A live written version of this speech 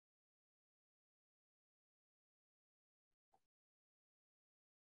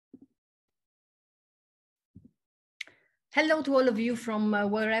Hello to all of you from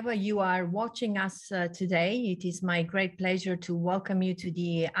wherever you are watching us today. It is my great pleasure to welcome you to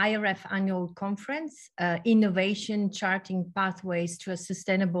the IRF Annual Conference, Innovation Charting Pathways to a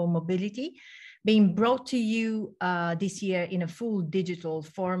Sustainable Mobility, being brought to you this year in a full digital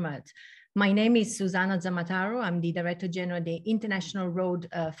format. My name is Susanna Zammataro. I'm the Director General of the International Road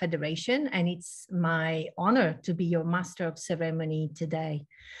Federation, and it's my honor to be your Master of Ceremony today.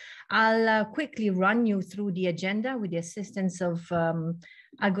 I'll quickly run you through the agenda with the assistance of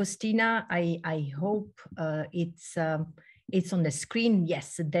Agostina. I hope it's on the screen.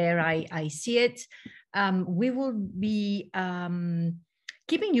 Yes, there I see it. We will be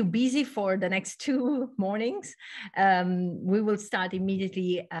keeping you busy for the next 2 mornings. We will start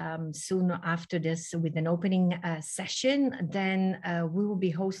immediately soon after this with an opening session. Then we will be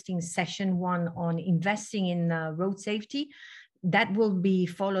hosting session 1 on investing in road safety. That will be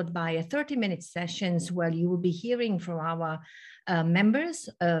followed by a 30-minute sessions where you will be hearing from our members,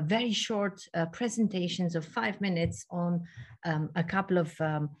 very short presentations of 5 minutes on a couple of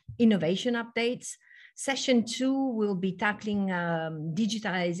innovation updates. Session 2 will be tackling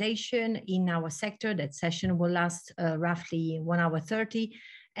digitalization in our sector. That session will last roughly 1 hour 30,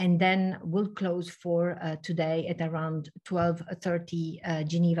 and then we'll close for today at around 12:30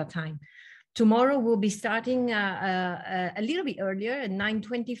 Geneva time. Tomorrow we'll be starting a little bit earlier at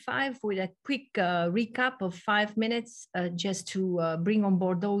 9:25 with a quick recap of 5 minutes just to bring on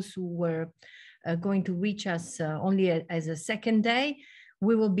board those who were going to reach us only as a second day.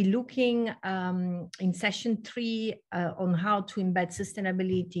 We will be looking in session 3 on how to embed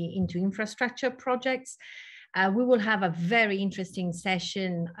sustainability into infrastructure projects. We will have a very interesting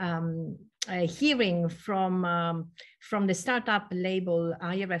session hearing from the startup label,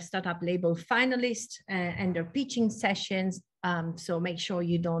 IRF startup label finalists and their pitching sessions. So make sure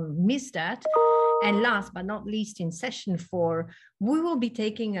you don't miss that. And last but not least, in session 4, we will be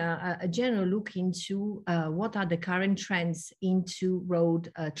taking a general look into what are the current trends into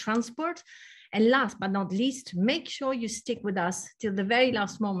road transport. And last but not least, make sure you stick with us till the very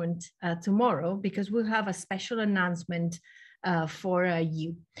last moment tomorrow, because we'll have a special announcement for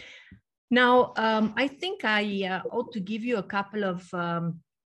you. Now, I think I ought to give you a couple of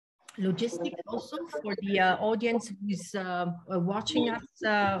logistics also for the audience who's watching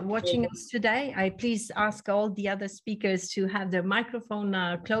us today. I please ask all the other speakers to have their microphone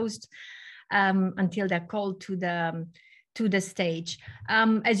closed until they're called to the stage.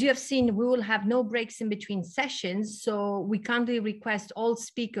 As you have seen, we will have no breaks in between sessions, so we kindly request all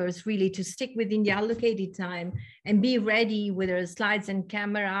speakers really to stick within the allocated time and be ready with their slides and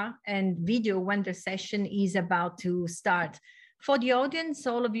camera and video when the session is about to start. For the audience,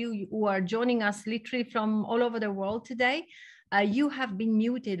 all of you who are joining us literally from all over the world today, you have been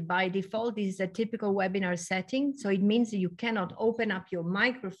muted by default. This is a typical webinar setting, so it means that you cannot open up your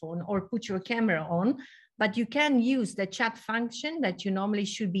microphone or put your camera on, but you can use the chat function that you normally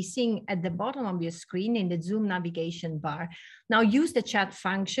should be seeing at the bottom of your screen in the Zoom navigation bar. Now use the chat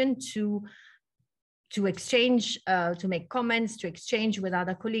function to exchange, to make comments, to exchange with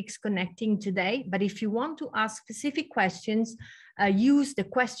other colleagues connecting today. But if you want to ask specific questions, use the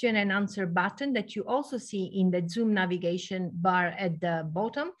question and answer button that you also see in the Zoom navigation bar at the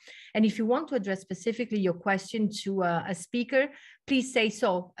bottom. And if you want to address specifically your question to a speaker, please say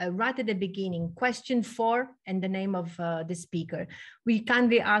so right at the beginning, question 4 and the name of the speaker. We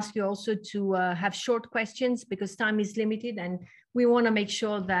kindly ask you also to have short questions because time is limited and we want to make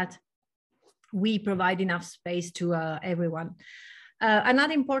sure that we provide enough space to everyone.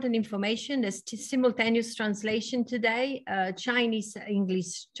 Another important information is simultaneous translation today, Chinese,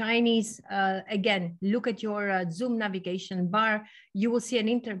 English, Chinese. Again, look at your Zoom navigation bar. You will see an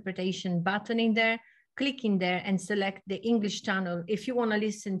interpretation button in there. Click in there and select the English channel. If you want to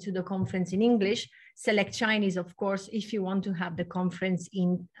listen to the conference in English, select Chinese, of course, if you want to have the conference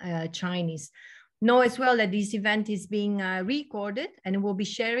in Chinese. Know as well that this event is being recorded, and we'll be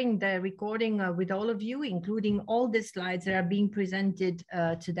sharing the recording with all of you, including all the slides that are being presented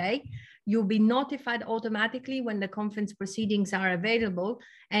today. You'll be notified automatically when the conference proceedings are available,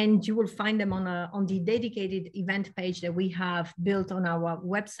 and you will find them on the dedicated event page that we have built on our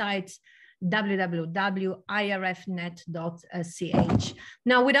website, www.irfnet.ch.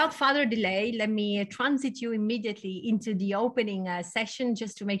 Now, without further delay, let me transit you immediately into the opening session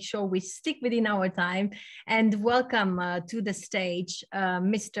just to make sure we stick within our time and welcome to the stage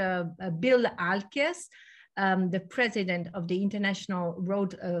Mr. Bill Alkes, the president of the International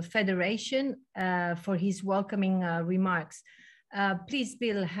Road Federation, for his welcoming remarks. Please,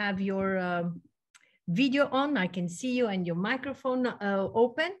 Bill, have your video on. I can see you and your microphone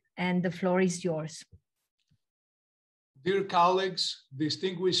open, and the floor is yours. Dear colleagues,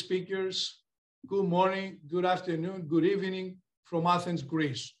 distinguished speakers, good morning, good afternoon, good evening from Athens,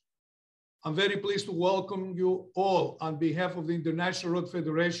 Greece. I'm very pleased to welcome you all on behalf of the International Road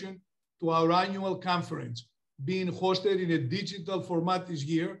Federation to our annual conference, being hosted in a digital format this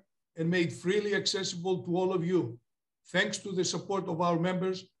year and made freely accessible to all of you, thanks to the support of our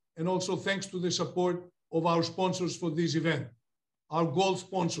members and also thanks to the support of our sponsors for this event. Our gold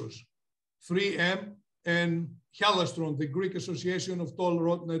sponsors, 3M and Hellastron, the Greek Association of Toll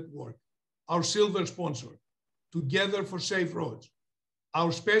Road Network. Our silver sponsor, Together for Safe Roads.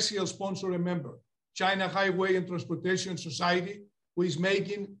 Our special sponsor and member, China Highway and Transportation Society, who is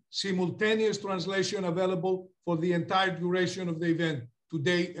making simultaneous translation available for the entire duration of the event,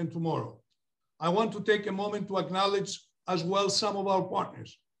 today and tomorrow. I want to take a moment to acknowledge as well some of our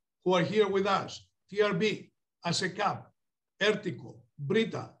partners who are here with us, TRB, ASECAP, Ertico,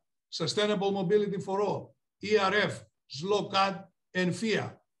 Brita, Sustainable Mobility for All, IRF, SLOCAD, and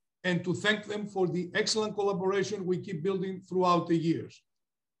FIA, and to thank them for the excellent collaboration we keep building throughout the years.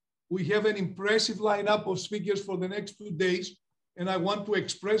 We have an impressive lineup of speakers for the next 2 days, and I want to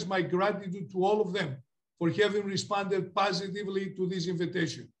express my gratitude to all of them for having responded positively to this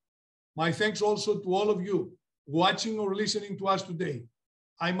invitation. My thanks also to all of you watching or listening to us today.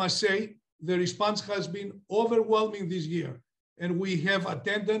 I must say, the response has been overwhelming this year, and we have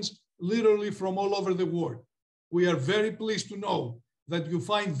attendance literally from all over the world. We are very pleased to know that you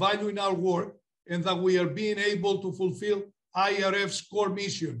find value in our work and that we are being able to fulfill IRF's core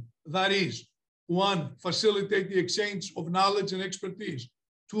mission. That is, 1, facilitate the exchange of knowledge and expertise.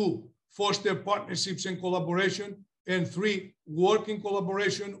 2, foster partnerships and collaboration. And 3, work in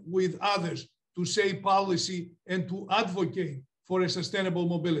collaboration with others to shape policy and to advocate for a sustainable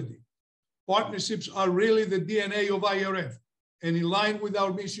mobility. Partnerships are really the DNA of IRF. And in line with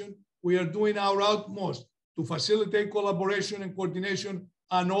our mission, we are doing our utmost to facilitate collaboration and coordination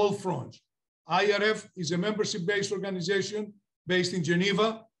on all fronts. IRF is a membership-based organization based in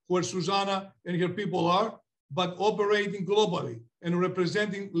Geneva, where Susanna and her people are, but operating globally and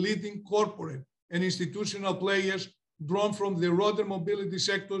representing leading corporate and institutional players drawn from the road and mobility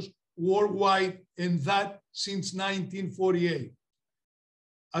sectors worldwide, and that since 1948.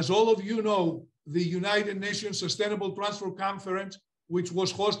 As all of you know, the United Nations Sustainable Transport Conference, which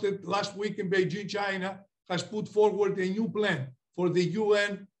was hosted last week in Beijing, China, has put forward a new plan for the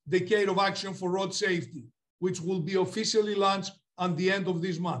UN Decade of Action for Road Safety, which will be officially launched on the end of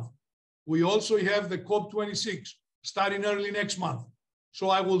this month. We also have the COP26 starting early next month. So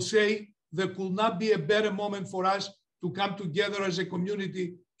I will say there could not be a better moment for us to come together as a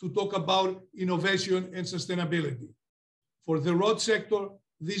community to talk about innovation and sustainability. For the road sector,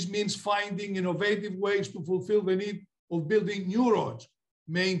 this means finding innovative ways to fulfill the need of building new roads,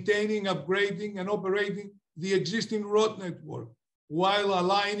 maintaining, upgrading, and operating the existing road network, while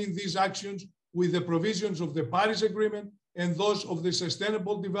aligning these actions with the provisions of the Paris Agreement and those of the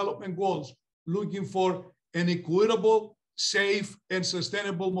Sustainable Development Goals, looking for an equitable, safe, and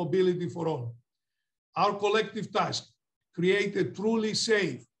sustainable mobility for all. Our collective task, create a truly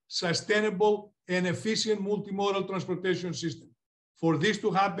safe, sustainable, and efficient multimodal transportation system. For this to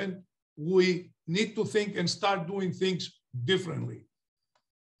happen, we need to think and start doing things differently.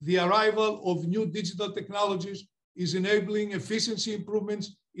 The arrival of new digital technologies is enabling efficiency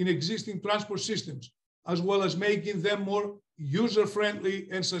improvements in existing transport systems, as well as making them more user-friendly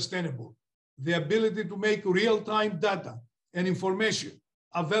and sustainable. The ability to make real-time data and information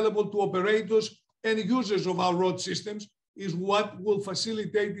available to operators and users of our road systems is what will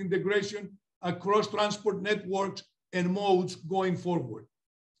facilitate integration across transport networks and modes going forward.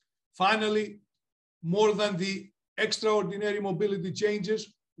 Finally, more than the extraordinary mobility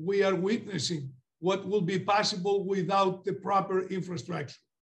changes, we are witnessing what will be possible without the proper infrastructure.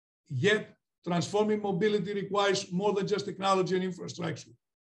 Yet, transforming mobility requires more than just technology and infrastructure.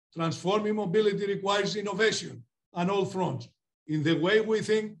 Transforming mobility requires innovation on all fronts, in the way we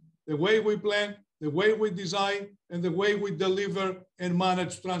think, the way we plan, the way we design, and the way we deliver and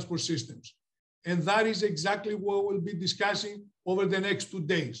manage transport systems. And that is exactly what we'll be discussing over the next 2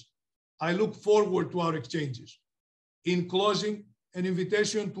 days. I look forward to our exchanges. In closing, an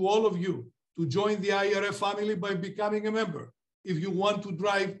invitation to all of you to join the IRF family by becoming a member if you want to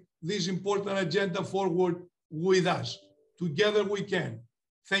drive this important agenda forward with us. Together we can.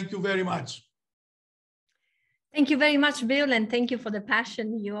 Thank you very much. Thank you very much, Bill, and thank you for the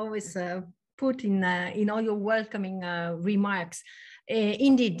passion you always put in all your welcoming remarks.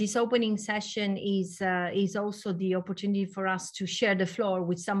 Indeed, this opening session is also the opportunity for us to share the floor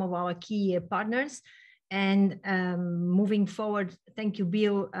with some of our key partners And moving forward, thank you,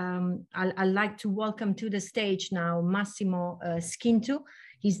 Bill. I'd like to welcome to the stage now Massimo Scintu.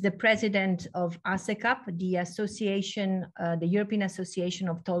 He's the president of ASECAP, the association, the European Association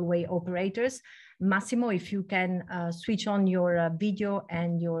of Tollway Operators. Massimo, if you can switch on your video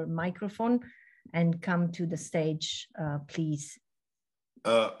and your microphone and come to the stage, please.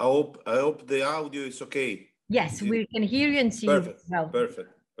 I hope the audio is okay. Yes, we can hear you and see you well.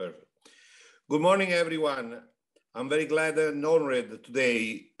 Perfect. Good morning, everyone. I'm very glad and honored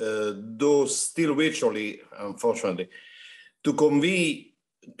today, though still virtually, unfortunately, to convey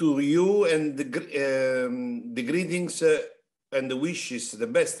to you and the greetings and the wishes, the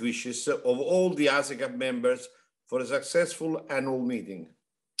best wishes of all the ASECAP members for a successful annual meeting.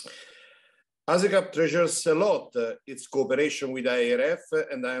 ASECAP treasures a lot its cooperation with IRF,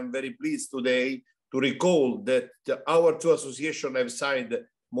 and I am very pleased today to recall that our two associations have signed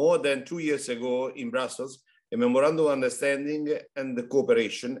more than 2 years ago in Brussels a memorandum of understanding and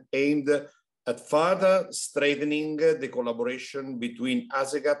cooperation aimed at further strengthening the collaboration between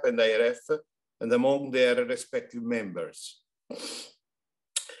ASECAP and IRF and among their respective members.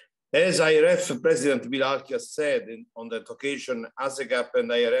 As IRF President Bill Alkias said on that occasion, ASECAP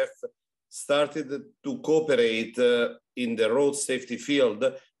and IRF started to cooperate in the road safety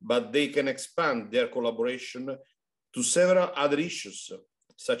field, but they can expand their collaboration to several other issues,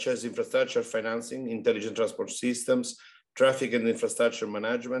 such as infrastructure financing, intelligent transport systems, traffic and infrastructure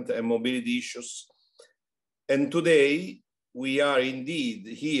management, and mobility issues. And today, we are indeed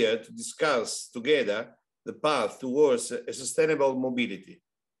here to discuss together the path towards a sustainable mobility.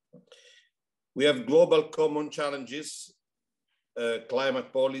 We have global common challenges.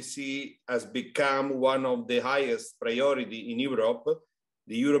 Climate policy has become one of the highest priority in Europe.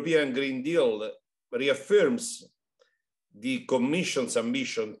 The European Green Deal reaffirms the Commission's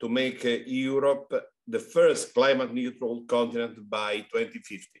ambition to make Europe the first climate neutral continent by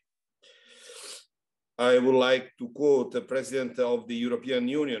 2050. I would like to quote the President of the European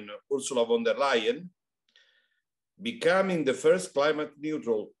Union, Ursula von der Leyen: "Becoming the first climate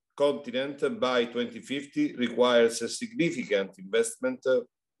neutral continent by 2050 requires a significant investment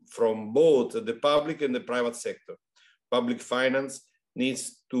from both the public and the private sector. Public finance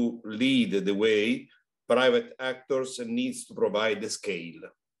needs to lead the way. Private actors needs to provide the scale."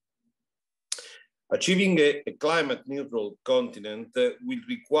 Achieving a climate neutral continent will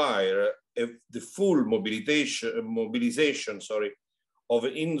require the full mobilization of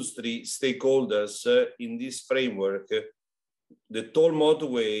industry stakeholders in this framework. The toll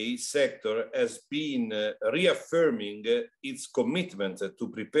motorway sector has been reaffirming its commitment to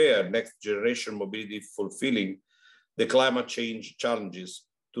prepare next generation mobility, fulfilling the climate change challenges,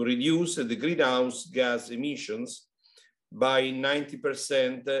 to reduce the greenhouse gas emissions by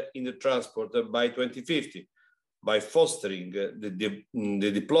 90% in the transport by 2050, by fostering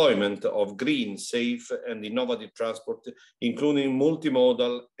the deployment of green, safe, and innovative transport, including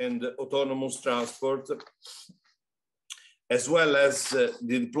multimodal and autonomous transport, as well as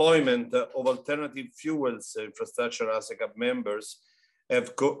the deployment of alternative fuels infrastructure. ASECAP members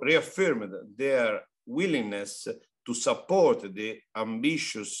have reaffirmed their willingness to support the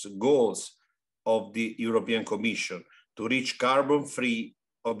ambitious goals of the European Commission to reach carbon-free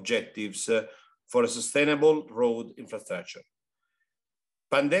objectives for a sustainable road infrastructure.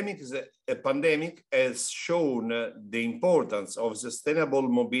 A pandemic has shown the importance of sustainable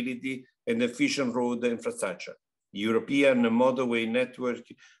mobility and efficient road infrastructure. European motorway network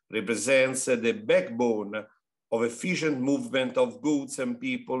represents the backbone of efficient movement of goods and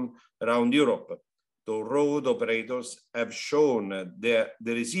people around Europe. The road operators have shown the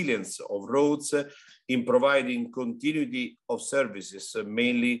resilience of roads in providing continuity of services,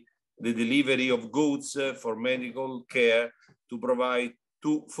 mainly the delivery of goods for medical care, to provide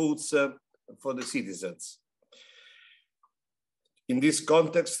foods for the citizens. In this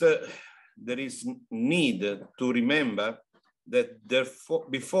context, there is need to remember that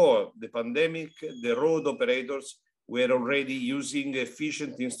before the pandemic, the road operators were already using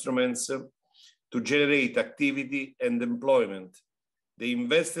efficient instruments to generate activity and employment. They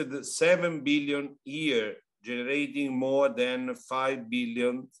invested 7 billion a year, generating more than 5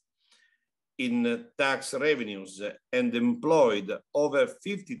 billion in tax revenues, and employed over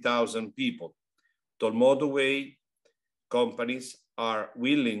 50,000 people. Toll motorway companies are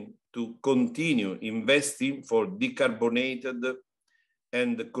willing to continue investing for decarbonated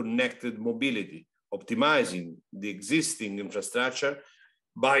and connected mobility, optimizing the existing infrastructure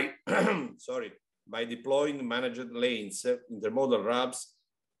by, by deploying managed lanes, intermodal hubs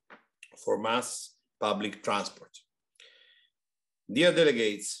for mass public transport. Dear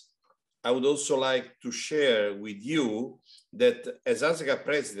delegates, I would also like to share with you that as ASECAP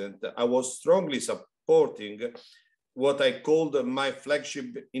president, I was strongly supporting what I called my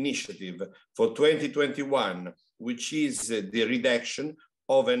flagship initiative for 2021, which is the redaction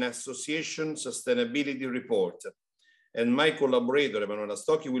of an association sustainability report. And my collaborator, Emanuela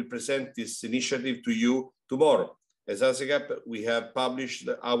Stocchi, will present this initiative to you tomorrow. As ASECAP, we have published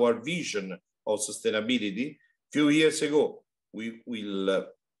our vision of sustainability a few years ago. We will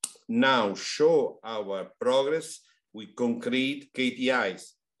now show our progress with concrete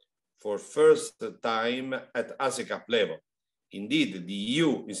KPIs for first time at ASECAP level. Indeed, the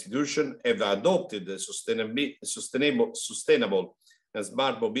EU institutions have adopted a sustainable and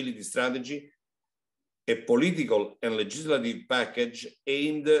smart mobility strategy, a political and legislative package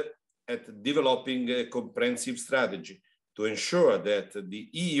aimed at developing a comprehensive strategy to ensure that the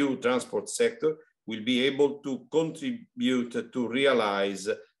EU transport sector will be able to contribute to realize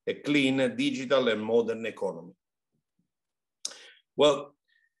a clean, digital, and modern economy. Well,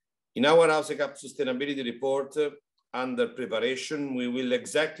 in our ASECAP sustainability report under preparation, we will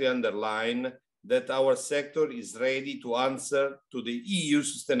exactly underline that our sector is ready to answer to the EU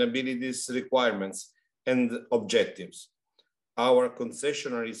sustainability requirements and objectives. Our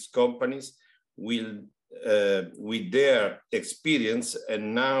concessionaries companies will, with their experience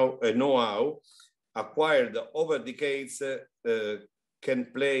and know-how acquired over decades, can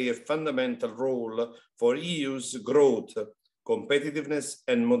play a fundamental role for EU's growth, competitiveness,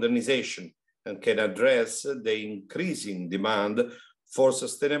 and modernization, and can address the increasing demand for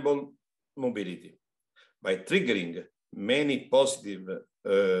sustainable mobility by triggering many positive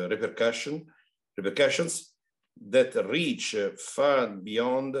repercussions that reach far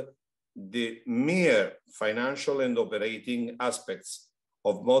beyond the mere financial and operating aspects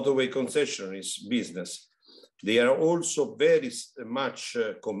of motorway concessionaries business. They are also very much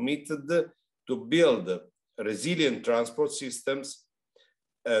committed to build resilient transport systems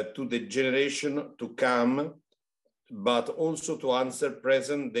to the generation to come, but also to answer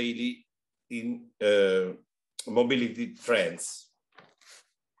present daily mobility trends.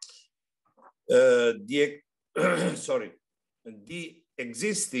 The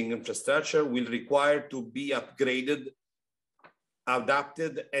existing infrastructure will require to be upgraded,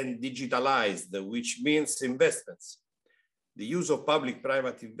 adapted, and digitalized, which means investments. The use of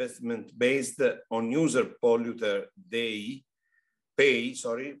public-private investment based on user polluter pay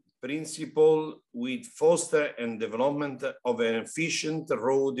principle will foster and development of an efficient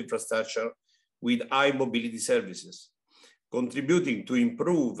road infrastructure with high mobility services, contributing to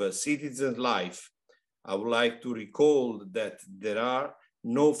improve citizens' life. I would like to recall that there are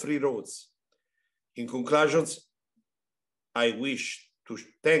no free roads. In conclusions, I wish to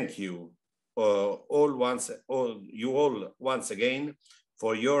thank you all once again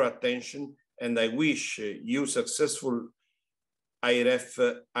for your attention, and I wish you successful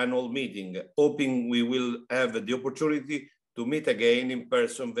IRF annual meeting, hoping we will have the opportunity to meet again in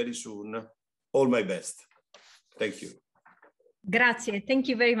person very soon. All my best. Thank you. Grazie. Thank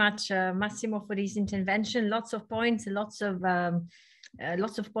you very much, Massimo, for this intervention. Lots of points, lots of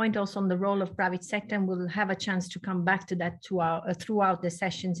points also on the role of private sector, and we'll have a chance to come back to that throughout the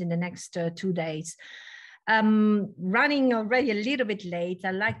sessions in the next 2 days. Running already a little bit late,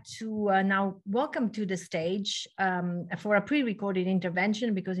 I'd like to now welcome to the stage for a pre-recorded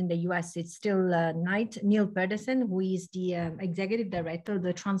intervention, because in the US it's still night, Neil Pedersen, who is the Executive Director of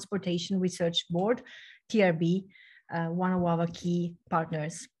the Transportation Research Board, TRB, one of our key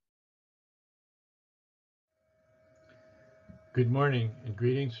partners. Good morning and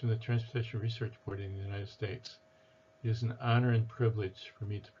greetings from the Transportation Research Board in the United States. It is an honor and privilege for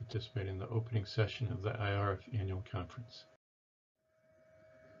me to participate in the opening session of the IRF Annual Conference.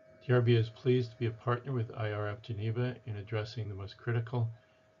 TRB is pleased to be a partner with IRF Geneva in addressing the most critical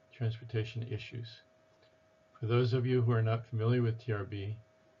transportation issues. For those of you who are not familiar with TRB,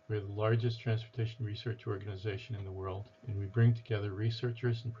 we are the largest transportation research organization in the world, and we bring together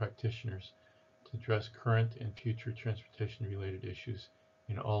researchers and practitioners to address current and future transportation-related issues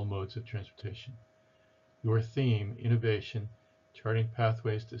in all modes of transportation. Your theme, innovation, charting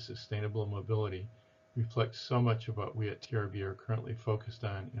pathways to sustainable mobility, reflects so much of what we at TRB are currently focused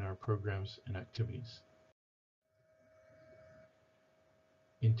on in our programs and activities.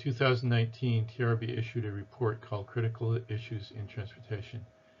 In 2019, TRB issued a report called Critical Issues in Transportation,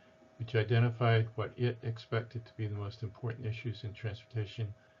 which identified what it expected to be the most important issues in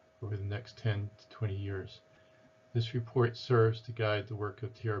transportation over the next 10 to 20 years. This report serves to guide the work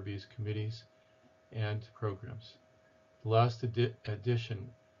of TRB's committees and programs. The last edition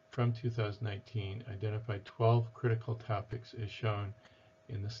from 2019 identified 12 critical topics as shown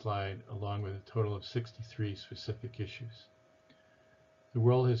in the slide, along with a total of 63 specific issues. The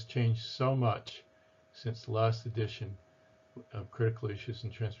world has changed so much since the last edition of Critical Issues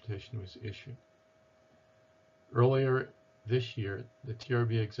in Transportation was issued. Earlier this year, the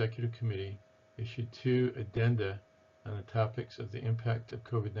TRB Executive Committee issued 2 addenda on the topics of the impact of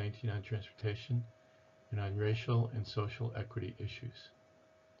COVID-19 on transportation and on racial and social equity issues.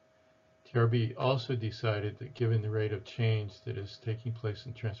 TRB also decided that given the rate of change that is taking place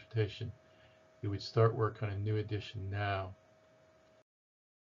in transportation, it would start work on a new edition now.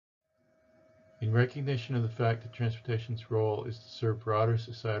 In recognition of the fact that transportation's role is to serve broader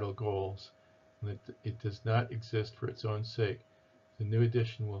societal goals and that it does not exist for its own sake, the new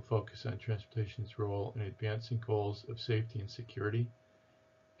edition will focus on transportation's role in advancing goals of safety and security,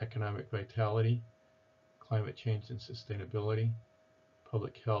 economic vitality, climate change and sustainability,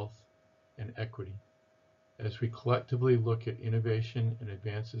 public health, and equity. As we collectively look at innovation and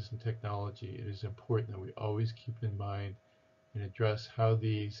advances in technology, it is important that we always keep in mind and address how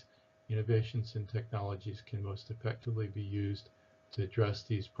these innovations and technologies can most effectively be used to address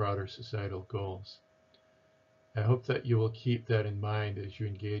these broader societal goals. I hope that you will keep that in mind as you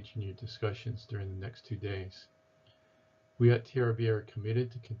engage in your discussions during the next 2 days. We at TRB are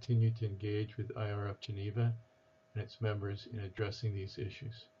committed to continue to engage with IRF Geneva and its members in addressing these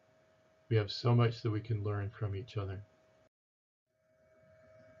issues. We have so much that we can learn from each other.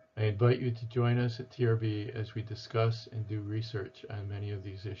 I invite you to join us at TRB as we discuss and do research on many of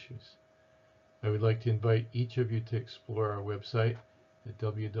these issues. I would like to invite each of you to explore our website at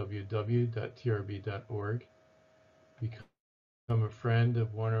www.trb.org, become a friend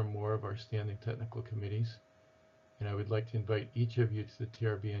of one or more of our standing technical committees, and I would like to invite each of you to the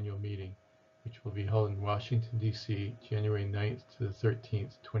TRB annual meeting, which will be held in Washington, D.C., January 9th to the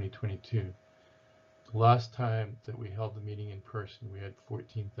 13th, 2022. The last time that we held the meeting in person, we had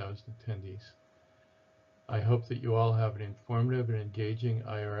 14,000 attendees. I hope that you all have an informative and engaging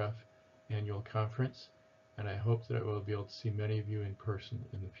IRF Annual Conference, and I hope that I will be able to see many of you in person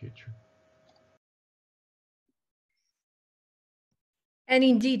in the future. And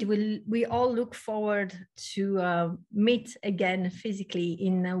indeed, we all look forward to meet again physically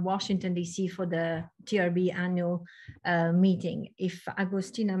in Washington, D.C. for the TRB annual meeting. If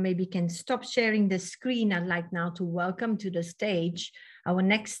Agostina maybe can stop sharing the screen, I'd like now to welcome to the stage our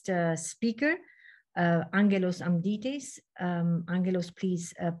next speaker, Angelos Amditis. Angelos,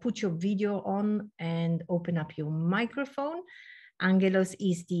 please put your video on and open up your microphone. Angelos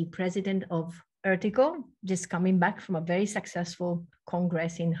is the president of Ertico, just coming back from a very successful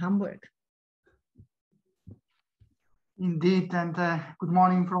congress in Hamburg. Indeed, and good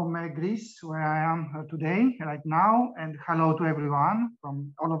morning from Greece, where I am today, right now, and hello to everyone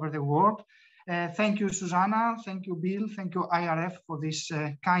from all over the world. Thank you, Susanna, thank you, Bill, thank you, IRF, for this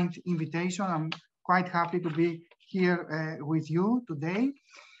kind invitation. I'm quite happy to be here with you today.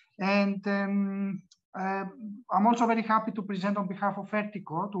 And I'm also very happy to present on behalf of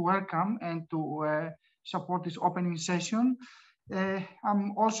Ertico to welcome and to support this opening session.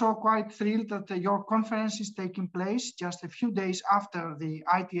 I'm also quite thrilled that your conference is taking place just a few days after the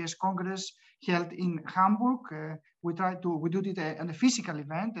ITS Congress held in Hamburg. We did it on a physical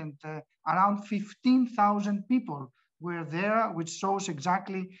event, and around 15,000 people were there, which shows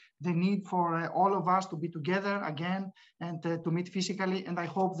exactly the need for all of us to be together again and to meet physically. And I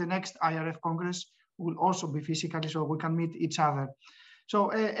hope the next IRF Congress will also be physically, so we can meet each other. So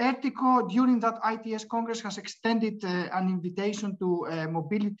Ertico, during that ITS Congress, has extended an invitation to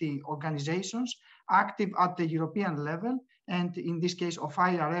mobility organizations active at the European level, and in this case of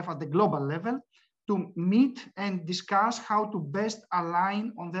IRF at the global level, to meet and discuss how to best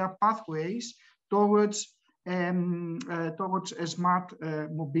align on their pathways towards a smart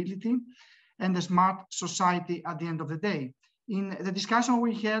mobility and a smart society at the end of the day. In the discussion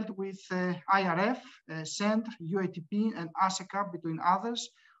we held with IRF, CENTR, UATP, and ASECAP, between others,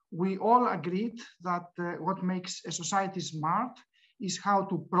 we all agreed that what makes a society smart is how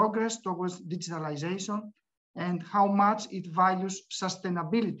to progress towards digitalization and how much it values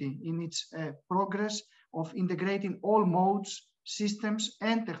sustainability in its progress of integrating all modes, systems,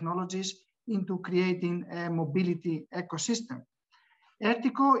 and technologies into creating a mobility ecosystem.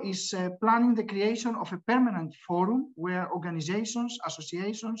 Ertico is planning the creation of a permanent forum where organizations,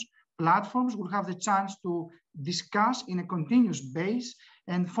 associations, platforms will have the chance to discuss in a continuous base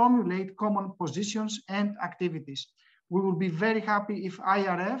and formulate common positions and activities. We will be very happy if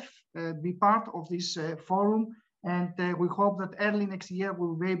IRF be part of this forum, and we hope that early next year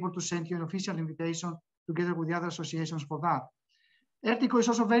we'll be able to send you an official invitation together with the other associations for that. Ertico is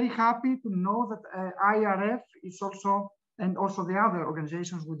also very happy to know that IRF is also and also the other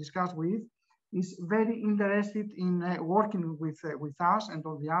organizations we discussed with, is very interested in working with us and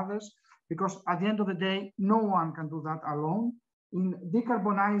all the others, because at the end of the day, no one can do that alone in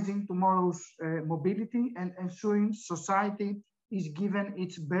decarbonizing tomorrow's mobility and ensuring society is given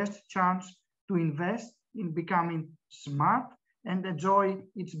its best chance to invest in becoming smart and enjoy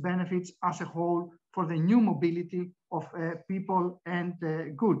its benefits as a whole for the new mobility of people and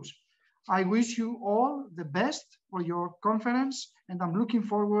goods. I wish you all the best for your conference, and I'm looking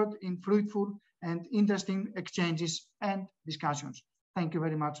forward in fruitful and interesting exchanges and discussions. Thank you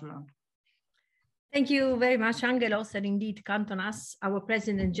very much, Susan. Thank you very much, Angelos, and indeed, count on us. Our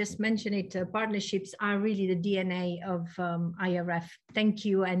president just mentioned it. Partnerships are really the DNA of IRF. Thank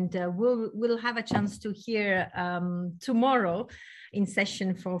you, and we'll have a chance to hear tomorrow in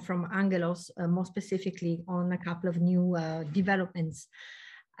session from Angelos, more specifically on a couple of new developments.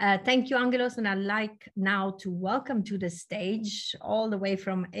 Thank you, Angelos, and I'd like now to welcome to the stage, all the way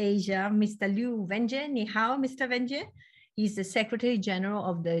from Asia, Mr. Liu Wenjie. Ni hao, Mr. Wenjie. He's the Secretary General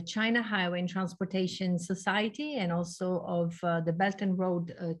of the China Highway and Transportation Society, and also of the Belt and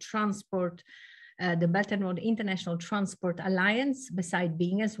Road Transport, the Belt and Road International Transport Alliance, beside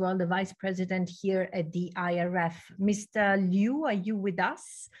being as well the Vice President here at the IRF. Mr. Liu, are you with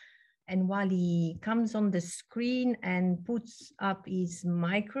us? And while he comes on the screen and puts up his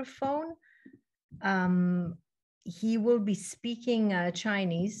microphone, he will be speaking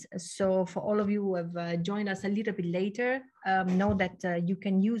Chinese. So for all of you who have joined us a little bit later, know that you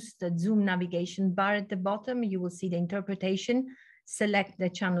can use the Zoom navigation bar at the bottom. You will see the interpretation. Select the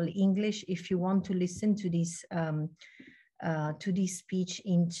channel English if you want to listen to this speech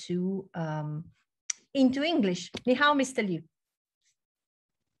into English. Ni hao, Mr. Liu.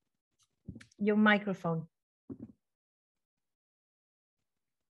 Your microphone.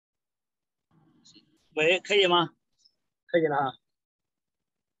 喂，可以吗？可以了啊。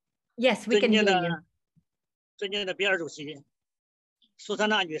Yes, we can hear you. 尊敬的比尔主席、苏珊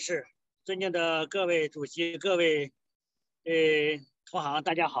娜女士，尊敬的各位主席、各位同行，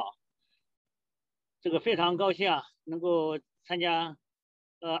大家好。这个非常高兴啊，能够参加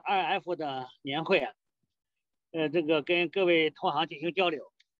IRF 的年会啊，这个跟各位同行进行交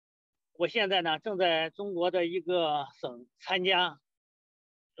流。我现在呢正在中国的一个省参加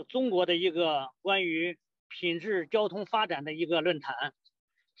中国的一个关于品质交通发展的一个论坛，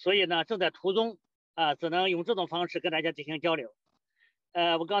所以呢正在途中只能用这种方式跟大家进行交流。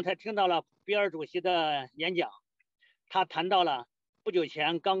我刚才听到了比尔主席的演讲，他谈到了不久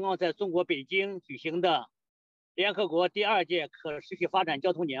前刚刚在中国北京举行的联合国第2届可持续发展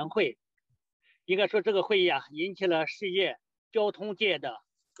交通年会。应该说这个会议啊引起了世界交通界的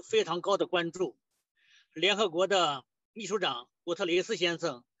非常高的关注。联合国的秘书长古特雷斯先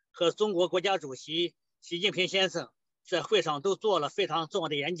生和中国国家主席习近平先生在会上都做了非常重要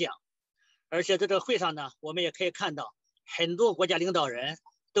的演讲，而且在这个会上呢，我们也可以看到很多国家领导人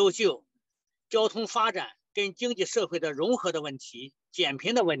都就交通发展跟经济社会的融合的问题、减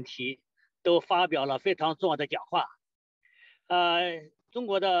贫的问题都发表了非常重要的讲话。中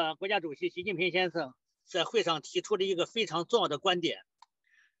国的国家主席习近平先生在会上提出了一个非常重要的观点，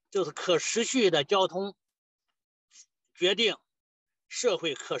就是可持续的交通决定社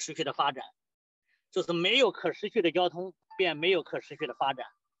会可持续的发展，就是没有可持续的交通便没有可持续的发展。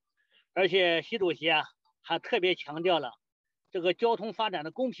而且习主席啊还特别强调了这个交通发展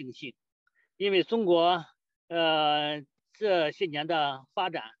的公平性，因为中国这些年的发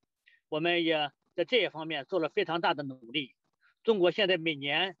展，我们也在这一方面做了非常大的努力。中国现在每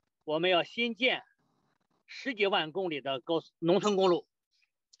年我们要新建10几万公里的农村公路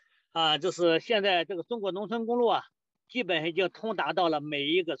就是现在这个中国农村公路啊基本已经通达到了每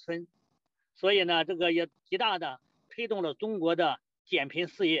一个村，所以呢这个也极大的推动了中国的减贫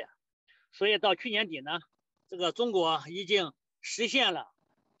事业。所以到去年底呢，这个中国已经实现了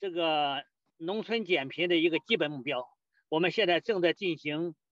这个农村减贫的一个基本目标。我们现在正在进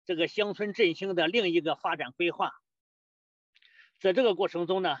行这个乡村振兴的另一个发展规划。在这个过程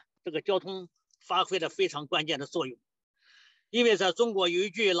中呢，这个交通发挥了非常关键的作用。因为在中国有一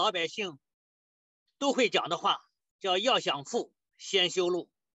句老百姓都会讲的话，叫要想富先修路。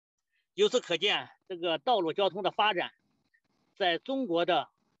由此可见，这个道路交通的发展在中国的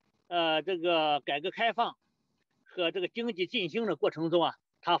这个改革开放和这个经济振兴的过程中啊，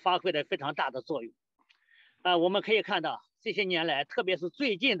它发挥了非常大的作用。我们可以看到这些年来，特别是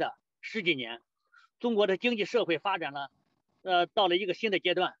最近的10几年，中国的经济社会发展了到了一个新的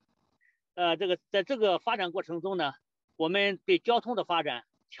阶段。在这个发展过程中呢，我们对交通的发展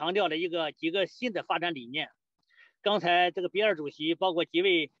强调了几个新的发展理念。刚才这个比尔主席包括几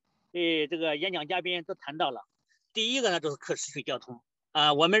位这个演讲嘉宾都谈到了，第一个呢就是可持续交通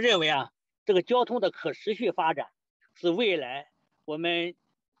啊，我们认为啊，这个交通的可持续发展是未来我们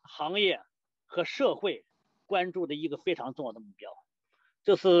行业和社会关注的一个非常重要的目标。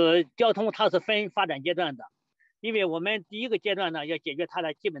就是交通它是分发展阶段的，因为我们第一个阶段呢要解决它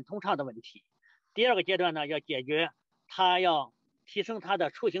的基本通畅的问题，第二个阶段呢要解决它要提升它的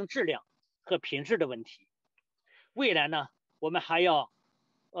出行质量和品质的问题。未来呢，我们还要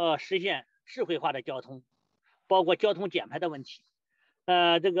实现智慧化的交通，包括交通减排的问题。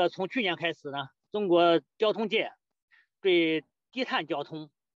这个从去年开始呢，中国交通界对低碳交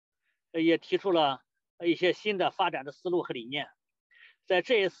通也提出了一些新的发展的思路和理念。在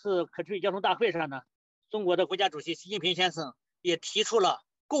这一次可持续交通大会上呢，中国的国家主席习近平先生也提出了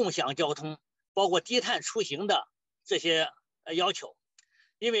共享交通，包括低碳出行的这些要求。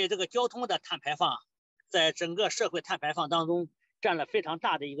因为这个交通的碳排放在整个社会碳排放当中占了非常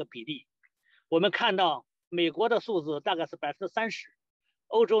大的一个比例。我们看到美国的数字大概是30%，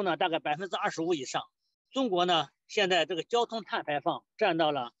欧洲呢大概25%以上，中国呢现在这个交通碳排放占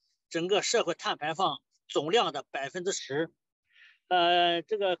到了整个社会碳排放总量的10%。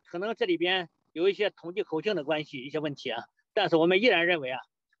这个可能这里边有一些统计口径的关系，一些问题啊，但是我们依然认为啊，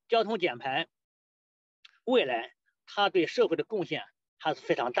交通减排未来它对社会的贡献还是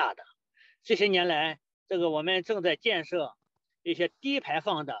非常大的。这些年来，这个我们正在建设一些低排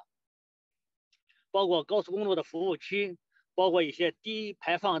放的，包括高速公路的服务区，包括一些低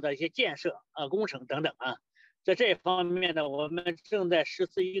排放的一些建设工程等等啊。在这方面呢，我们正在实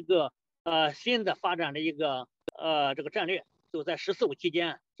施一个新的发展的一个这个战略。就在“十四五”期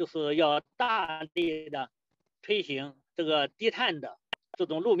间，就是要大力的推行这个低碳的这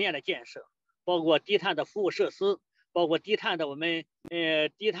种路面的建设，包括低碳的服务设施，包括低碳的我们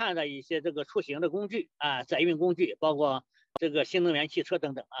低碳的一些这个出行的工具啊，载运工具，包括这个新能源汽车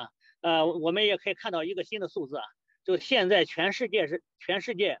等等啊。我们也可以看到一个新的数字啊，就现在全世界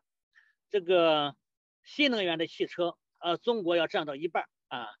这个新能源的汽车中国要占到1半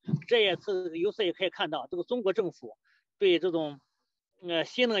啊。这也是由此也可以看到，这个中国政府对这种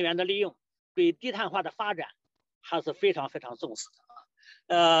新能源的利用，对低碳化的发展还是非常非常重视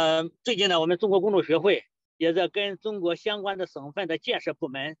的。最近呢，我们中国公路学会也在跟中国相关的省份的建设部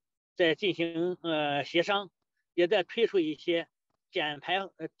门在进行协商，也在推出一些减排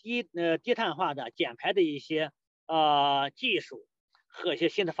低碳化的减排的一些技术和一些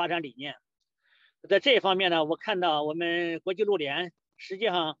新的发展理念。在这一方面呢，我看到我们国际路联实际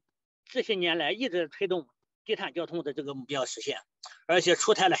上这些年来一直推动低碳交通的这个目标实现，而且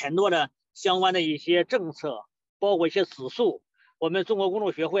出台了很多的相关的一些政策，包括一些指数。我们中国公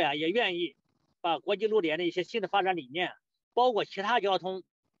路学会也愿意把国际路联的一些新的发展理念，包括其他交通、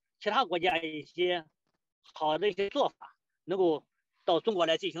其他国家一些好的一些做法，能够到中国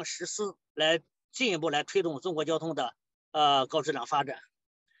来进行实施，来进一步来推动中国交通的高质量发展。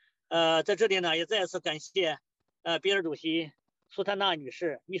在这里呢，也再次感谢比尔主席、苏珊娜女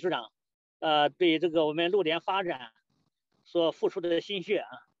士、秘书长对这个我们路联发展所付出的心血啊。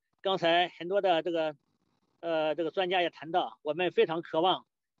刚才很多的这个专家也谈到，我们非常渴望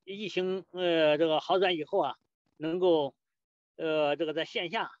疫情这个好转以后啊，能够这个在线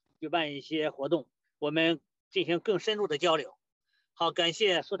下举办一些活动，我们进行更深入的交流。好，感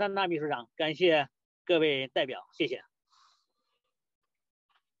谢苏珊娜秘书长，感谢各位代表，谢谢。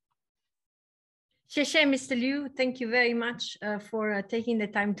谢谢 Mr. Liu. Thank you very much for taking the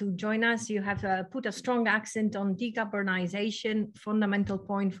time to join us. You have put a strong accent on decarbonization, fundamental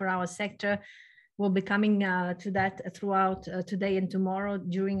point for our sector. We'll be coming to that throughout today and tomorrow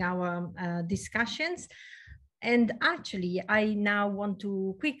during our discussions. And actually, I now want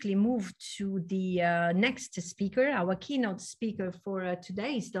to quickly move to the next speaker. Our keynote speaker for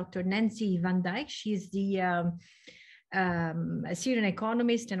today is Dr. Nancy Van Dijk. She is the a Syrian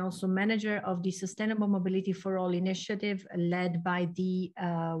economist and also manager of the Sustainable Mobility for All initiative led by the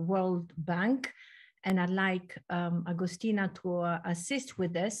World Bank. And I'd like Agostina to assist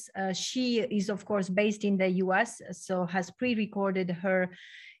with this. She is, of course, based in the US, so has pre-recorded her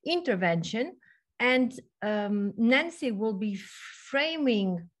intervention. And Nancy will be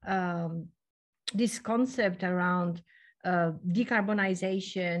framing this concept around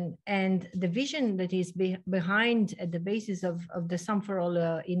decarbonization and the vision that is behind the basis of the Sun for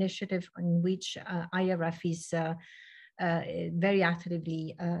All initiative, in which IRF is very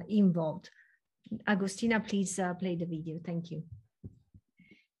actively involved. Agostina, please play the video. Thank you.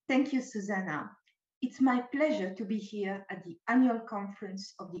 Thank you, Susanna. It's my pleasure to be here at the annual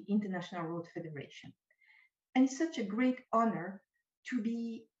conference of the International Road Federation. And it's such a great honor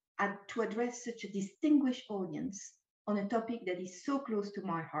to address such a distinguished audience on a topic that is so close to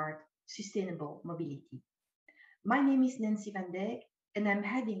my heart, sustainable mobility. My name is Nancy van Dijk, and I'm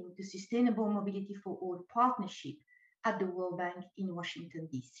heading the Sustainable Mobility for All partnership at the World Bank in Washington,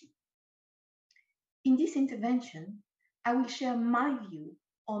 D.C. In this intervention, I will share my view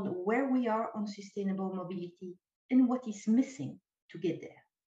on where we are on sustainable mobility and what is missing to get there.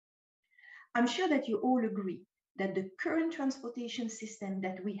 I'm sure that you all agree that the current transportation system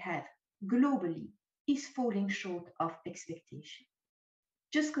that we have globally is falling short of expectation.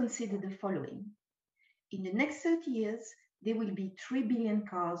 Just consider the following. In the next 30 years, there will be 3 billion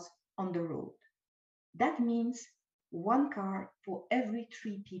cars on the road. That means 1 car for every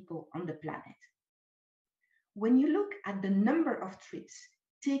 3 people on the planet. When you look at the number of trips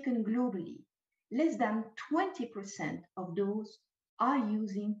taken globally, less than 20% of those are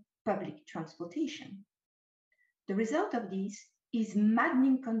using public transportation. The result of this is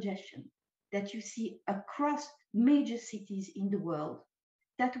maddening congestion that you see across major cities in the world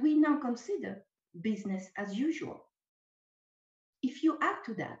that we now consider business as usual. If you add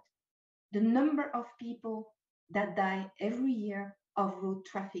to that the number of people that die every year of road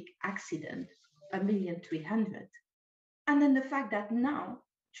traffic accident, 1,300,000, and then the fact that now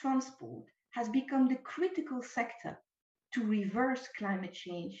transport has become the critical sector to reverse climate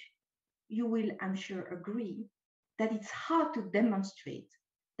change, you will, I'm sure, agree that it's hard to demonstrate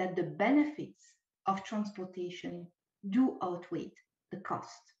that the benefits of transportation do outweigh the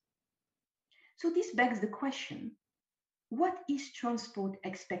cost. So this begs the question, what is transport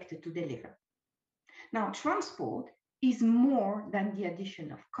expected to deliver? Now, transport is more than the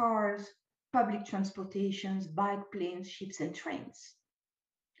addition of cars, public transportations, bike, planes, ships, and trains.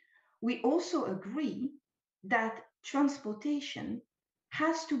 We also agree that transportation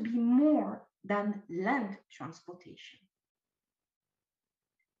has to be more than land transportation.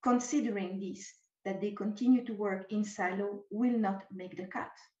 Considering this, that they continue to work in silo will not make the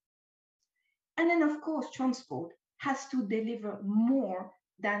cut. And then, of course, transport has to deliver more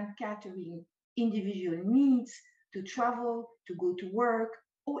than catering individual needs to travel, to go to work,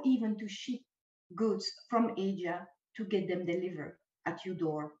 or even to ship goods from Asia to get them delivered at your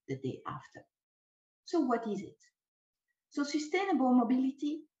door the day after. So what is it? So sustainable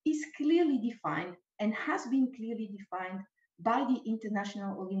mobility is clearly defined and has been clearly defined by the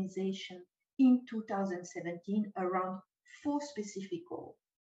International Organization in 2017 around 4 specific goals.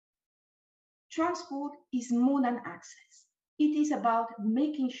 Transport is more than access. It is about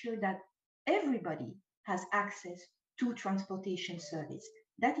making sure that everybody has access to transportation service.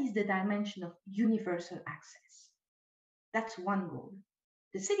 That is the dimension of universal access. That's one goal.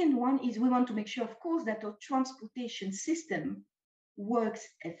 The second one is we want to make sure, of course, that our transportation system works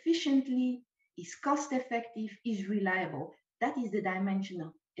efficiently, is cost effective, is reliable. That is the dimension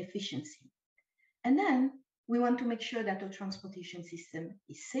of efficiency. And then we want to make sure that our transportation system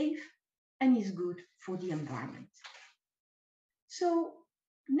is safe and is good for the environment. So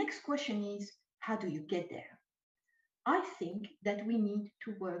next question is, how do you get there? I think that we need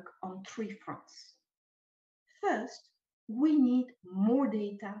to work on 3 fronts. First, we need more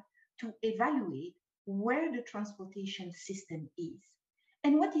data to evaluate where the transportation system is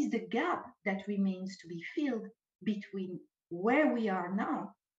and what is the gap that remains to be filled between where we are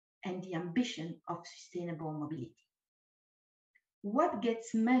now and the ambition of sustainable mobility. What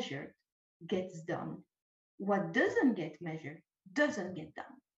gets measured gets done. What doesn't get measured doesn't get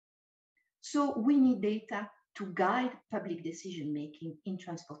done. So we need data to guide public decision-making in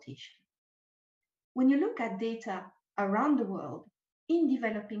transportation. When you look at data around the world in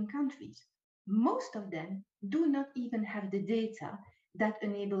developing countries, most of them do not even have the data that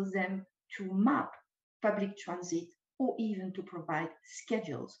enables them to map public transit or even to provide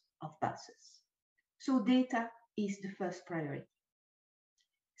schedules of buses. So data is the first priority.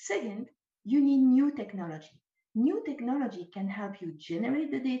 Second, you need new technology. New technology can help you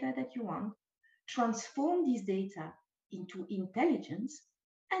generate the data that you want, transform this data into intelligence,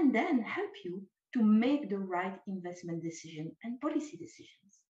 and then help you to make the right investment decision and policy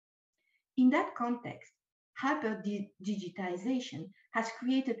decisions. In that context, hyper-digitization has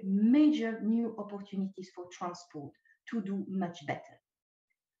created major new opportunities for transport to do much better.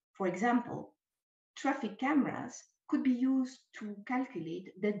 For example, traffic cameras could be used to calculate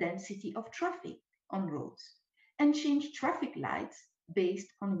the density of traffic on roads and change traffic lights based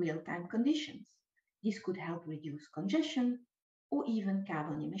on real-time conditions. This could help reduce congestion or even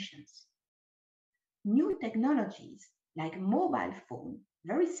carbon emissions. New technologies like mobile phone,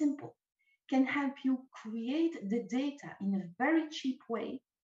 very simple, can help you create the data in a very cheap way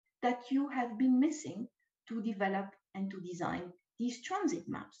that you have been missing to develop and to design these transit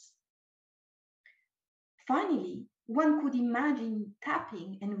maps. Finally, one could imagine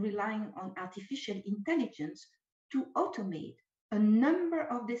tapping and relying on artificial intelligence to automate a number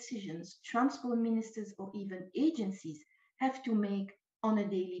of decisions transport ministers or even agencies have to make on a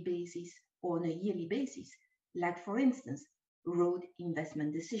daily basis or on a yearly basis, like, for instance, road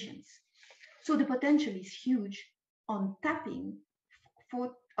investment decisions. So the potential is huge on tapping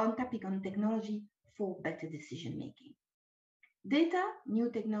on technology for better decision making. Data,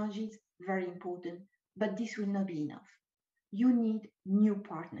 new technologies, very important, but this will not be enough. You need new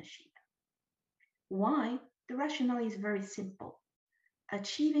partnership. Why? The rationale is very simple.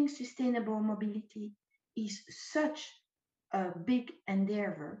 Achieving sustainable mobility is such a big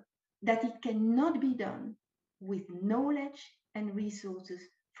endeavor that it cannot be done with knowledge and resources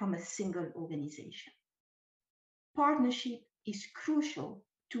from a single organization. Partnership is crucial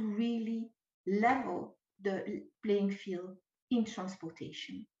to really level the playing field in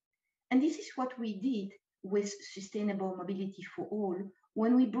transportation. And this is what we did with Sustainable Mobility for All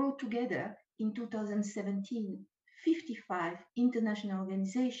when we brought together in 2017 55 international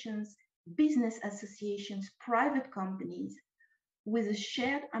organizations, business associations, private companies with a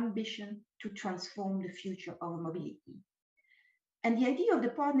shared ambition to transform the future of mobility. And the idea of the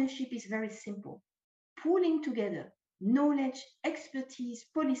partnership is very simple. Pooling together knowledge, expertise,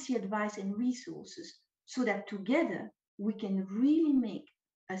 policy advice, and resources so that together we can really make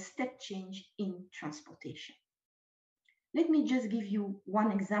a step change in transportation. Let me just give you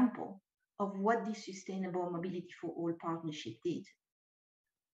one example of what the Sustainable Mobility for All partnership did,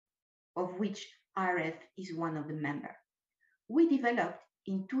 of which IRF is one of the members. We developed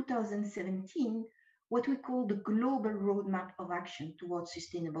in 2017 what we call the Global Roadmap of Action towards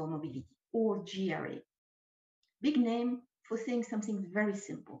Sustainable Mobility, or GRA. Big name for saying something very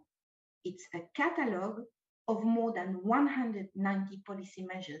simple. It's a catalog of more than 190 policy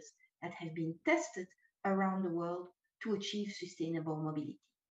measures that have been tested around the world to achieve sustainable mobility.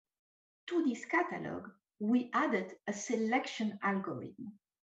 To this catalog, we added a selection algorithm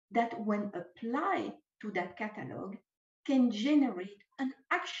that, when applied to that catalog, can generate an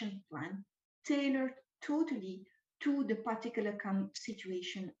action plan tailored totally to the particular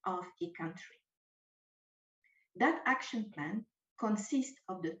situation of a country. That action plan consists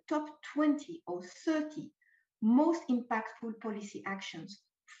of the top 20 or 30 most impactful policy actions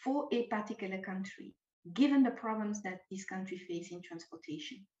for a particular country, given the problems that this country faces in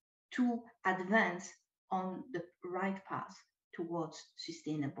transportation, to advance on the right path towards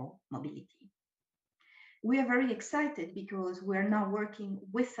sustainable mobility. We are very excited because we are now working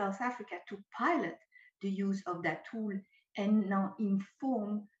with South Africa to pilot the use of that tool and now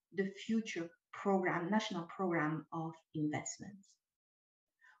inform the future program, national program of investments.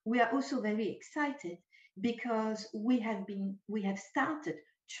 We are also very excited because we have started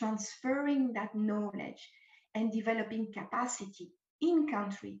transferring that knowledge and developing capacity in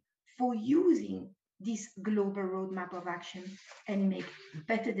country for using this global roadmap of action and make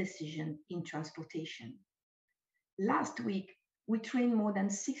better decisions in transportation. Last week, we trained more than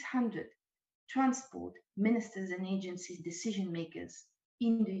 600 transport ministers and agencies decision makers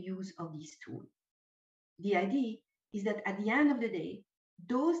in the use of this tool. The idea is that at the end of the day,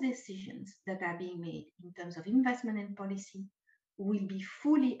 those decisions that are being made in terms of investment and policy will be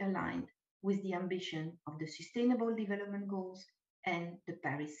fully aligned with the ambition of the Sustainable Development Goals and the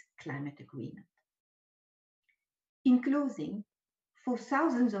Paris Climate Agreement. In closing, for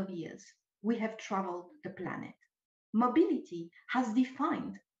thousands of years, we have traveled the planet. Mobility has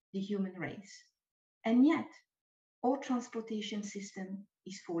defined the human race, and yet our transportation system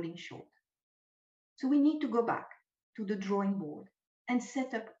is falling short. So we need to go back to the drawing board and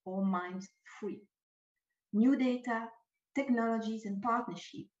set up our minds free. New data, technologies, and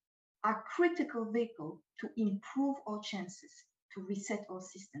partnership are critical vehicles to improve our chances to reset our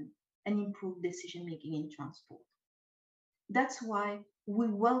system and improve decision-making in transport. That's why we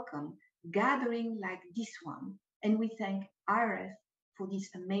welcome gathering like this one, and we thank IRF for this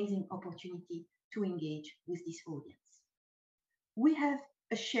amazing opportunity to engage with this audience. We have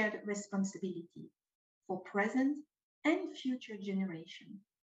a shared responsibility for present and future generation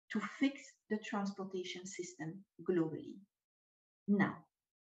to fix the transportation system globally now.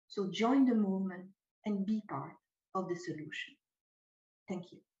 So join the movement and be part of the solution.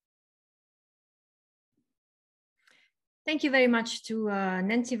 Thank you. Thank you very much to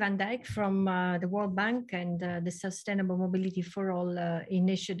Nancy van Dijk from the World Bank and the Sustainable Mobility for All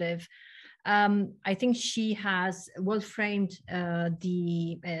initiative. I think she has well framed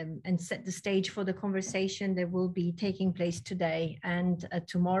and set the stage for the conversation that will be taking place today and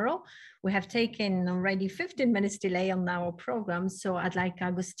tomorrow. We have taken already 15 minutes delay on our program, so I'd like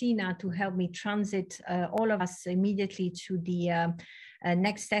Agostina to help me transit all of us immediately to the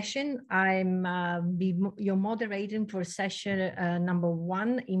next session. I'm be your moderating for session number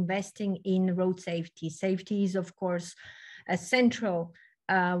 1, investing in road safety. Safety is, of course, central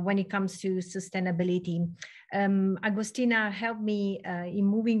when it comes to sustainability. Agostina helped me in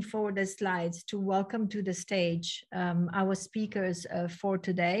moving forward the slides to welcome to the stage our speakers for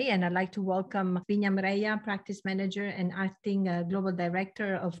today. And I'd like to welcome Binyam Reya, Practice Manager and Acting Global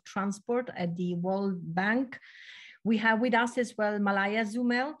Director of Transport at the World Bank. We have with us as well Malaya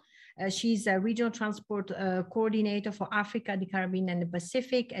Zumel. She's a Regional Transport Coordinator for Africa, the Caribbean and the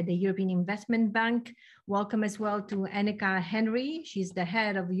Pacific at the European Investment Bank. Welcome as well to Annika Henry. She's the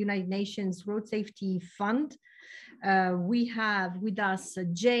head of the United Nations Road Safety Fund. We have with us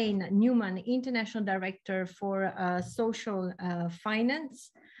Jane Newman, International Director for Social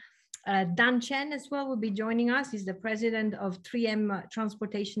Finance. Dan Chen as well will be joining us. He's the president of 3M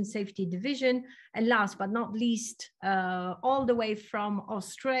Transportation Safety Division. And last but not least, all the way from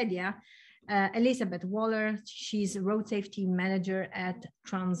Australia, Elizabeth Waller. She's a road safety manager at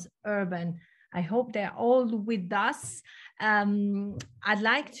Transurban. I hope they're all with us. I'd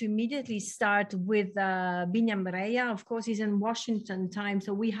like to immediately start with Binyam Reya. Of course, he's in Washington time,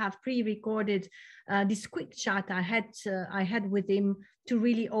 so we have pre-recorded this quick chat I had with him to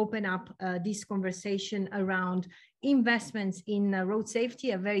really open up this conversation around investments in road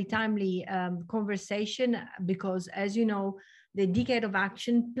safety, a very timely conversation, because as you know, the Decade of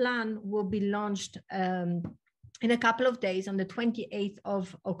Action plan will be launched in a couple of days on the 28th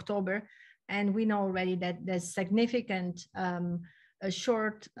of October. And we know already that there's significant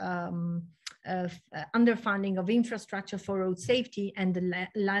short underfunding of infrastructure for road safety, and the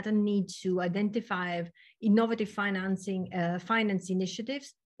latter need to identify innovative finance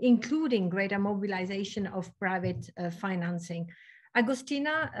initiatives, including greater mobilization of private financing.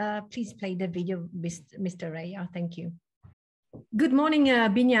 Agostina, please play the video, Mr. Reya. Thank you. Good morning,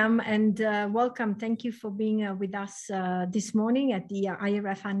 Binyam, and welcome. Thank you for being with us this morning at the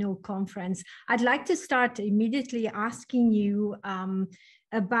IRF Annual Conference. I'd like to start immediately asking you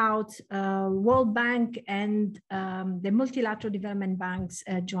about World Bank and the Multilateral Development Bank's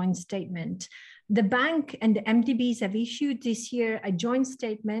joint statement. The bank and the MDBs have issued this year a joint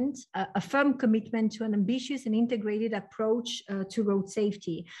statement, a firm commitment to an ambitious and integrated approach to road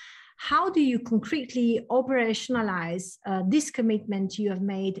safety. How do you concretely operationalize this commitment you have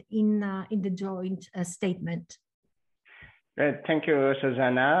made in the joint statement? Great. Thank you,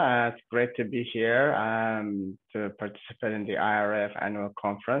 Susanna. It's great to be here to participate in the IRF Annual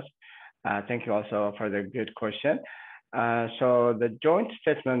Conference. Thank you also for the good question. So the joint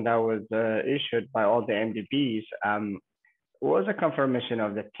statement that was issued by all the MDBs was a confirmation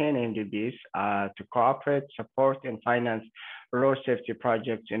of the 10 MDBs to cooperate, support, and finance road safety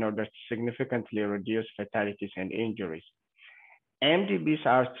projects in order to significantly reduce fatalities and injuries. MDBs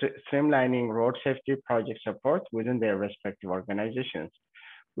are streamlining road safety project support within their respective organizations.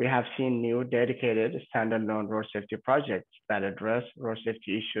 We have seen new dedicated standalone road safety projects that address road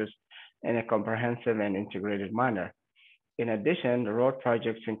safety issues in a comprehensive and integrated manner. In addition, the road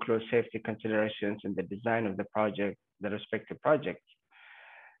projects include safety considerations in the design of the respective projects.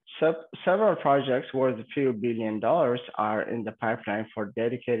 Several projects worth a few $1 billion are in the pipeline for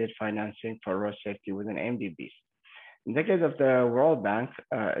dedicated financing for road safety within MDBs. In the case of the World Bank,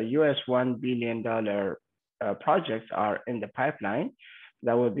 US $1 billion projects are in the pipeline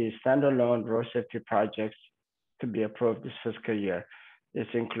that will be standalone road safety projects to be approved this fiscal year. This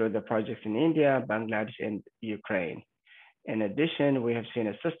includes the projects in India, Bangladesh, and Ukraine. In addition, we have seen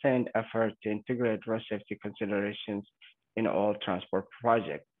a sustained effort to integrate road safety considerations in all transport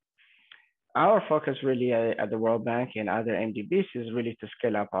projects. Our focus really at the World Bank and other MDBs is really to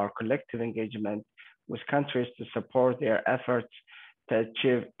scale up our collective engagement with countries to support their efforts to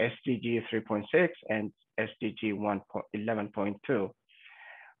achieve SDG 3.6 and SDG 11.2.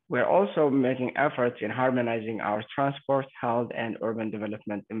 We're also making efforts in harmonizing our transport, health, and urban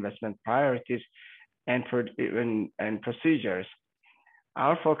development investment priorities and procedures.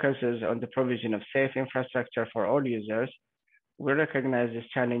 Our focus is on the provision of safe infrastructure for all users. We recognize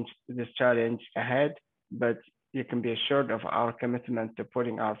this challenge ahead, but you can be assured of our commitment to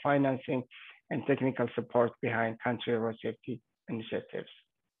putting our financing and technical support behind country road safety initiatives.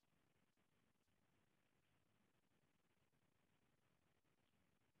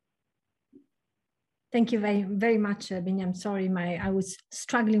 Thank you very, very much, Binyam. Sorry, I was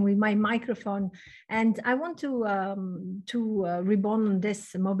struggling with my microphone, and I want to rebound on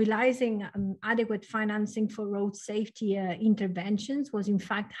this. Mobilizing adequate financing for road safety interventions was in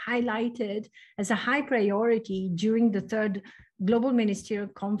fact highlighted as a high priority during the third Global Ministerial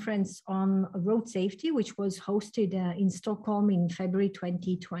Conference on Road Safety, which was hosted in Stockholm in February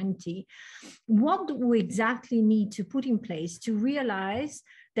 2020. What do we exactly need to put in place to realize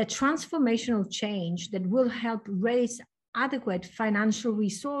that transformational change that will help raise adequate financial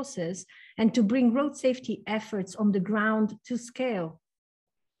resources and to bring road safety efforts on the ground to scale?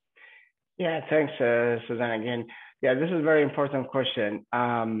 Yeah, thanks, Susanna, again. Yeah, this is a very important question.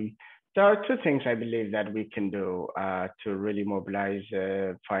 There are two things I believe that we can do to really mobilize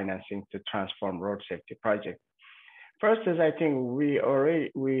financing to transform road safety projects. First is, I think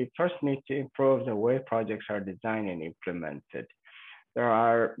we first need to improve the way projects are designed and implemented. There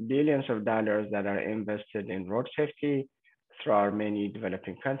are billions of dollars that are invested in road safety through our many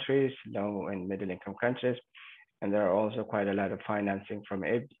developing countries, low and middle income countries. And there are also quite a lot of financing from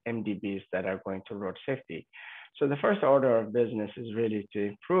MDBs that are going to road safety. So the first order of business is really to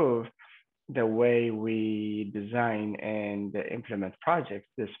improve the way we design and implement projects.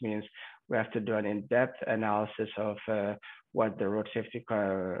 This means we have to do an in-depth analysis of what the road safety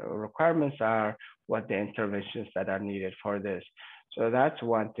requirements are, what the interventions that are needed for this. So that's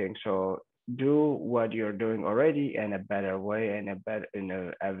one thing. So do what you're doing already in a better way and in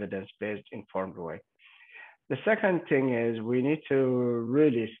an evidence-based, informed way. The second thing is we need to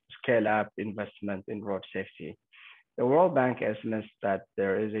really scale up investment in road safety. The World Bank estimates that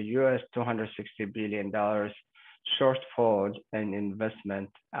there is a US $260 billion shortfall in investment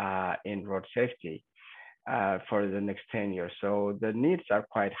in road safety for the next 10 years. So the needs are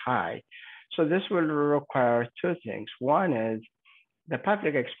quite high. So this will require two things. One is the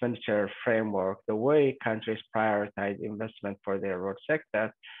public expenditure framework, the way countries prioritize investment for their road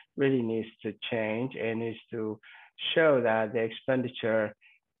sector really needs to change and needs to show that the expenditure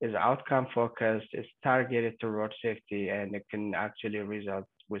is outcome focused, is targeted to road safety, and it can actually result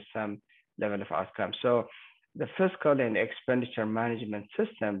with some level of outcome. So the fiscal and expenditure management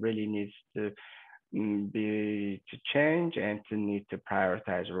system really needs to change and to need to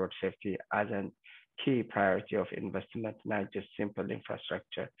prioritize road safety as a key priority of investment, not just simple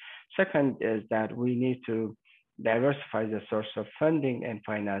infrastructure. Second is that we need to diversify the source of funding and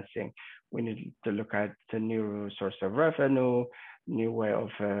financing. We need to look at the new source of revenue, new way of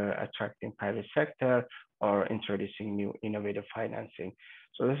attracting private sector, or introducing new innovative financing.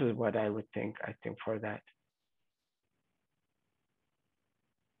 So this is what I would think, for that.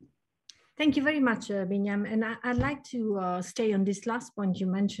 Thank you very much, Binyam. And I'd like to stay on this last point you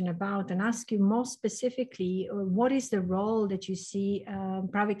mentioned about and ask you more specifically, what is the role that you see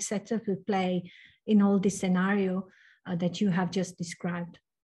private sector could play in all this scenario that you have just described?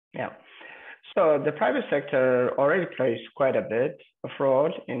 Yeah. So the private sector already plays quite a bit of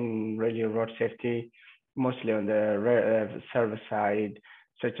role in really road safety, mostly on the service side,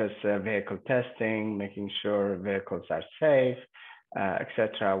 such as vehicle testing, making sure vehicles are safe,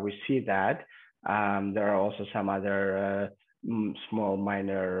 etc. We see that. There are also some other small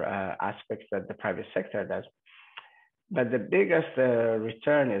minor aspects that the private sector does. But the biggest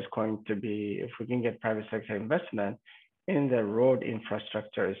return is going to be if we can get private sector investment in the road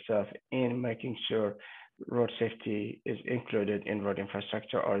infrastructure itself, in making sure road safety is included in road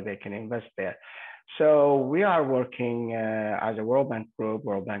infrastructure, or they can invest there. So we are working as a World Bank group,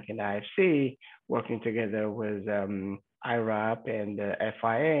 World Bank and IFC, working together with IRF and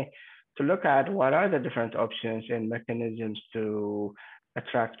FIA to look at what are the different options and mechanisms to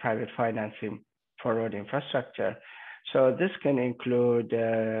attract private financing for road infrastructure. So this can include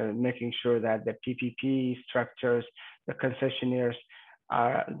making sure that the PPP structures, the concessionaires,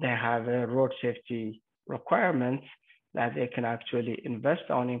 they have road safety requirements that they can actually invest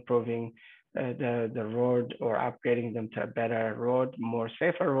on improving the road or upgrading them to a better road, more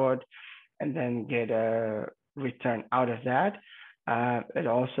safer road, and then get a return out of that. It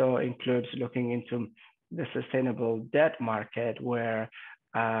also includes looking into the sustainable debt market where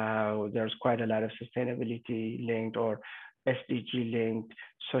there's quite a lot of sustainability linked or SDG linked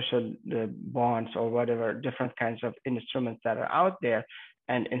social bonds or whatever different kinds of instruments that are out there,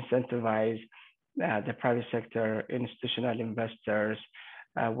 and incentivize the private sector, institutional investors,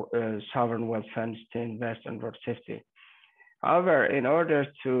 sovereign wealth funds to invest in road safety. However, in order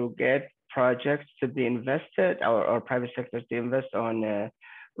to get projects to be invested or private sector to invest on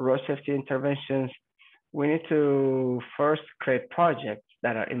road safety interventions, we need to first create projects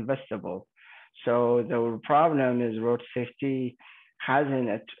that are investable. So the problem is road safety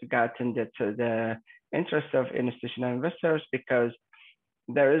hasn't gotten the interest of institutional investors because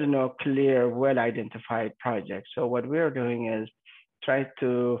there is no clear, well-identified project. So what we are doing is try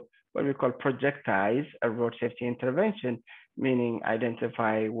to what we call projectize a road safety intervention, meaning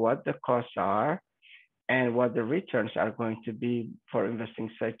identify what the costs are and what the returns are going to be for investing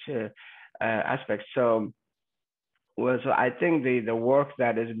such aspects. So I think the work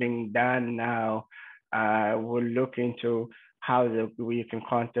that is being done now will look into how we can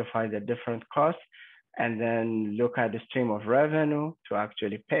quantify the different costs and then look at the stream of revenue to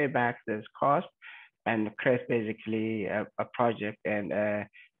actually pay back this cost and create basically a project and a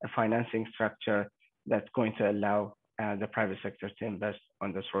financing structure that's going to allow the private sector to invest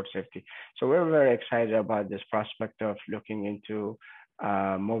on this road safety. So we're very excited about this prospect of looking into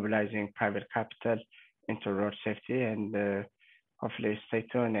mobilizing private capital into road safety, and hopefully stay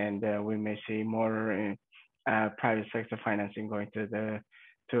tuned, and we may see more private sector financing going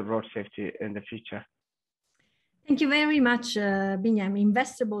to road safety in the future. Thank you very much, Binyam.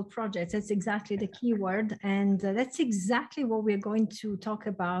 Investable projects, that's exactly the key word. And that's exactly what we're going to talk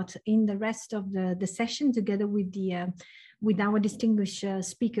about in the rest of the session together with our distinguished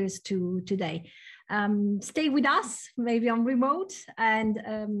speakers today. Stay with us, maybe on remote, and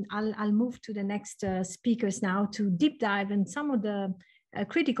I'll move to the next speakers now to deep dive in some of the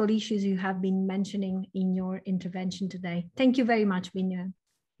critical issues you have been mentioning in your intervention today. Thank you very much, Binyam.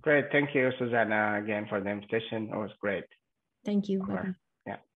 Great. Thank you, Susanna, again for the invitation. It was great. Thank you.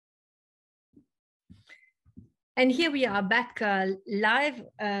 Yeah. And here we are back live.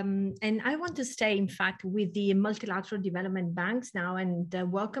 And I want to stay, in fact, with the multilateral development banks now, and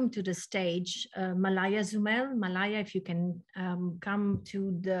welcome to the stage, Malaya Zumel. Malaya, if you can come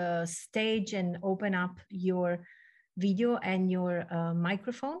to the stage and open up your video and your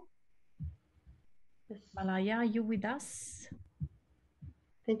microphone. Yes. Malaya, are you with us?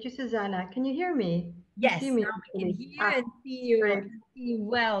 Thank you, Susanna. Can you hear me? Yes, see me, now we can hear and see you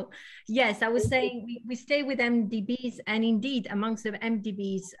well. Yes, I was saying we stay with MDBs, and indeed amongst the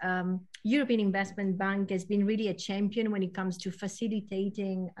MDBs, European Investment Bank has been really a champion when it comes to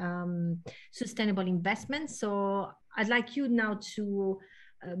facilitating sustainable investments. So I'd like you now to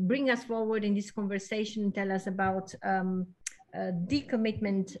bring us forward in this conversation and tell us about the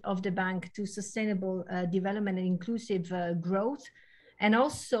commitment of the bank to sustainable development and inclusive growth. And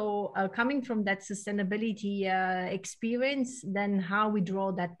also coming from that sustainability experience, then how we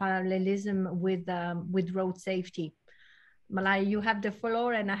draw that parallelism with road safety. Malaya, you have the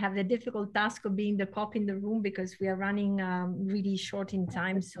floor, and I have the difficult task of being the cop in the room because we are running really short in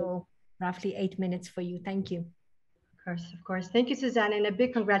time. So roughly 8 minutes for you. Thank you. Of course. Thank you, Susanna, and a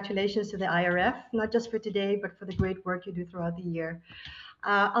big congratulations to the IRF, not just for today, but for the great work you do throughout the year.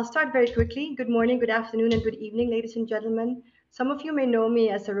 I'll start very quickly. Good morning, good afternoon, and good evening, ladies and gentlemen. Some of you may know me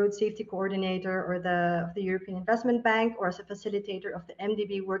as a road safety coordinator or of the European Investment Bank, or as a facilitator of the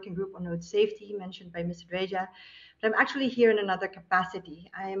MDB working group on road safety mentioned by Ms. Reja. But I'm actually here in another capacity.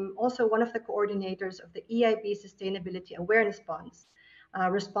 I'm also one of the coordinators of the EIB Sustainability Awareness Bonds,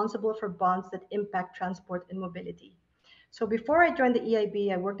 responsible for bonds that impact transport and mobility. So before I joined the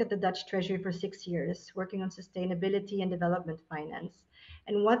EIB, I worked at the Dutch Treasury for 6 years, working on sustainability and development finance.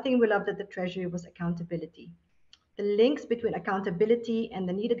 And one thing we loved at the Treasury was accountability. The links between accountability and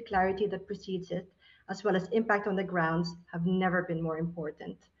the needed clarity that precedes it, as well as impact on the grounds, have never been more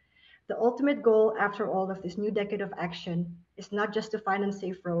important. The ultimate goal after all of this new decade of action is not just to finance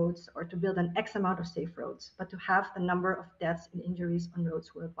safe roads or to build an X amount of safe roads, but to have the number of deaths and injuries on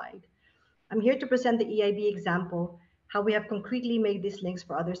roads worldwide. I'm here to present the EIB example, how we have concretely made these links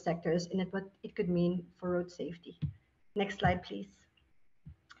for other sectors and what it could mean for road safety. Next slide, please.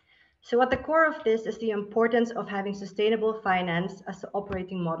 So at the core of this is the importance of having sustainable finance as the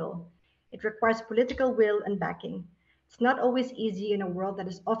operating model. It requires political will and backing. It's not always easy in a world that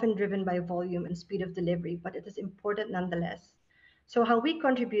is often driven by volume and speed of delivery, but it is important nonetheless. So how we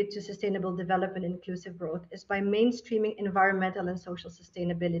contribute to sustainable development and inclusive growth is by mainstreaming environmental and social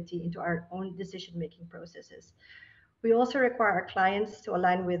sustainability into our own decision-making processes. We also require our clients to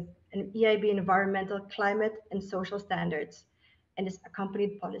align with an EIB environmental, climate, and social standards and its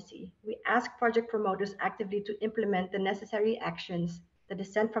accompanied policy. We ask project promoters actively to implement the necessary actions that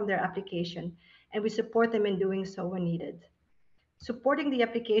descend from their application, and we support them in doing so when needed. Supporting the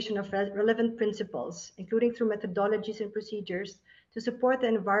application of relevant principles, including through methodologies and procedures, to support the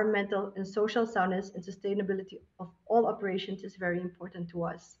environmental and social soundness and sustainability of all operations is very important to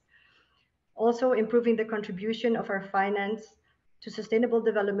us. Also, improving the contribution of our finance to sustainable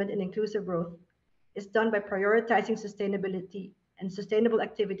development and inclusive growth is done by prioritizing sustainability and sustainable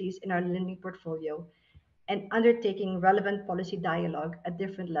activities in our lending portfolio and undertaking relevant policy dialogue at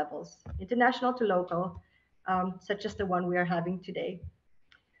different levels, international to local, such as the one we are having today.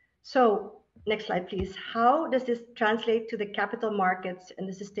 So, next slide, please. How does this translate to the capital markets and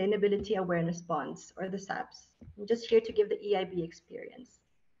the sustainability awareness bonds, or the SABs? I'm just here to give the EIB experience.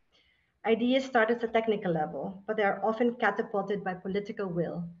 Ideas start at the technical level, but they are often catapulted by political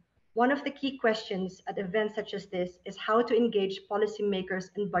will. One of the key questions at events such as this is how to engage policymakers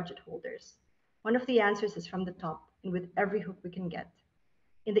and budget holders. One of the answers is from the top and with every hook we can get.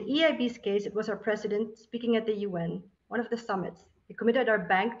 In the EIB's case, it was our president speaking at the UN, one of the summits. We committed our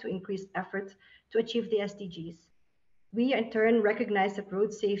bank to increase efforts to achieve the SDGs. We, in turn, recognize that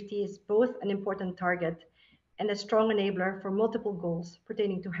road safety is both an important target and a strong enabler for multiple goals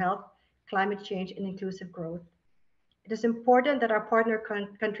pertaining to health, climate change, and inclusive growth. It is important that our partner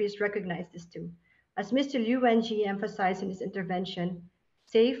countries recognize this too. As Mr. Liu Wenji emphasized in his intervention,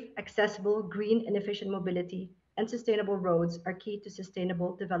 safe, accessible, green, and efficient mobility and sustainable roads are key to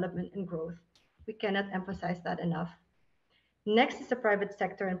sustainable development and growth. We cannot emphasize that enough. Next is the private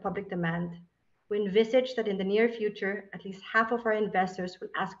sector and public demand. We envisage that in the near future, at least half of our investors will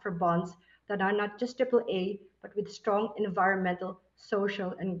ask for bonds that are not just AAA, but with strong environmental,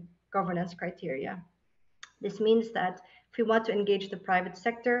 social, and governance criteria. This means that if we want to engage the private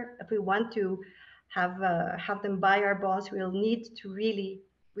sector, if we want to have them buy our bonds, we'll need to really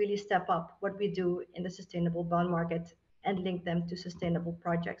step up what we do in the sustainable bond market and link them to sustainable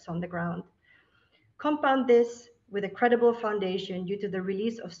projects on the ground. Compound this with a credible foundation due to the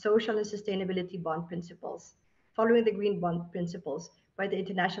release of social and sustainability bond principles, following the green bond principles by the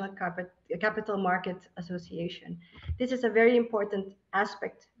International Capital Markets Association. This is a very important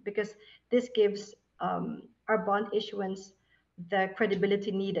aspect because this gives our bond issuance the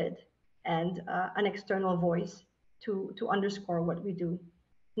credibility needed and an external voice to underscore what we do.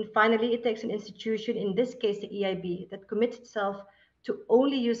 And finally, it takes an institution, in this case the EIB, that commits itself to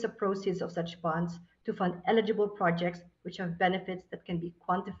only use the proceeds of such bonds to fund eligible projects which have benefits that can be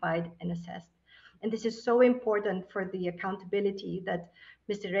quantified and assessed. And this is so important for the accountability that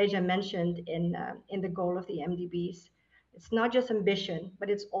Mr. Reja mentioned in the goal of the MDBs. It's not just ambition, but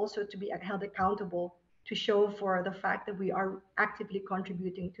it's also to be held accountable to show for the fact that we are actively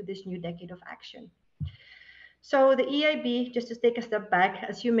contributing to this new decade of action. So the EIB, just to take a step back,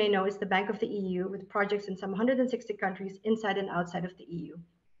 as you may know, is the Bank of the EU with projects in some 160 countries inside and outside of the EU.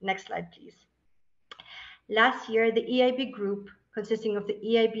 Next slide, please. Last year, the EIB group, consisting of the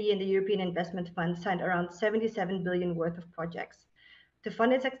EIB and the European Investment Fund, signed around 77 billion worth of projects. To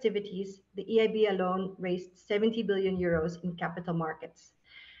fund its activities, the EIB alone raised 70 billion euros in capital markets.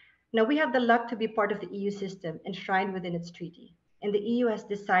 Now, we have the luck to be part of the EU system enshrined within its treaty. And the EU has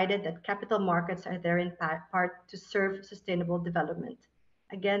decided that capital markets are there in part to serve sustainable development.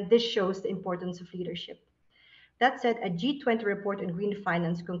 Again, this shows the importance of leadership. That said, a G20 report on green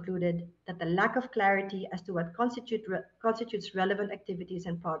finance concluded that the lack of clarity as to what constitutes relevant activities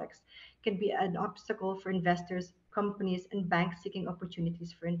and products can be an obstacle for investors, companies, and banks seeking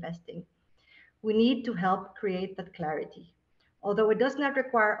opportunities for investing. We need to help create that clarity. Although it does not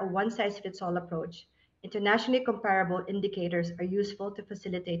require a one-size-fits-all approach, internationally comparable indicators are useful to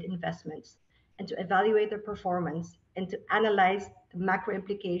facilitate investments and to evaluate their performance and to analyze the macro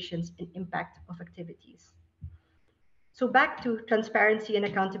implications and impact of activities. So back to transparency and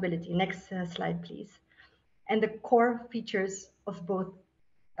accountability. Next slide, please. And the core features of both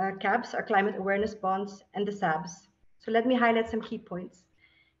CABs, our climate awareness bonds, and the SABs. So let me highlight some key points.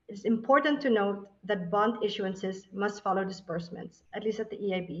 It's important to note that bond issuances must follow disbursements, at least at the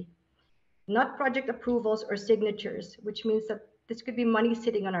EIB. Not project approvals or signatures, which means that this could be money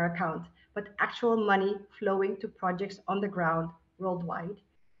sitting on our account, but actual money flowing to projects on the ground worldwide.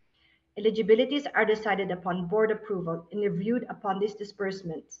 Eligibilities are decided upon board approval and reviewed upon these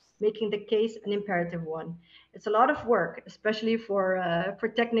disbursements, making the case an imperative one. It's a lot of work, especially for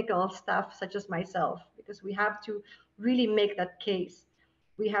technical staff such as myself, because we have to really make that case.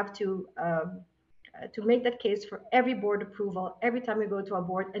 We have to make that case for every board approval, every time we go to a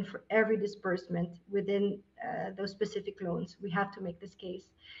board, and for every disbursement within those specific loans. We have to make this case.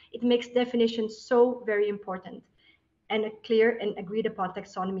 It makes definitions so very important, and a clear and agreed upon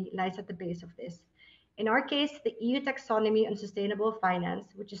taxonomy lies at the base of this. In our case, the EU taxonomy on sustainable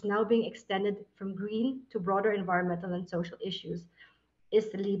finance, which is now being extended from green to broader environmental and social issues, is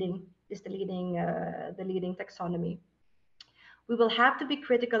the leading taxonomy. We will have to be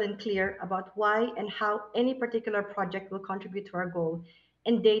critical and clear about why and how any particular project will contribute to our goal,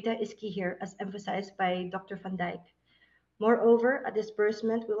 and data is key here, as emphasized by Dr. Van Dijk. Moreover, at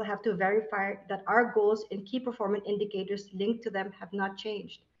disbursement, we will have to verify that our goals and key performance indicators linked to them have not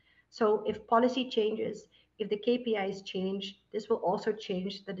changed. So if policy changes, if the KPIs change, this will also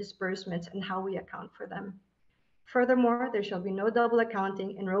change the disbursements and how we account for them. Furthermore, there shall be no double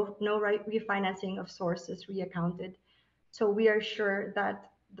accounting and no refinancing of sources reaccounted. So we are sure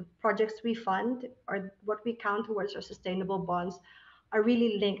that the projects we fund or what we count towards our sustainable bonds are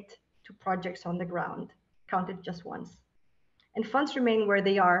really linked to projects on the ground, counted just once. And funds remain where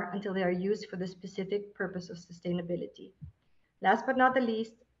they are until they are used for the specific purpose of sustainability. Last but not the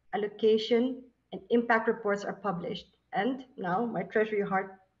least, allocation and impact reports are published. And now my treasury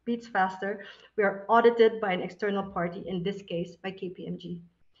heart beats faster. We are audited by an external party, in this case by KPMG.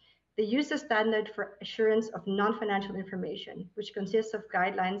 They use the standard for assurance of non-financial information, which consists of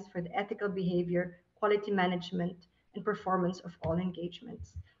guidelines for the ethical behavior, quality management, and performance of all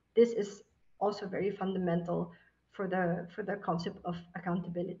engagements. This is also very fundamental for the concept of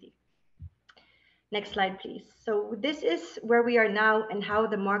accountability. Next slide, please. So this is where we are now and how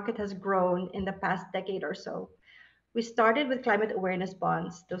the market has grown in the past decade or so. We started with climate awareness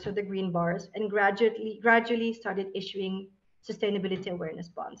bonds, those are the green bars, and gradually started issuing sustainability awareness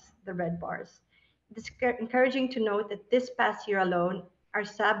bonds, the red bars. It is encouraging to note that this past year alone, our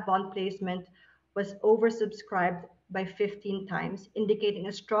SAB bond placement was oversubscribed by 15 times, indicating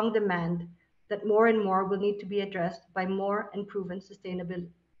a strong demand that more and more will need to be addressed by more and proven sustainable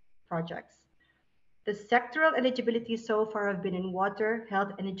projects. The sectoral eligibilities so far have been in water,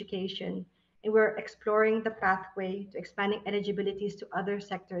 health, and education, and we're exploring the pathway to expanding eligibilities to other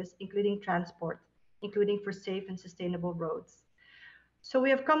sectors, including transport, including for safe and sustainable roads. So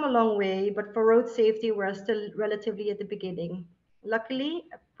we have come a long way, but for road safety, we're still relatively at the beginning. Luckily,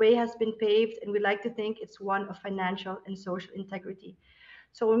 a way has been paved, and we like to think it's one of financial and social integrity.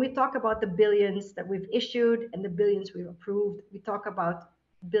 So when we talk about the billions that we've issued and the billions we've approved, we talk about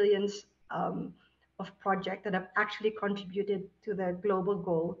billions of projects that have actually contributed to the global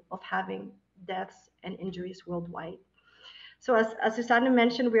goal of having deaths and injuries worldwide. So as Susanna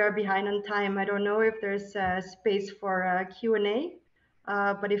mentioned, we are behind on time. I don't know if there's space for Q&A,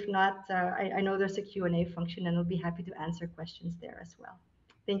 but if not, I know there's a Q&A function and I'll be happy to answer questions there as well.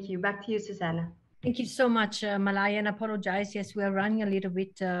 Thank you. Back to you, Susanna. Thank you so much, Malaya, and apologize. Yes, we are running a little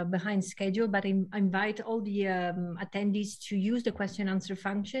bit behind schedule, but I invite all the attendees to use the question and answer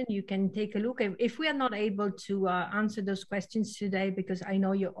function. You can take a look. If we are not able to answer those questions today, because I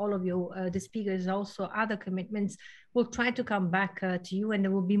know all of you, the speakers, also other commitments, we'll try to come back to you, and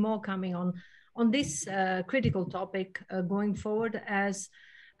there will be more coming on this critical topic going forward as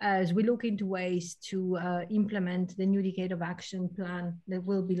we look into ways to implement the new Decade of Action plan that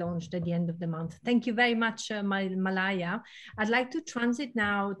will be launched at the end of the month. Thank you very much, Malaya. I'd like to transit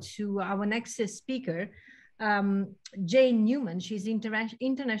now to our next speaker, Jane Newman. She's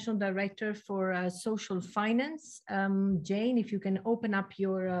International Director for Social Finance. Jane, if you can open up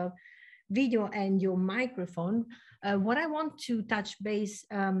your video and your microphone. What I want to touch base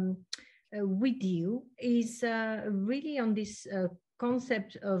with you is really on this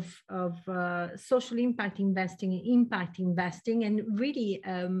concept of social impact investing and impact investing, and really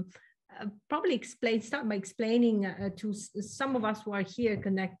probably start by explaining to some of us who are here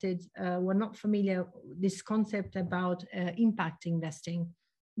connected, who are not familiar with this concept about impact investing.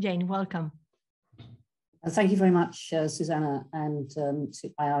 Jane, welcome. Thank you very much, Susanna, and to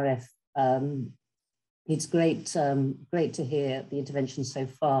IRF. It's great to hear the intervention so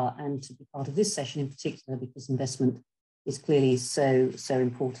far and to be part of this session in particular, because investment is clearly so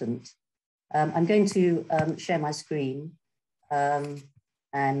important. I'm going to share my screen and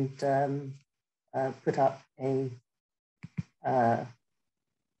put up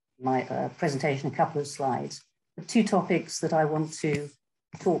my presentation, a couple of slides. The two topics that I want to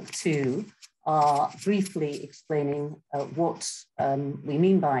talk to are briefly explaining what we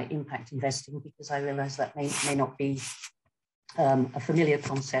mean by impact investing, because I realize that may not be a familiar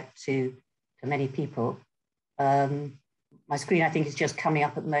concept to many people. My screen, I think, is just coming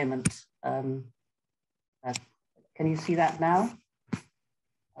up at the moment. Can you see that now?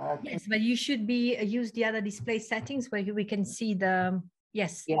 Yes, but you should use the other display settings where we can see the,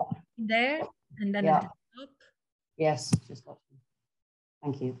 yes, yeah, there, and then at the top. Yes, just got you.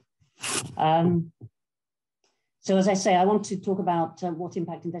 Thank you. So as I say, I want to talk about what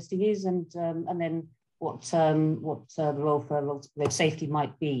impact investing is, and then what the role for road safety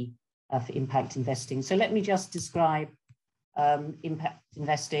might be for impact investing. So let me just describe impact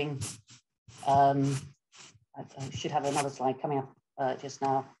investing. I should have another slide coming up just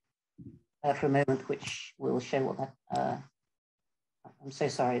now for a moment, which will show what that. I'm so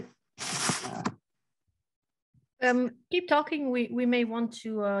sorry. Keep talking. We may want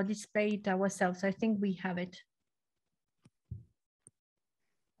to display it ourselves. I think we have it.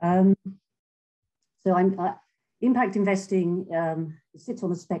 Impact investing sits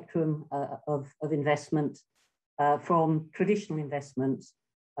on a spectrum of investment from traditional investment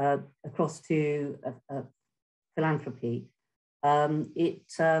across to philanthropy. If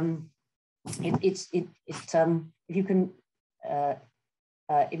you can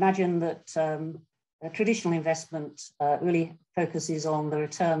imagine that traditional investment really focuses on the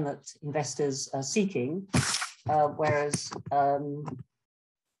return that investors are seeking, whereas I'm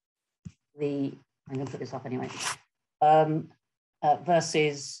going to put this up anyway,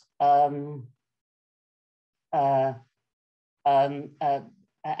 versus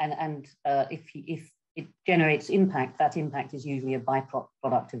if it generates impact, that impact is usually a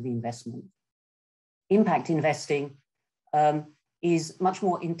byproduct of the investment. Impact investing is much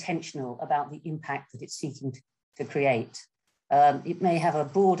more intentional about the impact that it's seeking to create. It may have a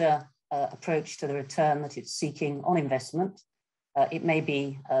broader approach to the return that it's seeking on investment. It may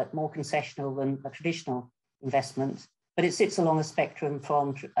be more concessional than a traditional investment, but it sits along a spectrum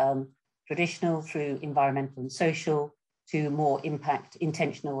from traditional through environmental and social to more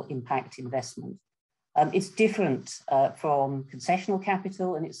intentional impact investment. It's different from concessional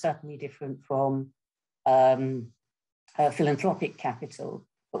capital, and it's certainly different from philanthropic capital.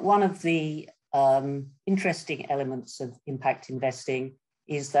 But one of the interesting elements of impact investing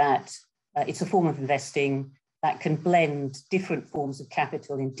is that it's a form of investing that can blend different forms of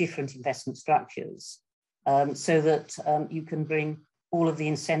capital in different investment structures, so that you can bring all of the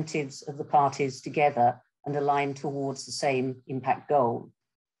incentives of the parties together and align towards the same impact goal.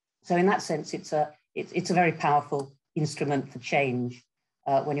 So in that sense, it's a very powerful instrument for change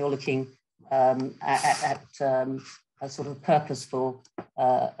when you're looking at a sort of purposeful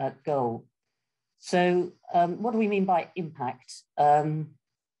goal. So what do we mean by impact? On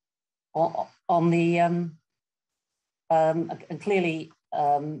the and clearly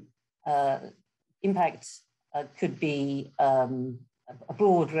impact could be a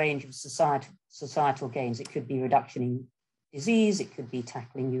broad range of societal gains. It could be reduction in disease, it could be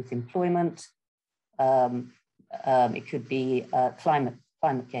tackling youth employment, it could be climate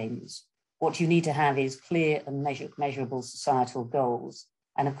gains. What you need to have is clear and measurable societal goals.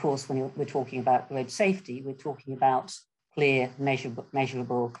 And of course, when we're talking about road safety, we're talking about clear,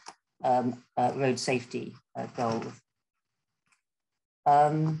 measurable road safety goals.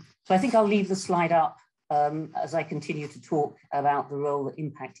 So I think I'll leave the slide up as I continue to talk about the role that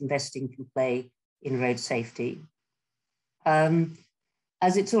impact investing can play in road safety.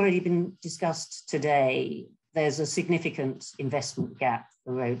 As it's already been discussed today, there's a significant investment gap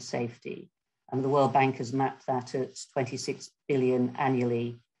for road safety. And the World Bank has mapped that at 26 billion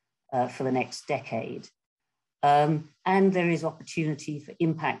annually for the next decade. And there is opportunity for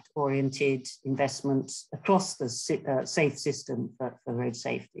impact-oriented investments across the safe system for road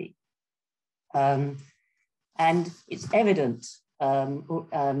safety. And it's evident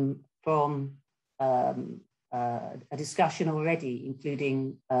from a discussion already,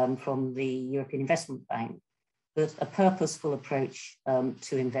 including from the European Investment Bank, that a purposeful approach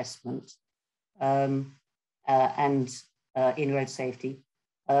to investment and in road safety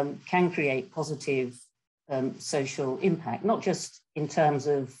can create positive social impact, not just in terms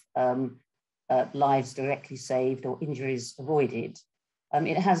of lives directly saved or injuries avoided.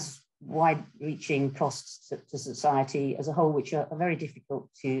 It has wide-reaching costs to society as a whole, which are very difficult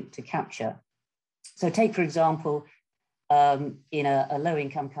to capture. So take, for example, in a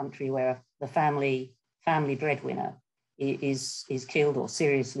low-income country where the family breadwinner is killed or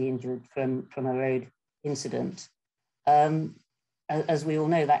seriously injured from a road incident. As we all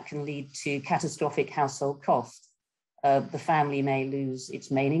know, that can lead to catastrophic household costs. The family may lose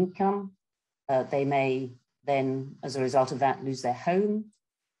its main income. They may then, as a result of that, lose their home.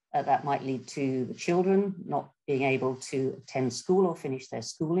 That might lead to the children not being able to attend school or finish their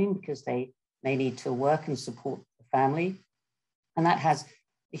schooling because they may need to work and support the family. And that has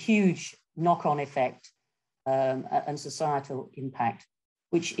a huge knock-on effect and societal impact,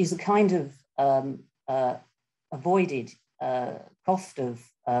 which is a kind of avoided cost of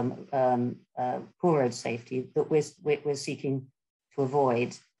poor road safety that we're seeking to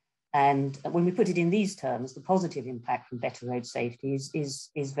avoid. And when we put it in these terms, the positive impact from better road safety is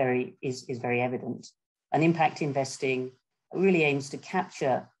very evident. And impact investing really aims to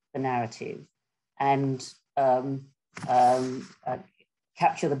capture the narrative and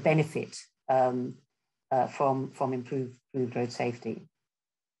capture the benefit from improved road safety.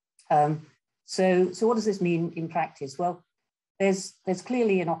 So what does this mean in practice? Well, there's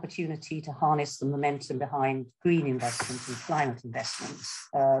clearly an opportunity to harness the momentum behind green investment and climate investments.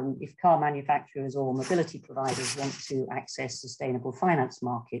 If car manufacturers or mobility providers want to access sustainable finance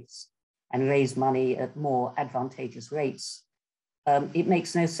markets and raise money at more advantageous rates, it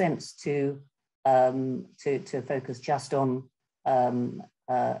makes no sense to focus just on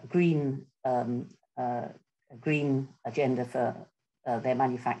green agenda for their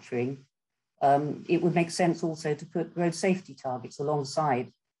manufacturing. It would make sense also to put road safety targets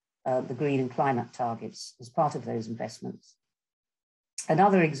alongside the green and climate targets as part of those investments.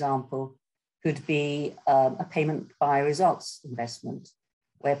 Another example could be a payment by results investment,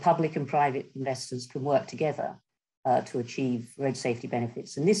 where public and private investors can work together to achieve road safety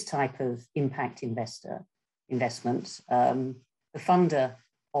benefits. And this type of impact investment, the funder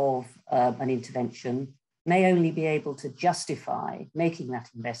of an intervention may only be able to justify making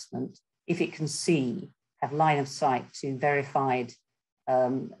that investment if it can have line of sight to verified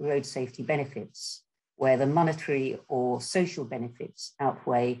road safety benefits, where the monetary or social benefits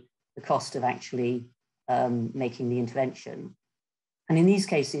outweigh the cost of actually making the intervention. And in these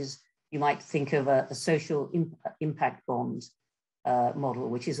cases, you might think of a social impact bond model,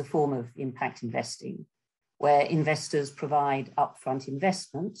 which is a form of impact investing, where investors provide upfront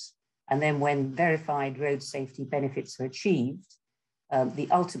investments, and then when verified road safety benefits are achieved, the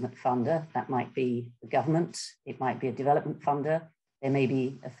ultimate funder, that might be the government, it might be a development funder, there may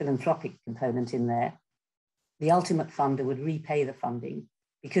be a philanthropic component in there. The ultimate funder would repay the funding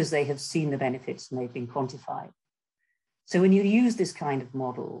because they have seen the benefits and they've been quantified. So when you use this kind of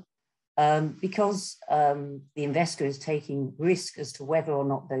model, because the investor is taking risk as to whether or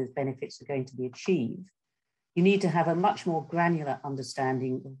not those benefits are going to be achieved, you need to have a much more granular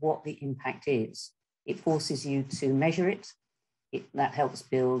understanding of what the impact is. It forces you to measure it. That helps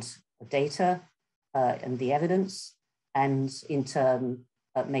build the data and the evidence, and in turn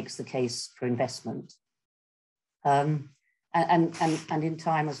makes the case for investment. And in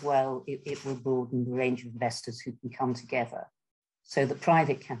time as well, it will broaden the range of investors who can come together, so that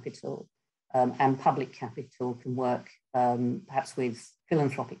private capital and public capital can work perhaps with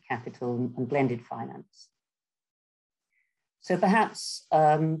philanthropic capital and blended finance. So perhaps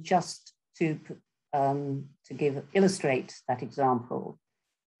just to illustrate that example,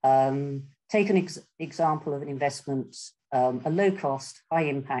 take an example of an investment, a low-cost,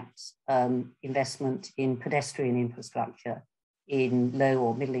 high-impact investment in pedestrian infrastructure in low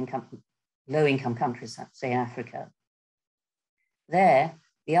or low-income countries, say Africa. There,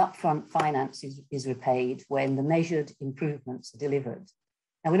 the upfront finance is repaid when the measured improvements are delivered.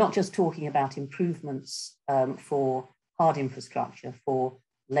 Now, we're not just talking about improvements for hard infrastructure, for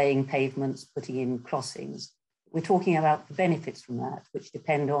laying pavements, putting in crossings. We're talking about the benefits from that, which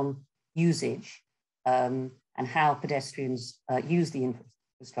depend on usage and how pedestrians use the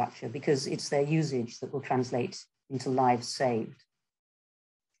infrastructure, because it's their usage that will translate into lives saved.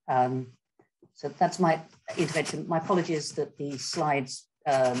 So that's my intervention. My apologies that the slides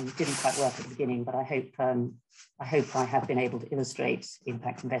didn't quite work at the beginning, but I hope I have been able to illustrate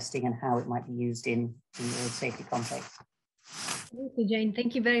impact investing and how it might be used in the road safety context. Thank you, Jane.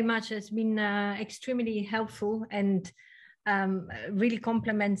 Thank you very much. It's been extremely helpful and really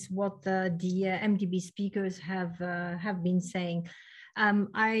complements what the MDB speakers have been saying.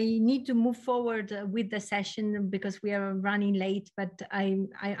 I need to move forward with the session because we are running late, but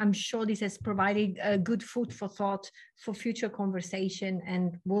I'm sure this has provided a good food for thought for future conversation,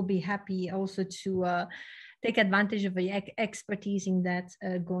 and we'll be happy also to take advantage of the expertise in that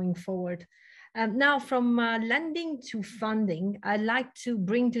going forward. Now, from lending to funding, I'd like to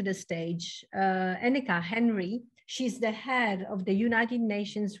bring to the stage Annika Henry. She's the head of the United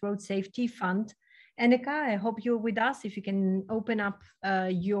Nations Road Safety Fund. Annika, I hope you're with us. If you can open up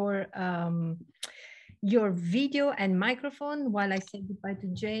your video and microphone while I say goodbye to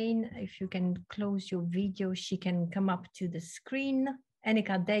Jane. If you can close your video, she can come up to the screen.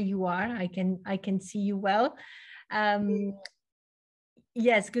 Annika, there you are. I can see you well.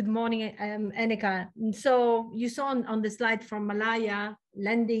 Yes, good morning, Annika. So you saw on the slide from Malaya,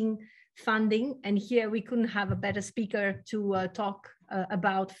 lending, funding, and here we couldn't have a better speaker to talk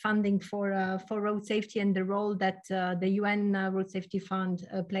about funding for road safety and the role that the UN Road Safety Fund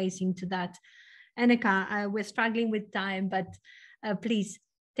plays into that. Annika, we're struggling with time, but please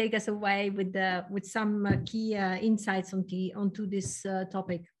take us away with some key insights onto this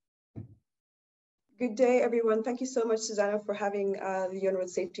topic. Good day, everyone. Thank you so much, Susanna, for having the UN Road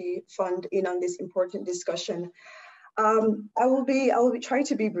Safety Fund in on this important discussion. I will be trying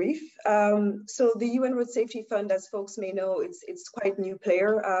to be brief. So the UN Road Safety Fund, as folks may know, it's quite a new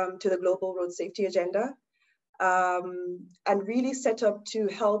player to the global road safety agenda. and really set up to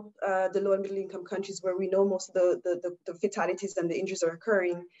help the low and middle income countries where we know most of the fatalities and the injuries are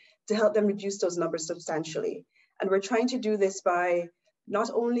occurring, to help them reduce those numbers substantially. And we're trying to do this by not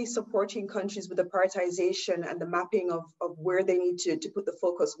only supporting countries with the prioritization and the mapping of where they need to put the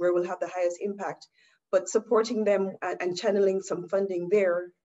focus, where will have the highest impact, but supporting them and channeling some funding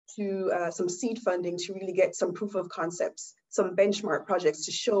there to some seed funding to really get some proof of concepts, some benchmark projects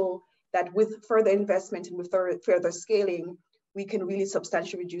to show that with further investment and with further scaling, we can really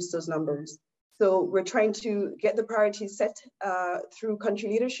substantially reduce those numbers. So we're trying to get the priorities set through country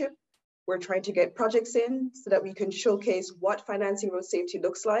leadership. We're trying to get projects in so that we can showcase what financing road safety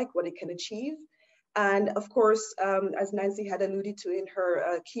looks like, what it can achieve. And of course, as Nancy had alluded to in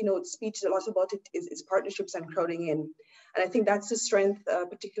her keynote speech, a lot about it is partnerships and crowding in. And I think that's the strength,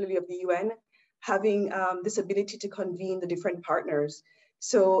 particularly of the UN, having this ability to convene the different partners.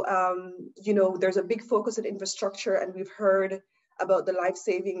 So, you know, there's a big focus on infrastructure, and we've heard about the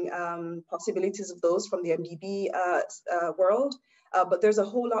life-saving possibilities of those from the MDB world. But there's a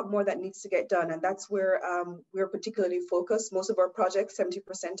whole lot more that needs to get done. And that's where we're particularly focused. Most of our projects,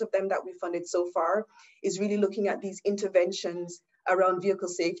 70% of them that we funded so far, is really looking at these interventions around vehicle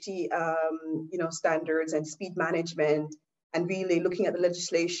safety, you know, standards and speed management, and really looking at the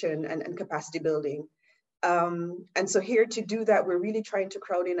legislation and capacity building. And so here to do that, we're really trying to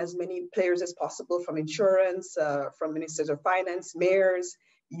crowd in as many players as possible, from insurance, from ministers of finance, mayors,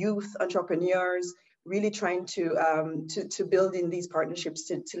 youth, entrepreneurs, really trying to build in these partnerships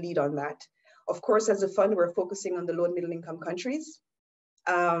to lead on that. Of course, as a fund, we're focusing on the low and middle income countries.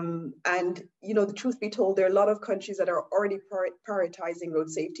 And, you know, the truth be told, there are a lot of countries that are already prioritizing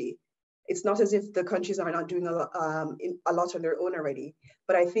road safety. It's not as if the countries are not doing a lot on their own already.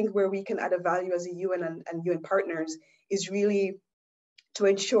 But I think where we can add a value as a UN and UN partners is really to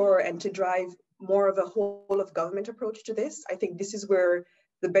ensure and to drive more of a whole of government approach to this. I think this is where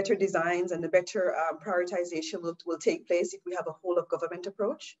the better designs and the better prioritization will take place if we have a whole of government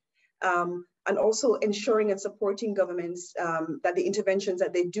approach. And also ensuring and supporting governments that the interventions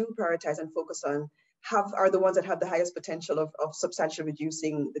that they do prioritize and focus on are the ones that have the highest potential of substantially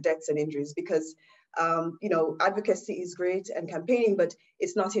reducing the deaths and injuries. Because you know, advocacy is great and campaigning, but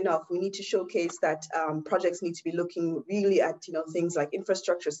it's not enough. We need to showcase that projects need to be looking really at, you know, things like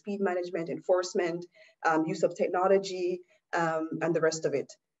infrastructure, speed management, enforcement, use of technology, and the rest of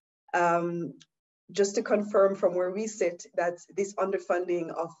it. Just to confirm from where we sit that this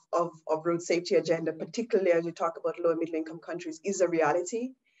underfunding of road safety agenda, particularly as you talk about low and middle income countries, is a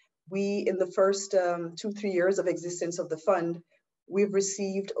reality. We, in the first 2-3 years of existence of the fund, we've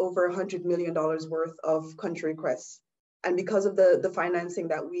received over $100 million worth of country requests. And because of the financing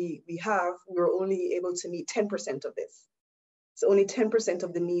that we have, we're only able to meet 10% of this. So only 10%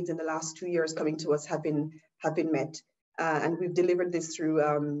 of the needs in the last 2 years coming to us have been met. And we've delivered this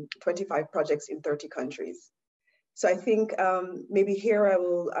through 25 projects in 30 countries. So I think maybe here I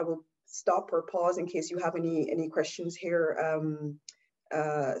will stop or pause in case you have any questions here,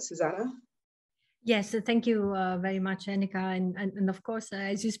 Susanna. Yes, thank you very much, Annika. And of course,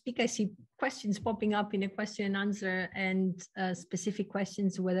 as you speak, I see questions popping up in a question and answer, and specific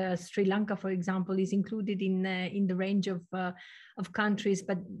questions whether Sri Lanka, for example, is included in the range of countries.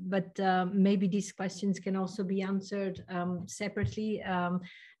 But maybe these questions can also be answered separately.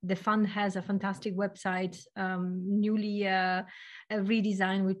 The fund has a fantastic website, newly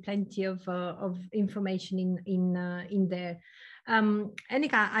redesigned with plenty of information in there.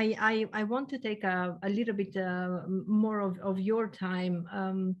 Annika, I want to take a little bit more of your time,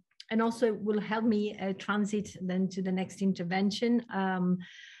 and also will help me transit then to the next intervention.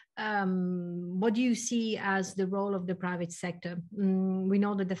 What do you see as the role of the private sector? We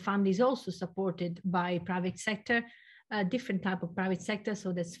know that the fund is also supported by private sector, different type of private sector.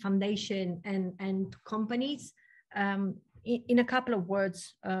 So there's foundation and companies. In a couple of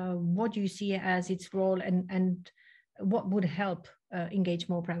words, what do you see as its role, and what would help engage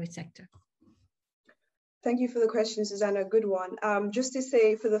more private sector? Thank you for the question, Susanna. Good one. Just to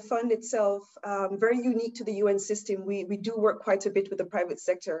say, for the fund itself, very unique to the UN system, we do work quite a bit with the private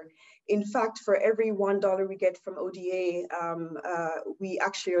sector. In fact, for every $1 we get from ODA, we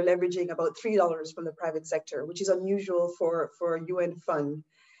actually are leveraging about $3 from the private sector, which is unusual for a UN fund.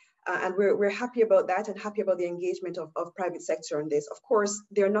 And we're happy about that, and happy about the engagement of private sector on this. Of course,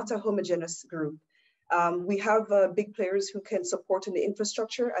 they're not a homogeneous group. We have big players who can support in the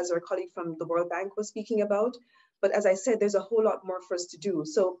infrastructure, as our colleague from the World Bank was speaking about. But as I said, there's a whole lot more for us to do.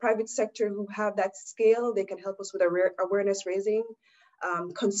 So private sector who have that scale, they can help us with awareness raising,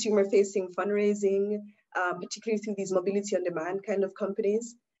 consumer-facing fundraising, particularly through these mobility on demand kind of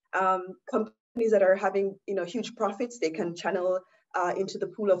companies. that are having huge profits, they can channel into the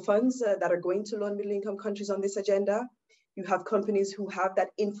pool of funds that are going to low and middle income countries on this agenda. You have companies who have that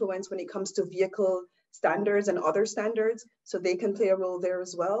influence when it comes to vehicle standards and other standards, so they can play a role there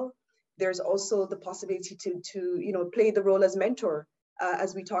as well. There's also the possibility to play the role as mentor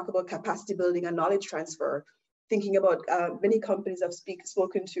as we talk about capacity building and knowledge transfer. Thinking about many companies I've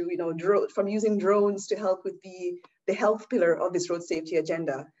spoken to, from using drones to help with the health pillar of this road safety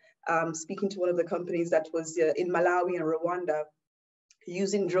agenda. Speaking to one of the companies that was in Malawi and Rwanda,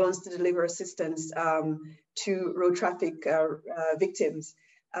 using drones to deliver assistance to road traffic victims.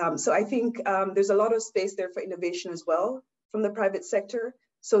 So I think there's a lot of space there for innovation as well from the private sector.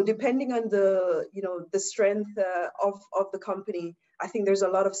 So depending on the strength of the company, I think there's a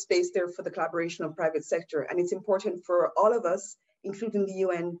lot of space there for the collaboration of private sector. And it's important for all of us, including the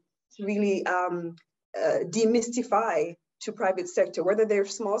UN, to really demystify to private sector, whether they're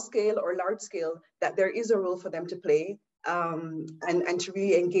small scale or large scale, that there is a role for them to play and to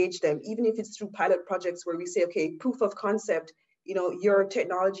really engage them, even if it's through pilot projects where we say, okay, proof of concept, your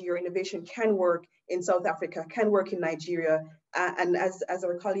technology, your innovation can work in South Africa, can work in Nigeria. And as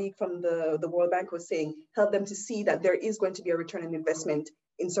our colleague from the World Bank was saying, help them to see that there is going to be a return on investment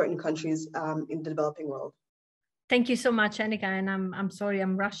in certain countries in the developing world. Thank you so much, Annika. And I'm sorry,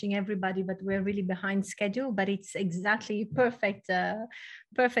 I'm rushing everybody, but we're really behind schedule, but it's exactly perfect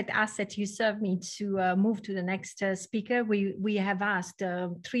asset you served me to move to the next speaker. We have asked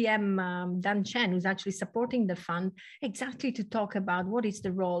 3M Dan Chen, who's actually supporting the fund, exactly to talk about what is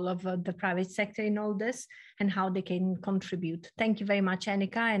the role of the private sector in all this and how they can contribute. Thank you very much,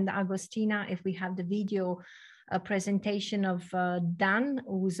 Annika and Agostina. If we have the video, a presentation of Dan,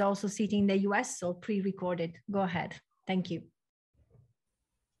 who's also sitting in the US, so pre-recorded. Go ahead. Thank you.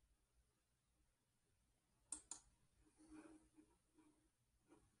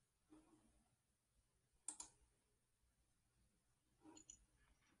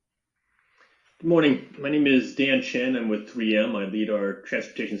 Good morning. My name is Dan Chen. I'm with 3M. I lead our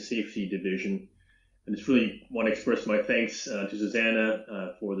Transportation Safety Division. I just really want to express my thanks to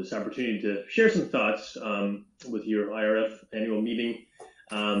Susanna for this opportunity to share some thoughts with your IRF annual meeting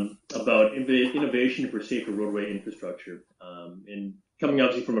about innovation for safer roadway infrastructure and coming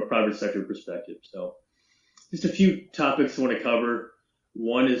obviously from a private sector perspective. So just a few topics I want to cover.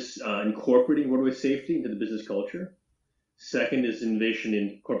 One is incorporating roadway safety into the business culture. Second is innovation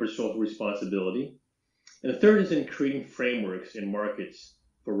in corporate social responsibility. And the third is in creating frameworks in markets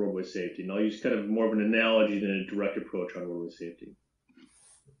for roadway safety. And I'll use kind of more of an analogy than a direct approach on roadway safety.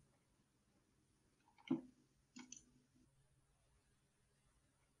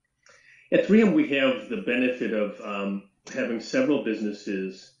 At 3M, we have the benefit of having several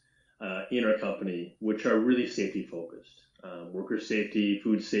businesses in our company which are really safety focused. Worker safety,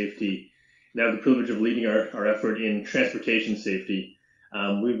 food safety. And I have the privilege of leading our effort in transportation safety.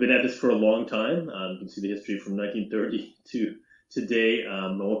 We've been at this for a long time. You can see the history from 1930 to today. I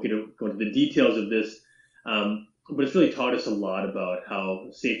won't go into the details of this, but it's really taught us a lot about how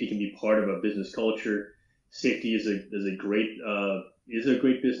safety can be part of a business culture. Safety is a great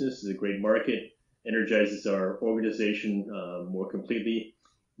business, is a great market, energizes our organization more completely.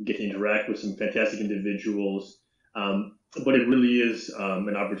 We get to interact with some fantastic individuals, but it really is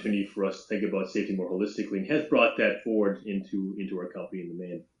an opportunity for us to think about safety more holistically, and has brought that forward into our company in the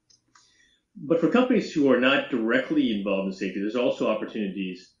main. But for companies who are not directly involved in safety, there's also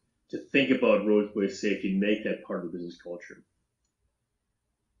opportunities to think about roadway safety and make that part of the business culture.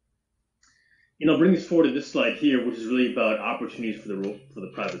 I'll bring this forward to this slide here, which is really about opportunities for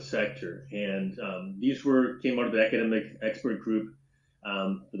the private sector. And these came out of the academic expert group.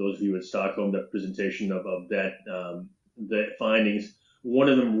 For those of you at Stockholm, that presentation of the findings, one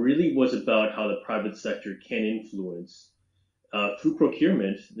of them really was about how the private sector can influence through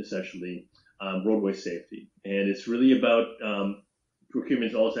procurement, essentially, roadway safety. And it's really about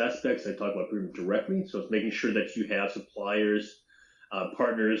procurement in all its aspects. I talk about procurement directly, so it's making sure that you have suppliers,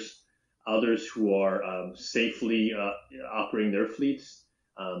 partners, others who are safely operating their fleets.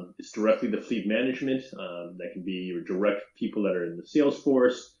 It's directly the fleet management. That can be your direct people that are in the sales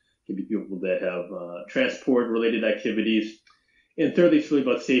force, can be people that have transport-related activities. And thirdly, it's really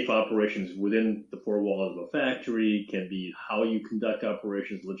about safe operations within the four walls of a factory, can be how you conduct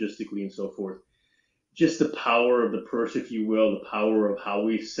operations logistically and so forth. Just the power of the purse, if you will, the power of how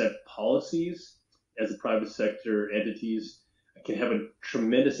we set policies as a private sector entities can have a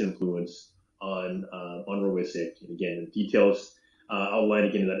tremendous influence on roadway safety. And again, the details outlined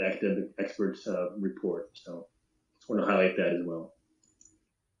again in that academic experts report. So I just want to highlight that as well.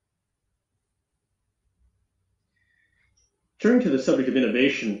 Turning to the subject of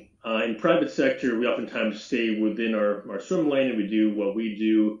innovation, In private sector, we oftentimes stay within our swim lane and we do what we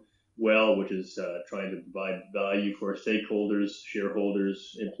do well, which is trying to provide value for our stakeholders,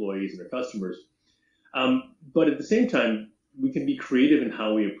 shareholders, employees, and our customers. But at the same time, we can be creative in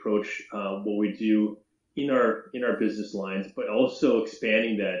how we approach what we do in our business lines, but also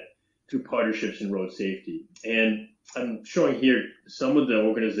expanding that through partnerships in road safety. And I'm showing here some of the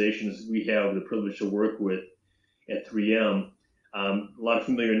organizations we have the privilege to work with at 3M. A lot of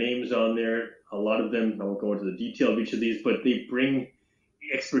familiar names on there. A lot of them, I won't go into the detail of each of these, but they bring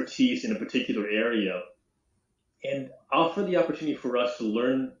expertise in a particular area and offer the opportunity for us to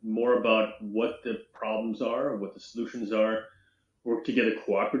learn more about what the problems are, what the solutions are, work together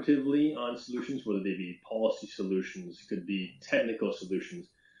cooperatively on solutions, whether they be policy solutions, could be technical solutions,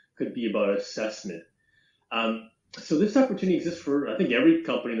 could be about assessment. So this opportunity exists for, I think, every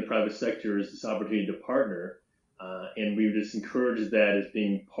company in the private sector is this opportunity to partner. And we just encourage that as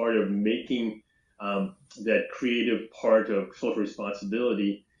being part of making that creative part of social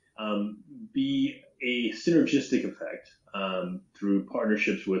responsibility be a synergistic effect through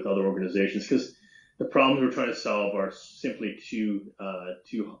partnerships with other organizations, because the problems we're trying to solve are simply too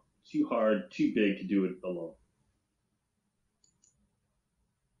hard, too big to do it alone.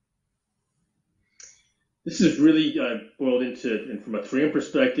 This is really boiled into, and from a 3M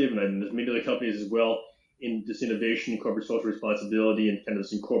perspective, and there's many other companies as well, in this innovation, corporate social responsibility, and kind of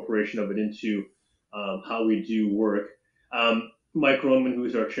this incorporation of it into how we do work. Mike Roman, who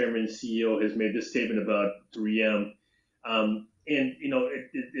is our chairman and CEO, has made this statement about 3M. And, you know,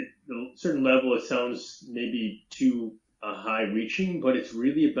 at a certain level, it sounds maybe too high-reaching, but it's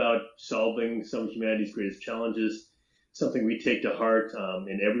really about solving some of humanity's greatest challenges, something we take to heart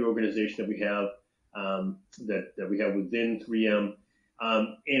in every organization that we have, that we have within 3M.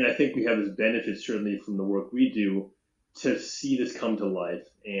 And I think we have this benefit, certainly from the work we do, to see this come to life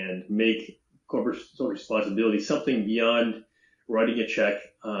and make corporate social responsibility something beyond writing a check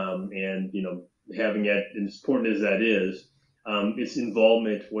and, you know, having it, as important as that is, its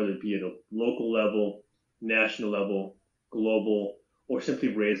involvement, whether it be at a local level, national level, global, or simply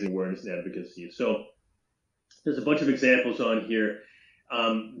raising awareness and advocacy. So there's a bunch of examples on here.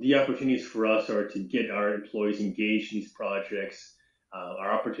 The opportunities for us are to get our employees engaged in these projects.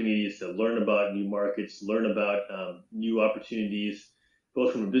 Our opportunities to learn about new markets, learn about new opportunities,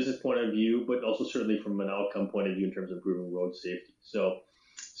 both from a business point of view, but also certainly from an outcome point of view in terms of improving road safety. So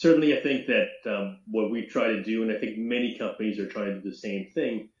certainly I think that what we try to do, and I think many companies are trying to do the same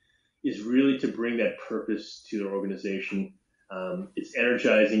thing, is really to bring that purpose to their organization. It's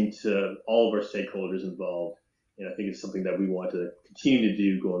energizing to all of our stakeholders involved, and I think it's something that we want to continue to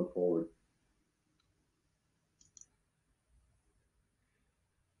do going forward.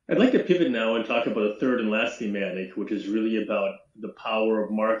 I'd like to pivot now and talk about a third and last thematic, which is really about the power of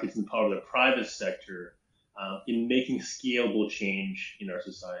markets and the power of the private sector in making scalable change in our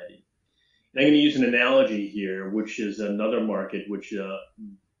society. And I'm going to use an analogy here, which is another market, which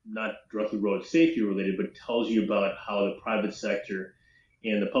not directly road safety related, but tells you about how the private sector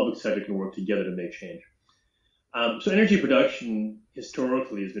and the public sector can work together to make change. So energy production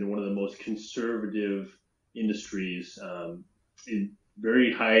historically has been one of the most conservative industries, in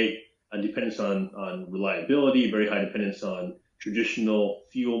very high dependence on reliability, very high dependence on traditional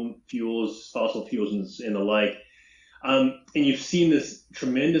fuels, fossil fuels, and the like. And you've seen this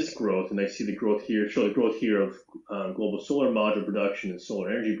tremendous growth, and I see the growth here, show the growth here of global solar module production and solar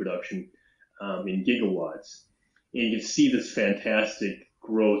energy production in gigawatts. And you can see this fantastic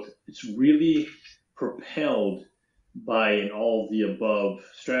growth. It's really propelled by an all of the above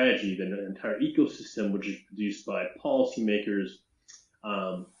strategy, the entire ecosystem, which is produced by policymakers,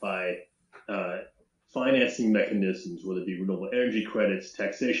 by financing mechanisms, whether it be renewable energy credits,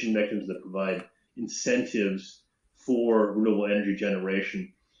 taxation mechanisms that provide incentives for renewable energy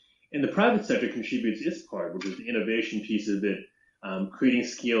generation. And the private sector contributes its part, which is the innovation piece of it, creating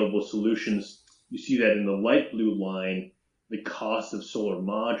scalable solutions. You see that in the light blue line, the cost of solar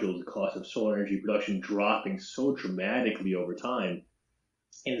modules, the cost of solar energy production dropping so dramatically over time.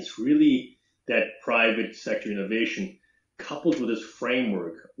 And it's really that private sector innovation coupled with this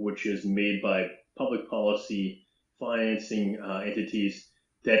framework, which is made by public policy financing entities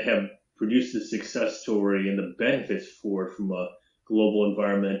that have produced a success story and the benefits for it from a global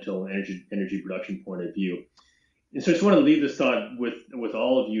environmental energy production point of view. And so I just want to leave this thought with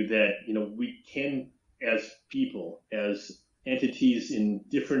all of you that, you know, we can, as people, as entities in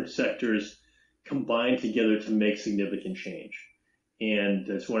different sectors, combine together to make significant change. And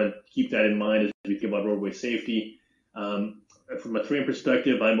I just want to keep that in mind as we think about roadway safety. From a 3M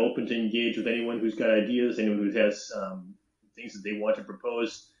perspective, I'm open to engage with anyone who's got ideas, anyone who has things that they want to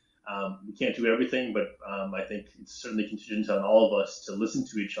propose. We can't do everything, but I think it's certainly contingent on all of us to listen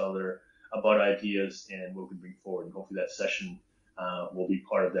to each other about ideas and what we can bring forward. And hopefully that session will be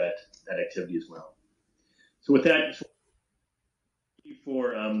part of that activity as well. So with that, thank you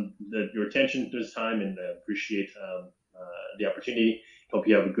for your attention this time, and appreciate the opportunity. Hope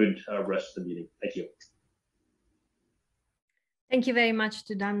you have a good rest of the meeting. Thank you. Thank you very much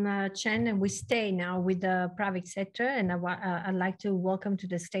to Dan Chen. And we stay now with the private sector. And I'd like to welcome to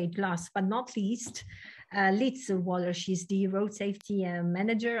the stage, last but not least, Liz Waller. She's the road safety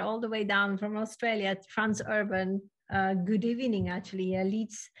manager all the way down from Australia, Transurban. Good evening, actually,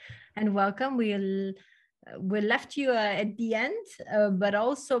 Liz, and welcome. We left you at the end, but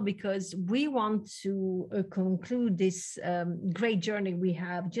also because we want to conclude this great journey we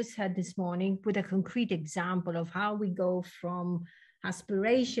have just had this morning with a concrete example of how we go from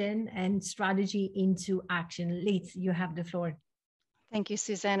aspiration and strategy into action. Liz, you have the floor. Thank you,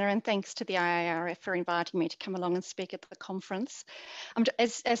 Susanna, and thanks to the IRF for inviting me to come along and speak at the conference.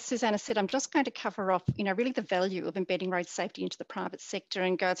 As Susanna said, I'm just going to cover off, really the value of embedding road safety into the private sector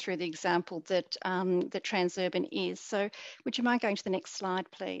and go through the example that that Transurban is. So, would you mind going to the next slide,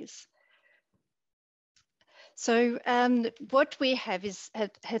 please? So what we have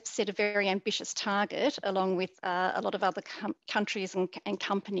have set a very ambitious target, along with a lot of other countries and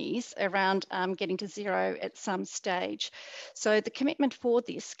companies, around getting to zero at some stage. So the commitment for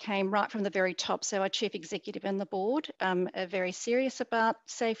this came right from the very top. So our chief executive and the board are very serious about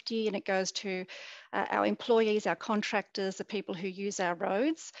safety, and it goes to our employees, our contractors, the people who use our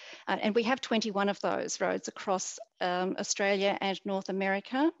roads. And we have 21 of those roads across Australia and North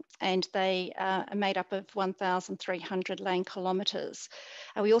America, and they are made up of 1,300 lane kilometres.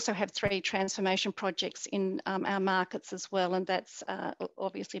 We also have 3 transformation projects in our markets as well, and that's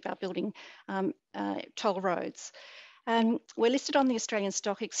obviously about building toll roads. We're listed on the Australian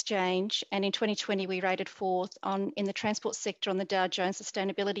Stock Exchange, and in 2020 we rated 4th in the transport sector on the Dow Jones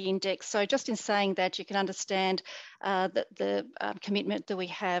Sustainability Index. So just in saying that, you can understand the commitment that we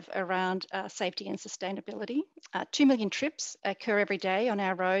have around safety and sustainability. 2 million trips occur every day on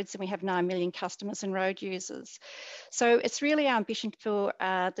our roads, and we have 9 million customers and road users. So it's really our ambition for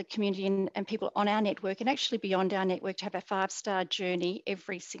the community and people on our network, and actually beyond our network, to have a 5-star journey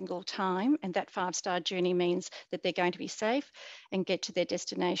every single time. And that 5-star journey means that they're going to be safe and get to their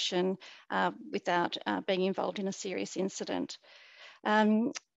destination without being involved in a serious incident.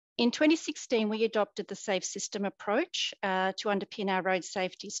 In 2016, we adopted the Safe System approach to underpin our road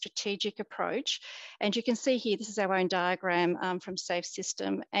safety strategic approach. And you can see here, this is our own diagram from Safe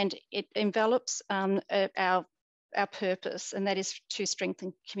System, and it envelops our purpose, and that is to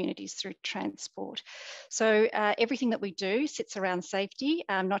strengthen communities through transport. So everything that we do sits around safety,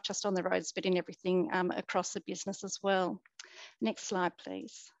 not just on the roads, but in everything across the business as well. Next slide,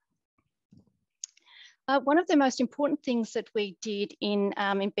 please. One of the most important things that we did in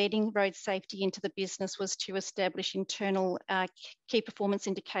embedding road safety into the business was to establish internal key performance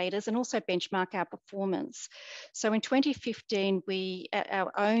indicators and also benchmark our performance. So in 2015,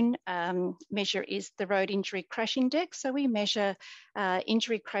 our own measure is the Road Injury Crash Index. So we measure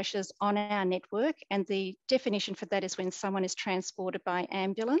injury crashes on our network, and the definition for that is when someone is transported by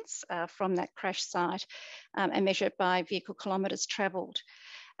ambulance from that crash site and measure it by vehicle kilometres travelled.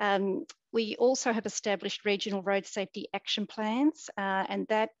 We also have established regional road safety action plans, and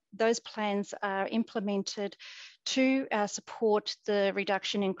those plans are implemented to support the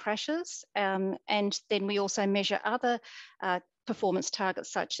reduction in crashes. And then we also measure other performance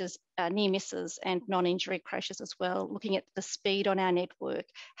targets such as near misses and non-injury crashes as well, looking at the speed on our network,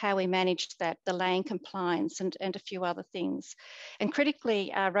 how we managed that, the lane compliance, and a few other things. And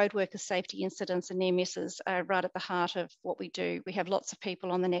critically, road worker safety incidents and near misses are right at the heart of what we do. We have lots of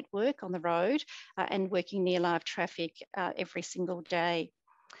people on the network, on the road, and working near live traffic every single day.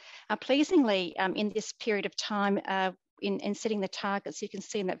 Pleasingly, in this period of time, in setting the targets, you can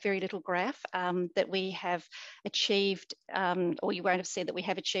see in that very little graph that we have achieved, or you won't have said that we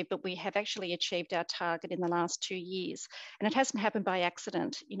have achieved, but we have actually achieved our target in the last 2 years. And it hasn't happened by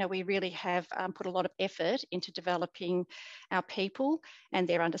accident. We really have put a lot of effort into developing our people and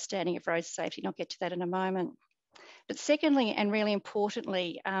their understanding of road safety, and I'll get to that in a moment. But secondly, and really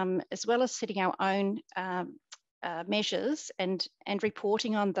importantly, as well as setting our own measures and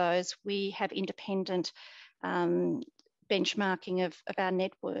reporting on those, we have independent benchmarking of our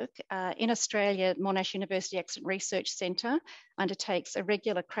network. In Australia, Monash University Accident Research Centre undertakes a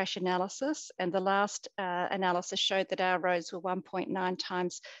regular crash analysis, and the last analysis showed that our roads were 1.9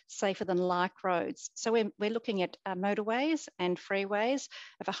 times safer than like roads. So we're looking at motorways and freeways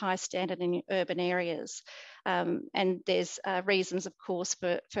of a high standard in urban areas. And there's reasons, of course,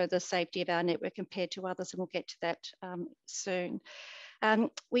 for the safety of our network compared to others, and we'll get to that soon.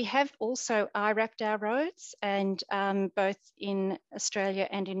 We have also IRF'd our roads, and both in Australia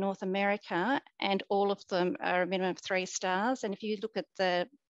and in North America, and all of them are a minimum of 3 stars. And if you look at the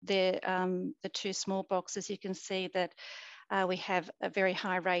 2 small boxes, you can see that we have a very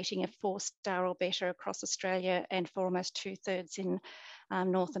high rating of 4-star or better across Australia, and for almost 2/3 in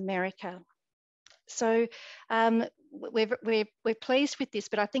North America. So we're pleased with this,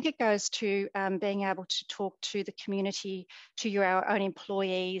 but I think it goes to being able to talk to the community, to our own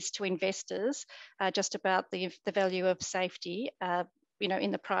employees, to investors, just about the value of safety,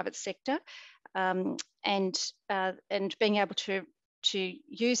 in the private sector, and being able to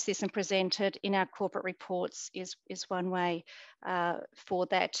use this and present it in our corporate reports is one way for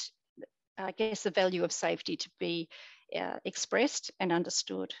that, I guess, the value of safety to be expressed and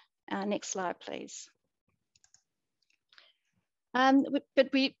understood. Next slide, please.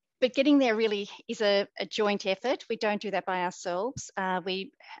 But getting there really is a joint effort. We don't do that by ourselves.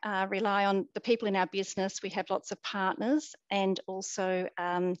 We rely on the people in our business. We have lots of partners, and also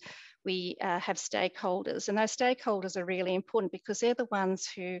we have stakeholders. And those stakeholders are really important because they're the ones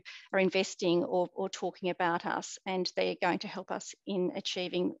who are investing or talking about us, and they're going to help us in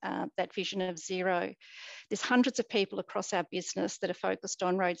achieving that vision of zero. There's hundreds of people across our business that are focused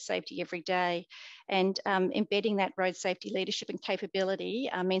on road safety every day, and embedding that road safety leadership and capability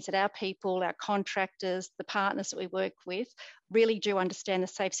means that our people, our contractors, the partners that we work with really do understand the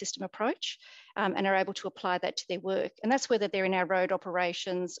safe system approach and are able to apply that to their work. And that's whether they're in our road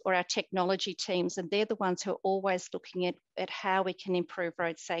operations or our technology teams, and they're the ones who are always looking at how we can improve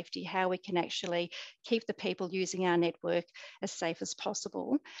road safety, how we can actually keep the people using our network as safe as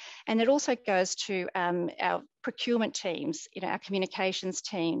possible. And it also goes to our procurement teams, our communications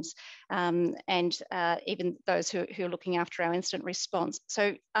teams, and even those who are looking after our incident response.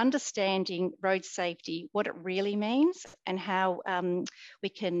 So understanding road safety, what it really means, and how we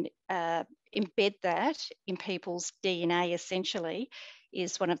can embed that in people's DNA essentially,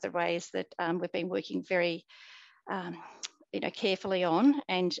 is one of the ways that we've been working very carefully on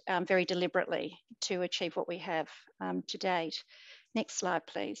and very deliberately to achieve what we have to date. Next slide,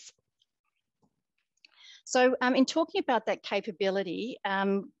 please. So in talking about that capability,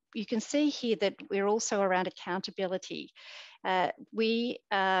 you can see here that we're also around accountability. We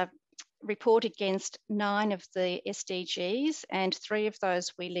report against 9 of the SDGs, and 3 of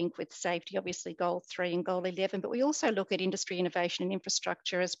those we link with safety, obviously Goal 3 and Goal 11, but we also look at industry, innovation and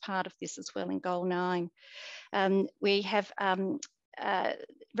infrastructure as part of this as well in Goal 9. We have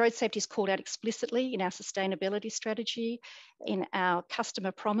road safety is called out explicitly in our sustainability strategy, in our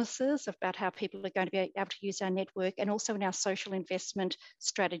customer promises about how people are going to be able to use our network, and also in our social investment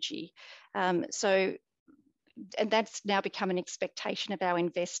strategy. And that's now become an expectation of our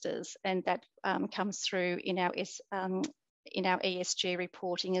investors, and that comes through in our ESG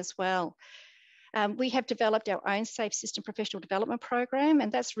reporting as well. We have developed our own Safe System Professional Development Program,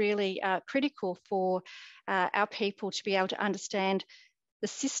 and that's really critical for our people to be able to understand the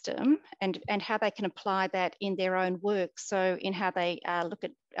system and how they can apply that in their own work. So in how they look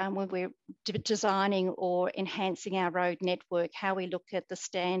at when we're designing or enhancing our road network, how we look at the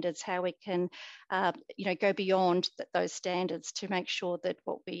standards, how we can go beyond those standards to make sure that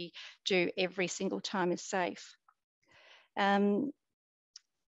what we do every single time is safe. The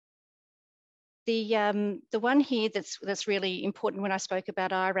one here that's really important when I spoke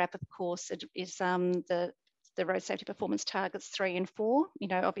about IRAP, of course, is the road safety performance targets 3 and 4,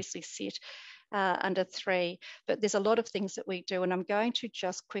 obviously sit under 3, but there's a lot of things that we do, and I'm going to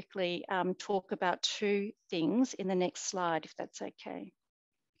just quickly talk about 2 things in the next slide, if that's okay.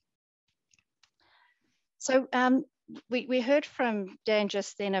 So we heard from Dan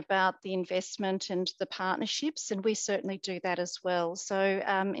just then about the investment and the partnerships, and we certainly do that as well. So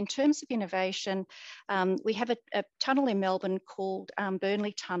in terms of innovation, we have a tunnel in Melbourne called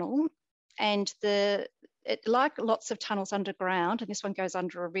Burnley Tunnel, and like lots of tunnels underground, and this one goes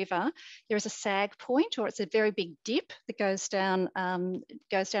under a river, there is a sag point, or it's a very big dip that goes down, and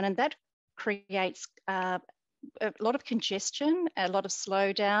that creates a lot of congestion, a lot of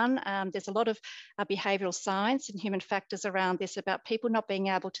slowdown. There's a lot of behavioural science and human factors around this about people not being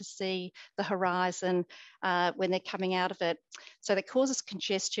able to see the horizon when they're coming out of it. So that causes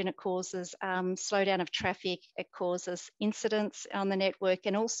congestion, it causes slowdown of traffic, it causes incidents on the network,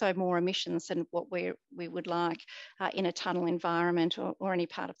 and also more emissions than what we would like in a tunnel environment or any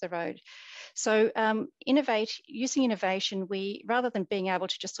part of the road. So using innovation, we, rather than being able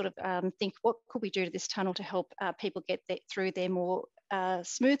to just sort of think, what could we do to this tunnel to help people get through there more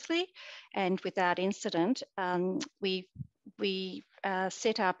smoothly and without incident, we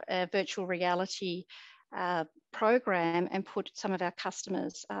set up a virtual reality program and put some of our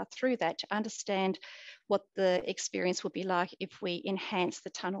customers through that to understand what the experience would be like if we enhance the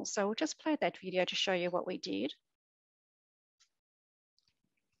tunnel. So we'll just play that video to show you what we did.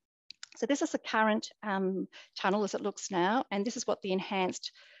 So this is the current tunnel as it looks now, and this is what the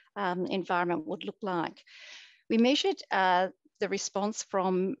enhanced environment would look like. We measured the response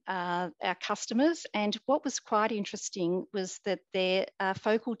from our customers, and what was quite interesting was that their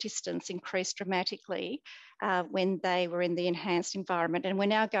focal distance increased dramatically when they were in the enhanced environment. And we're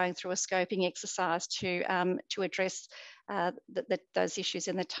now going through a scoping exercise to address those issues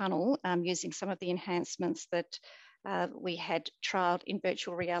in the tunnel using some of the enhancements that we had trialled in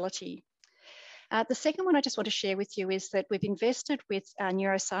virtual reality. The second one I just want to share with you is that we've invested with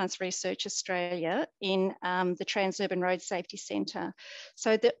Neuroscience Research Australia in the Transurban Road Safety Centre.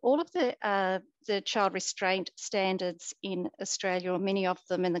 So all of the child restraint standards in Australia, or many of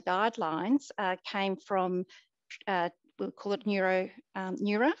them in the guidelines, came from we'll call it NEURA,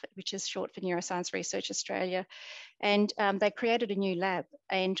 which is short for Neuroscience Research Australia. And they created a new lab,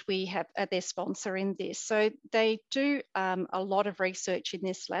 and we have their sponsor in this. So they do a lot of research in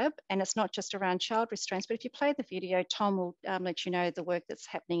this lab, and it's not just around child restraints, but if you play the video, Tom will let you know the work that's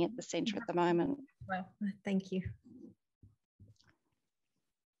happening at the centre at the moment. Well, thank you.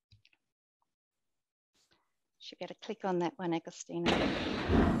 Should be able to click on that one,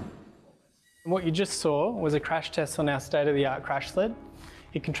 Agostina. What you just saw was a crash test on our state-of-the-art crash sled.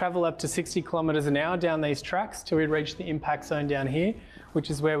 It can travel up to 60 kilometres an hour down these tracks till we reach the impact zone down here,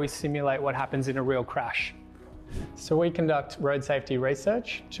 which is where we simulate what happens in a real crash. So we conduct road safety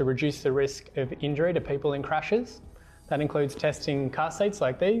research to reduce the risk of injury to people in crashes. That includes testing car seats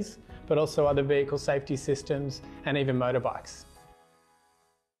like these, but also other vehicle safety systems and even motorbikes.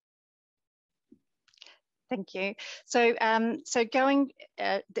 Thank you. So,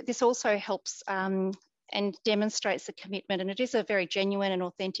 this also helps and demonstrates the commitment, and it is a very genuine and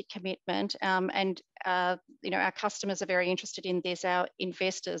authentic commitment. Our customers are very interested in this. Our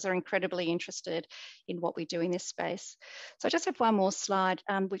investors are incredibly interested in what we do in this space. So I just have one more slide,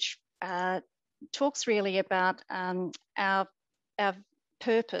 which talks really about our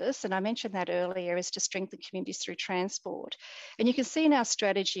purpose, and I mentioned that earlier, is to strengthen communities through transport. And you can see in our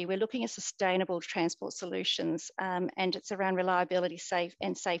strategy, we're looking at sustainable transport solutions, and it's around reliability,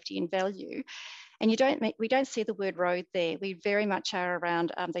 safety and value. And we don't see the word road there. We very much are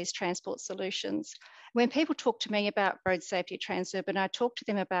around these transport solutions. When people talk to me about road safety at Transurban, I talk to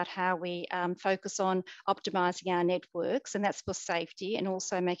them about how we focus on optimising our networks, and that's for safety, and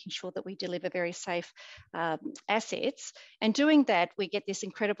also making sure that we deliver very safe assets. And doing that, we get this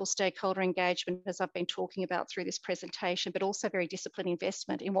incredible stakeholder engagement, as I've been talking about through this presentation, but also very disciplined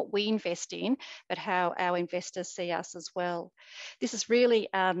investment in what we invest in, but how our investors see us as well. This is really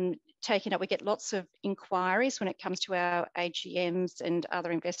taken up. We get lots of inquiries when it comes to our AGMs and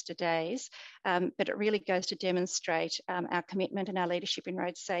other investor days, but it really goes to demonstrate our commitment and our leadership in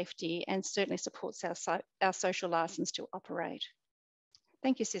road safety, and certainly supports our social licence to operate.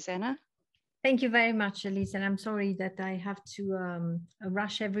 Thank you, Susanna. Thank you very much, Elise, and I'm sorry that I have to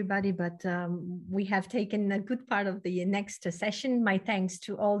rush everybody, but we have taken a good part of the next session. My thanks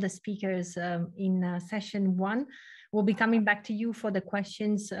to all the speakers in session 1. We'll be coming back to you for the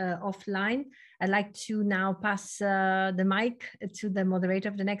questions offline. I'd like to now pass the mic to the moderator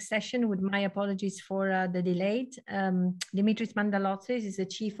of the next session, with my apologies for the delay. Dimitris Mandalotzis is the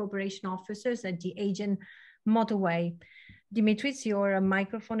Chief Operation Officer at the Aegean Motorway. Dimitris, your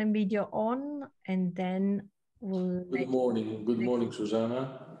microphone and video on, and then we'll... Good morning,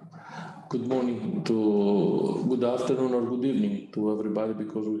 Susanna. Good afternoon or good evening to everybody,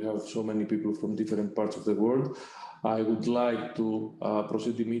 because we have so many people from different parts of the world. I would like to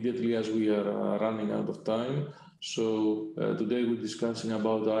proceed immediately, as we are running out of time. So today we're discussing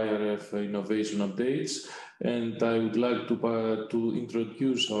about IRF innovation updates, and I would like to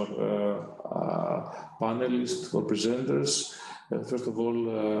introduce our panelists or presenters. First of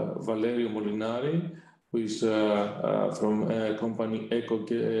all, Valerio Molinari, who is from company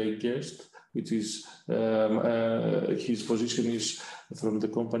EcoGuest, which is his position is from the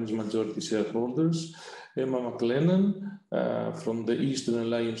company's majority shareholders. Emma McLennan from the Eastern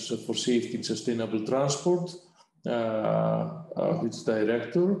Alliance for Safety and Sustainable Transport, which is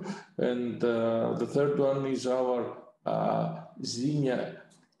director. And the third one is our Zinia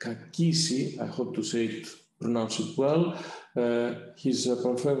Kakisi, I hope to say it, pronounce it well. He's a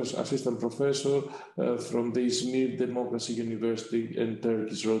professor, assistant professor from the Izmir Democracy University and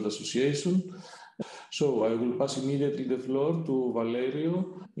Turkish Road Association. So I will pass immediately the floor to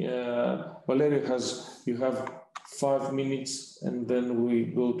Valerio. Valerio, you have 5 minutes, and then we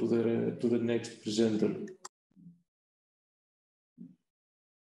go to the next presenter.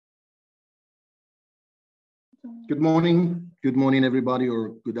 Good morning, everybody, or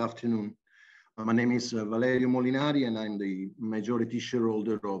good afternoon. My name is Valerio Molinari, and I'm the majority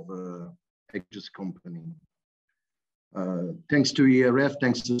shareholder of Aegis company. Thanks to IRF,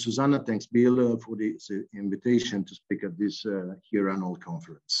 thanks to Susanna, thanks Bill for this invitation to speak at this here annual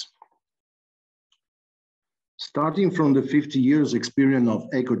conference. Starting from the 50 years experience of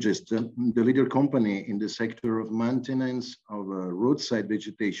Ecogest, the leader company in the sector of maintenance of roadside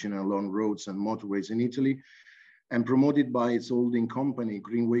vegetation along roads and motorways in Italy, and promoted by its holding company,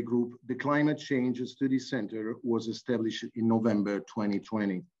 Greenway Group, the Climate Change Study Center was established in November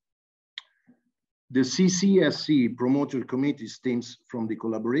 2020. The CCSC promoter committee stems from the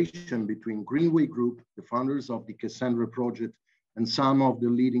collaboration between Greenway Group, the founders of the Cassandra project, and some of the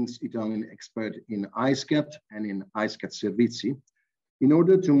leading Italian experts in ISCAT and in ISCAT Servizi, in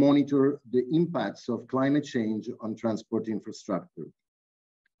order to monitor the impacts of climate change on transport infrastructure.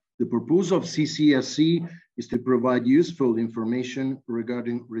 The purpose of CCSC is to provide useful information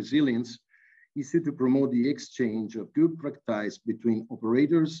regarding resilience, is to promote the exchange of good practice between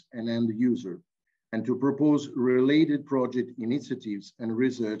operators and end user, and to propose related project initiatives and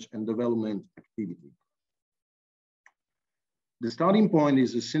research and development activity. The starting point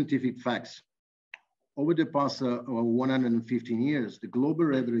is the scientific facts. Over the past 115 years, the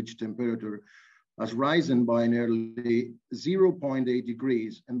global average temperature has risen by nearly 0.8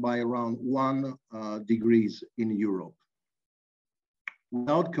 degrees and by around 1 degrees in Europe.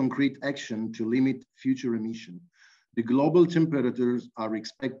 Without concrete action to limit future emission, the global temperatures are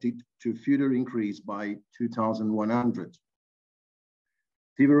expected to further increase by 2100.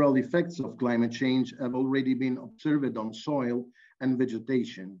 Several effects of climate change have already been observed on soil and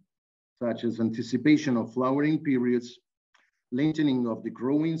vegetation, such as anticipation of flowering periods, lengthening of the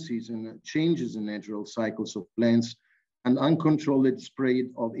growing season, changes in natural cycles of plants, and uncontrolled spread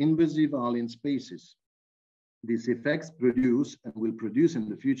of invasive alien species. These effects produce and will produce in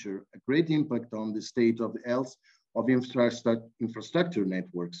the future a great impact on the state of health of infrastructure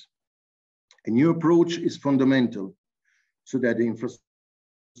networks. A new approach is fundamental so that the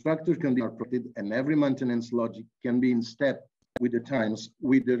infrastructure can be operated and every maintenance logic can be in step with the times,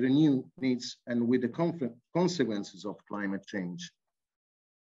 with the renewed needs, and with the consequences of climate change.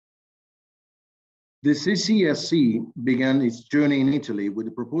 The CCSC began its journey in Italy with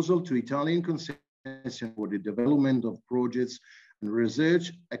a proposal to Italian concession for the development of projects and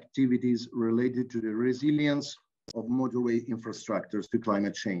research activities related to the resilience of motorway infrastructures to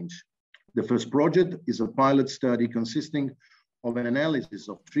climate change. The first project is a pilot study consisting of an analysis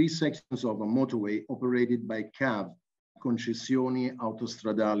of 3 sections of a motorway operated by CAV, Concessioni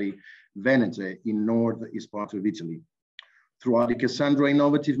Autostradali Venete, in northeast part of Italy. Throughout the Cassandra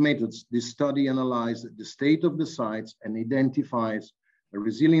innovative methods, this study analyzed the state of the sites and identifies a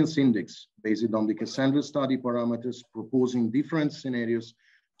resilience index based on the Cassandra study parameters, proposing different scenarios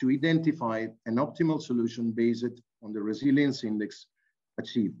to identify an optimal solution based on the resilience index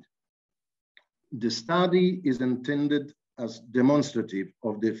achieved. The study is intended as demonstrative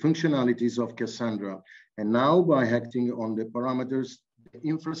of the functionalities of Cassandra, and now by acting on the parameters, the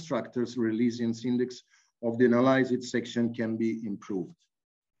infrastructure's resilience index of the analyzed section can be improved.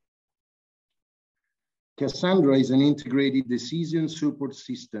 Cassandra is an integrated decision support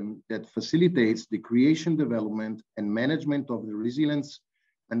system that facilitates the creation, development, and management of the resilience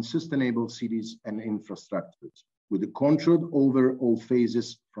and sustainable cities and infrastructures, with a control over all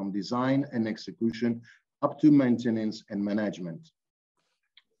phases from design and execution up to maintenance and management.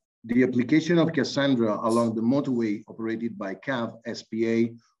 The application of Cassandra along the motorway operated by CAV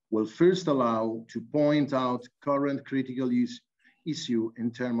SPA will first allow to point out current critical issue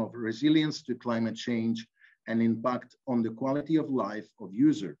in terms of resilience to climate change and impact on the quality of life of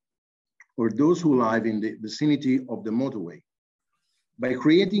user or those who live in the vicinity of the motorway. By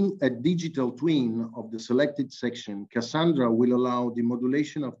creating a digital twin of the selected section, Cassandra will allow the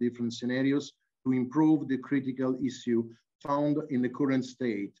modulation of different scenarios to improve the critical issue found in the current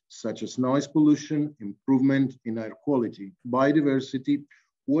state, such as noise pollution, improvement in air quality, biodiversity,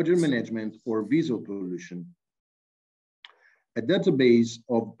 water management, or visual pollution. A database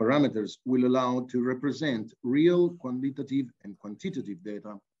of parameters will allow to represent real quantitative and quantitative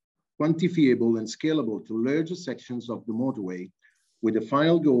data, quantifiable and scalable to larger sections of the motorway, with the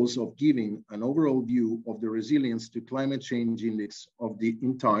final goals of giving an overall view of the resilience to climate change index of the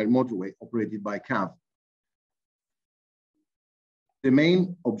entire motorway operated by CAV. The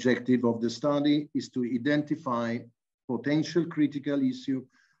main objective of the study is to identify potential critical issue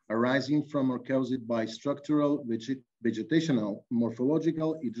arising from or caused by structural, vegetational,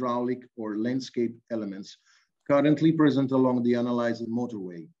 morphological, hydraulic, or landscape elements currently present along the analyzed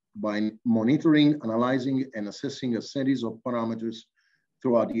motorway by monitoring, analyzing, and assessing a series of parameters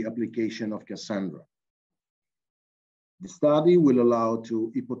throughout the application of Cassandra. The study will allow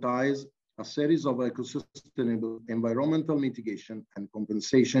to hypothesize a series of eco-sustainable environmental mitigation and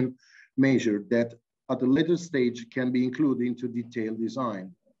compensation measures that at a later stage can be included into detailed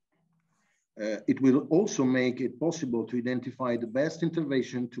design. It will also make it possible to identify the best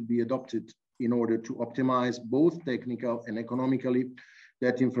intervention to be adopted in order to optimize both technical and economically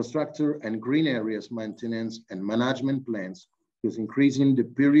that infrastructure and green areas maintenance and management plans, thus increasing the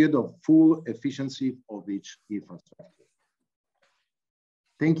period of full efficiency of each infrastructure.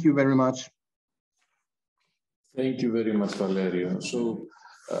 Thank you very much. Thank you very much, Valerio. So,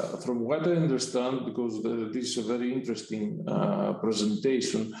 from what I understand, because this is a very interesting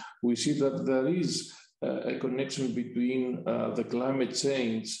presentation, we see that there is a connection between the climate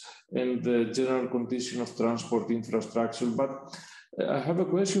change and the general condition of transport infrastructure. But I have a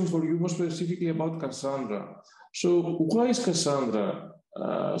question for you more specifically about Cassandra. So why is Cassandra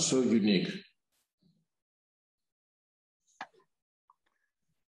so unique?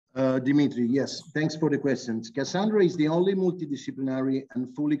 Dimitri, yes, thanks for the questions. Cassandra is the only multidisciplinary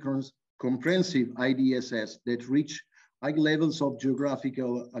and fully comprehensive IDSS that reach high levels of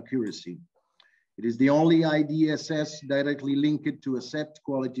geographical accuracy. It is the only IDSS directly linked to accept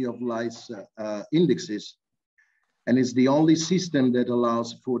quality of life indexes, and is the only system that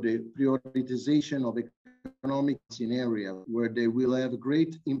allows for the prioritization of economics in areas where they will have a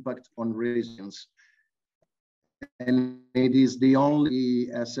great impact on resilience. And it is the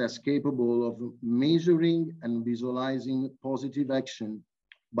only SS capable of measuring and visualizing positive action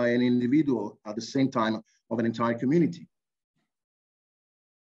by an individual at the same time of an entire community.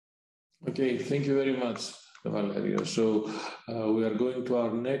 Okay, thank you very much, Valerio. So we are going to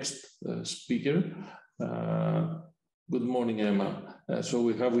our next speaker. Good morning, Emma. So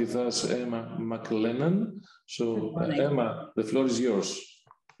we have with us Emma McLennan. So Emma, the floor is yours.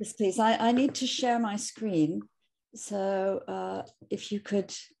 Yes, please. I need to share my screen. So if you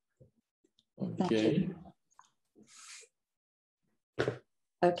could. Okay.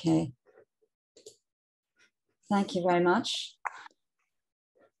 Okay. Thank you very much.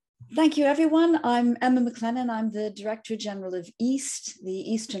 Thank you, everyone. I'm Emma McLennan. I'm the Director General of EAST,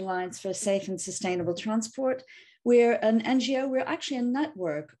 the Eastern Alliance for Safe and Sustainable Transport. We're an NGO. We're actually a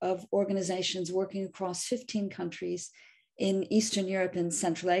network of organizations working across 15 countries in Eastern Europe and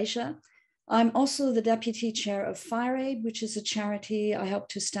Central Asia. I'm also the Deputy Chair of FireAid, which is a charity I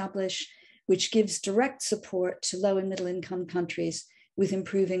helped to establish, which gives direct support to low and middle income countries with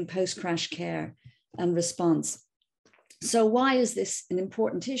improving post-crash care and response. So why is this an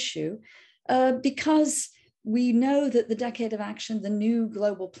important issue? Because we know that the Decade of Action, the new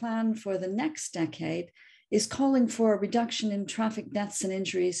global plan for the next decade, is calling for a reduction in traffic deaths and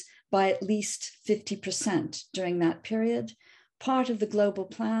injuries by at least 50% during that period. Part of the global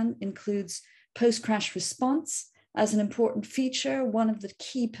plan includes post-crash response as an important feature, one of the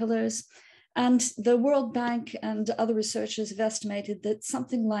key pillars. And the World Bank and other researchers have estimated that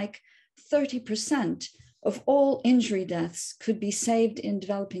something like 30% of all injury deaths could be saved in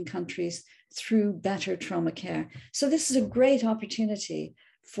developing countries through better trauma care. So this is a great opportunity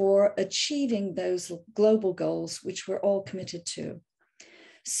for achieving those global goals, which we're all committed to.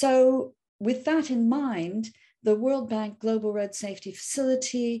 So with that in mind, the World Bank Global Road Safety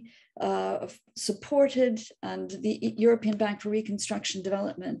Facility supported, and the European Bank for Reconstruction and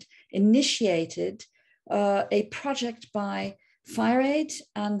Development initiated a project by FireAid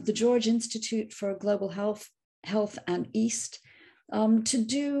and the George Institute for Global Health and East to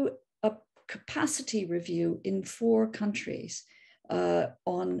do a capacity review in 4 countries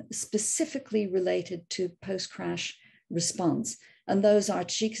on specifically related to post-crash response. And those are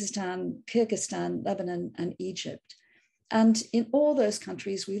Tajikistan, Kyrgyzstan, Lebanon, and Egypt. And in all those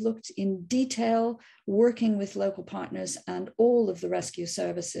countries, we looked in detail, working with local partners and all of the rescue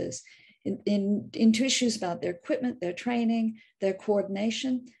services into issues about their equipment, their training, their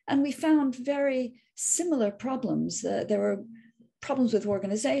coordination. And we found very similar problems. There were problems with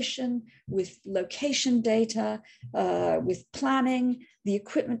organization, with location data, with planning. The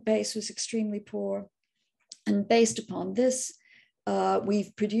equipment base was extremely poor. And based upon this,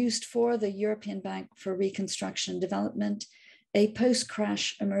 we've produced for the European Bank for Reconstruction and Development a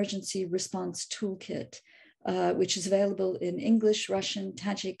post-crash emergency response toolkit, which is available in English, Russian,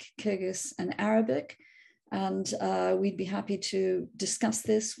 Tajik, Kyrgyz, and Arabic. And we'd be happy to discuss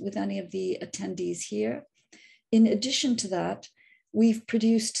this with any of the attendees here. In addition to that, we've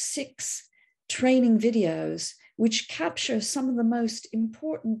produced 6 training videos which capture some of the most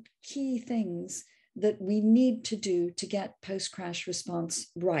important key things that we need to do to get post-crash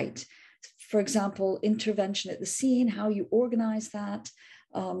response right. For example, intervention at the scene, how you organize that,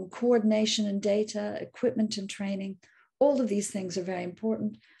 coordination and data, equipment and training. All of these things are very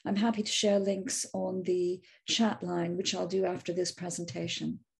important. I'm happy to share links on the chat line, which I'll do after this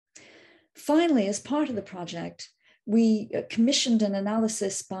presentation. Finally, as part of the project, we commissioned an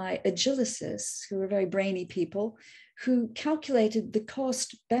analysis by Agilicis, who are very brainy people, who calculated the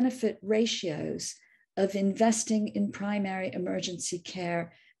cost-benefit ratios of investing in primary emergency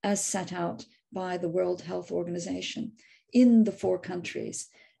care as set out by the World Health Organization in the 4 countries.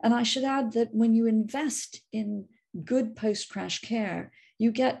 And I should add that when you invest in good post-crash care,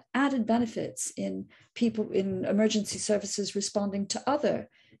 you get added benefits in people in emergency services responding to other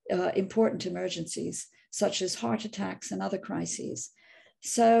important emergencies, such as heart attacks and other crises.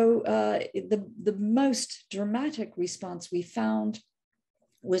 So the most dramatic response we found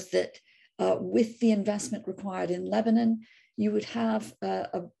was that with the investment required in Lebanon, you would have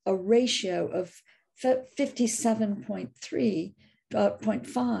a ratio of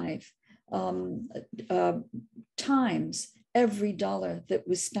 57.5 times every dollar that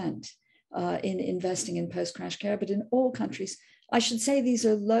was spent in investing in post-crash care, but in all countries. I should say these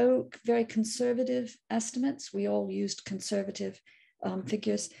are low, very conservative estimates. We all used conservative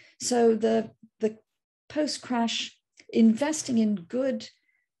figures. So the post-crash, investing in good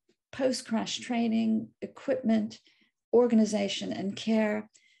post-crash training, equipment, organization, and care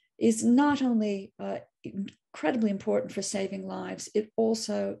is not only incredibly important for saving lives, it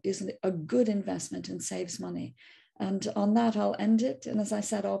also is a good investment and saves money. And on that, I'll end it. And as I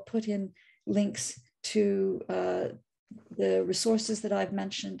said, I'll put in links to the resources that I've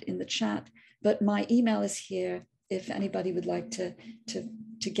mentioned in the chat, but my email is here. If anybody would like to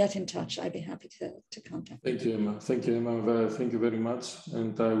get in touch, I'd be happy to contact. Thank you, Emma. Thank you, Emma. Thank you very much.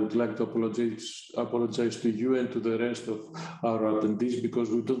 And I would like to apologize to you and to the rest of our attendees because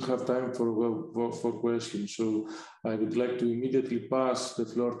we don't have time for questions. So I would like to immediately pass the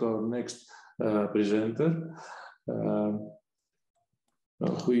floor to our next presenter,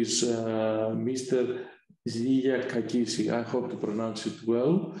 who is Mr. Zia Kakisi. I hope to pronounce it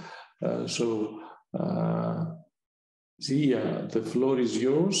well. Zia, the floor is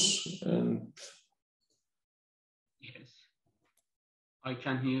yours. And yes, I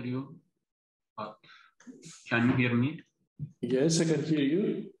can hear you. But can you hear me? Yes, I can hear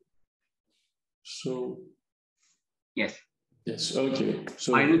you. So yes. Yes. Okay.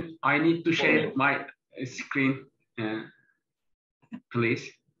 So I need to share my screen, please.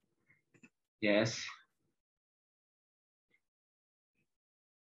 Yes.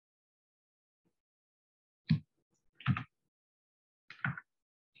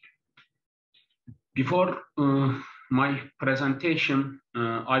 Before my presentation,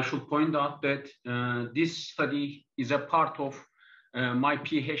 I should point out that this study is a part of my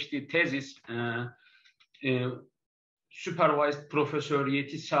PhD thesis, supervised Professor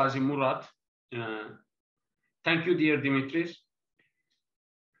Yetisazi Murat. Thank you, dear Dimitris.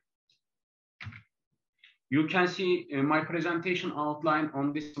 You can see my presentation outline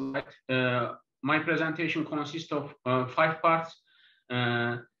on this slide. My presentation consists of 5 parts.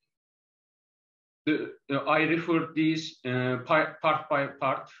 I refer these part by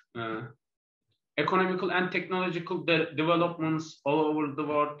part. Economical and technological developments all over the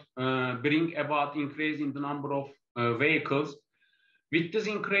world bring about increase in the number of vehicles. With this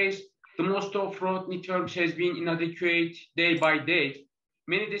increase, the most of road networks has been inadequate day by day.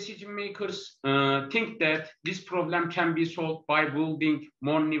 Many decision makers think that this problem can be solved by building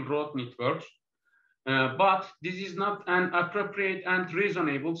more new road networks, but this is not an appropriate and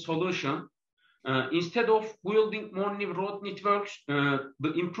reasonable solution. Instead of building more new road networks,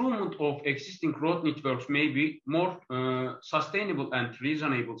 the improvement of existing road networks may be more sustainable and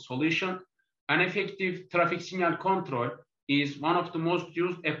reasonable solution. An effective traffic signal control is one of the most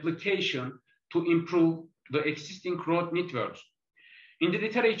used applications to improve the existing road networks. In the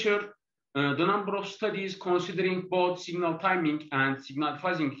literature, the number of studies considering both signal timing and signal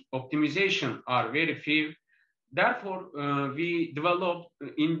phasing optimization are very few. Therefore, we developed,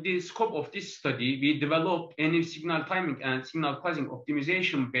 in the scope of this study, we developed any signal timing and signal phasing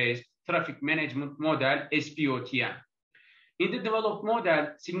optimization-based traffic management model, SPOTM. In the developed model,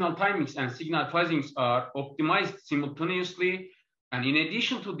 signal timings and signal phasings are optimized simultaneously. And in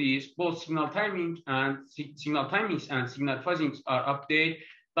addition to these, both signal timings and signal phasings are updated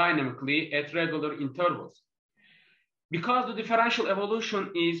dynamically at regular intervals. Because the differential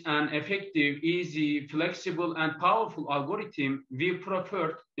evolution is an effective, easy, flexible, and powerful algorithm, we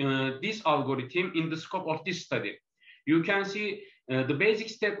preferred this algorithm in the scope of this study. You can see the basic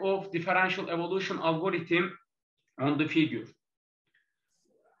step of differential evolution algorithm on the figure.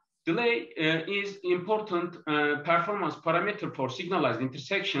 Delay is important performance parameter for signalized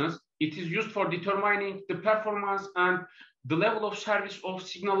intersections. It is used for determining the performance and the level of service of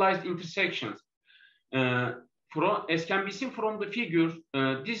signalized intersections. As can be seen from the figure,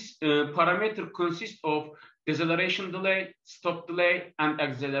 this parameter consists of deceleration delay, stop delay, and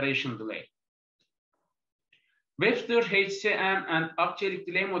acceleration delay. Webster, HCM, and Arctic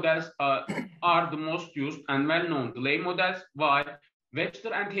delay models are the most used and well-known delay models, while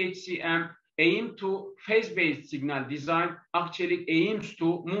Webster and HCM aim to phase-based signal design. Arctic aims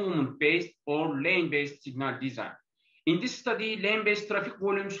to movement-based or lane-based signal design. In this study, lane-based traffic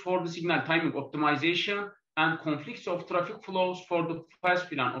volumes for the signal timing optimization and conflicts of traffic flows for the phase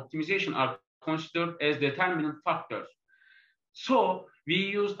plan optimization are considered as determinant factors. So we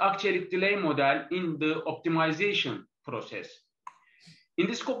used Arctic delay model in the optimization process. In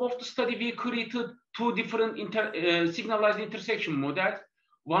the scope of the study, we created two different signalized intersection models.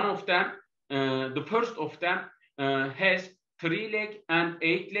 One of them, the first of them, has 3 leg and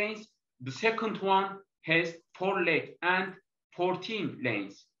 8 lanes. The second one has 4 leg and 14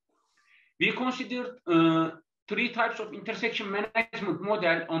 lanes. We considered 3 types of intersection management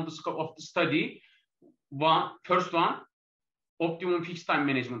model on the scope of the study. First one, optimum fixed time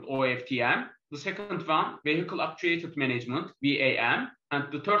management, OFTM. The second one, vehicle actuated management, VAM. And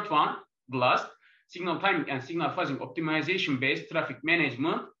the third one, the last, signal timing and signal phasing optimization based traffic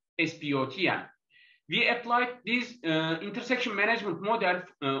management, SPOTM. We applied this intersection management model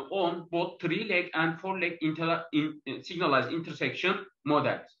on both 3-leg and 4-leg signalized intersection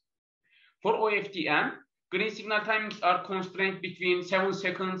models. For OFTM, green signal timings are constrained between 7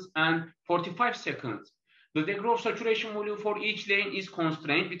 seconds and 45 seconds. The degree of saturation volume for each lane is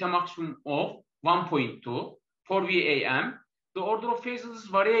constrained with a maximum of 1.2. For VAM, the order of phases is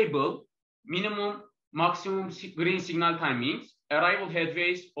variable, minimum, maximum green signal timings, arrival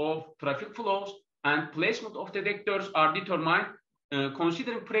headways of traffic flows, and placement of detectors are determined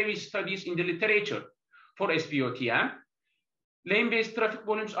considering previous studies in the literature. For SPOTM, lane-based traffic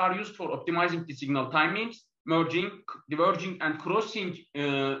volumes are used for optimizing the signal timings. Merging, diverging, and crossing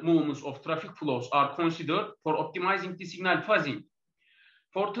movements of traffic flows are considered for optimizing the signal phasing.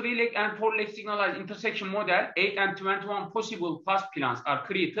 For 3-leg and 4-leg signalized intersection model, 8 and 21 possible path plans are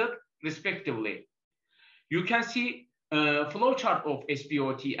created respectively. You can see a flow chart of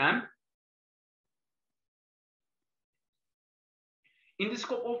SPOTM. In the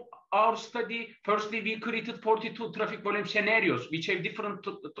scope of our study, firstly, we created 42 traffic volume scenarios which have different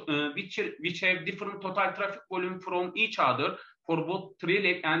total traffic volume from each other for both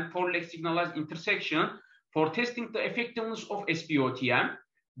 3-leg and 4-leg signalized intersection for testing the effectiveness of SPOTM.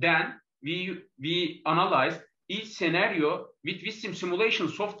 Then we analyzed each scenario with VSIM simulation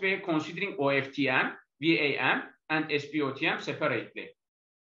software considering OFTM, VAM, and SPOTM separately.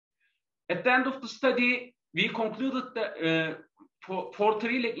 At the end of the study, we concluded that for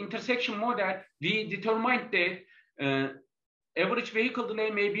 3-leg intersection model, we determined that average vehicle delay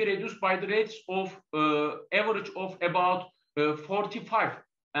may be reduced by the rates of average of about 45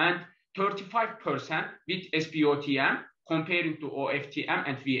 and 35% with SPOTM comparing to OFTM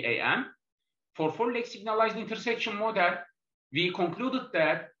and VAM. For 4-leg signalized intersection model, we concluded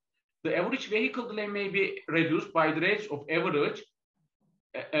that the average vehicle delay may be reduced by the rates of average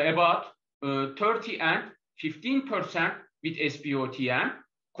about 30 and 15% with SPOTM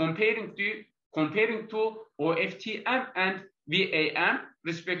comparing to OFTM and VAM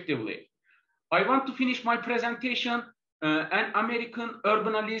respectively. I want to finish my presentation. An American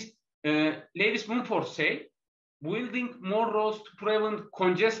urbanalist, Lewis Mumford, said, building more roads to prevent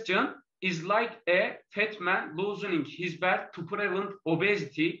congestion is like a fat man loosening his belt to prevent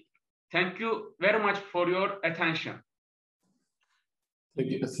obesity. Thank you very much for your attention.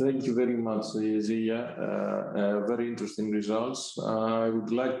 Thank you very much, Zia. Very interesting results. I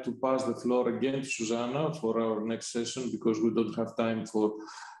would like to pass the floor again to Susanna for our next session because we don't have time for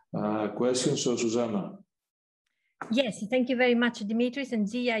questions. So Susanna. Yes, thank you very much, Dimitris. And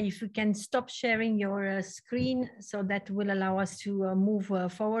Zia, if you can stop sharing your screen, so that will allow us to move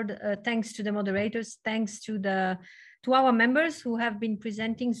forward. Thanks to the moderators, thanks to our members who have been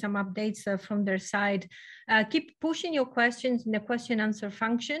presenting some updates from their side. Keep pushing your questions in the question answer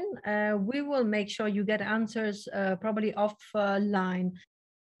function. We will make sure you get answers probably offline.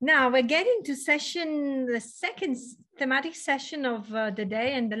 Now we're getting to the second thematic session of the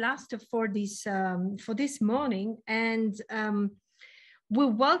day and the last for this morning. And we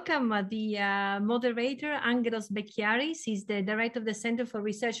welcome the moderator, Angelos Bekiaris. He's the director of the Center for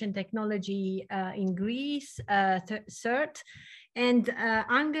Research and Technology in Greece, CERT. And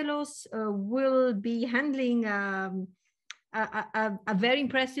Angelos will be handling a very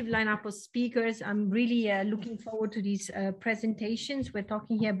impressive lineup of speakers. I'm really looking forward to these presentations. We're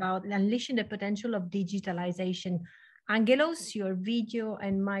talking here about unleashing the potential of digitalization. Angelos, your video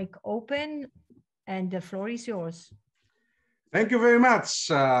and mic open, and the floor is yours. Thank you very much.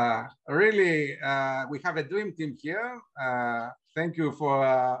 Really, we have a dream team here. Thank you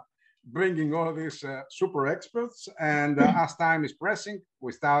for bringing all these super experts. And as time is pressing,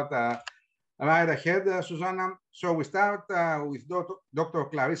 we start right ahead, Susanna. So we start with Dr.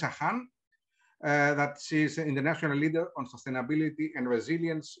 Clarissa Hahn, that she's an international leader on sustainability and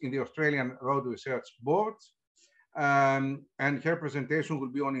resilience in the Australian Road Research Board. And her presentation will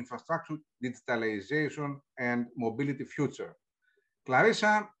be on infrastructure, digitalization, and mobility future.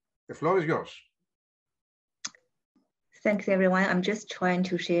 Clarissa, the floor is yours. Thanks, everyone. I'm just trying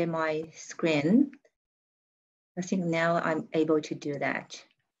to share my screen. I think now I'm able to do that.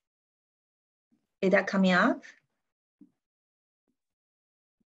 Is that coming up?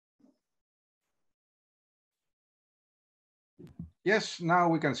 Yes, now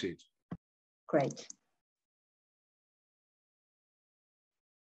we can see it. Great.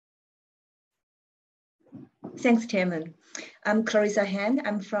 Thanks, Chairman. I'm Clarissa Hahn.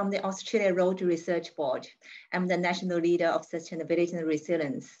 I'm from the Australia Road Research Board. I'm the national leader of sustainability and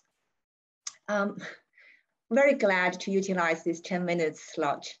resilience. Very glad to utilize this 10-minute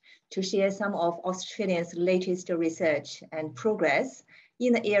slot to share some of Australia's latest research and progress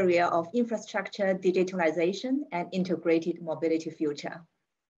in the area of infrastructure, digitalization, and integrated mobility future.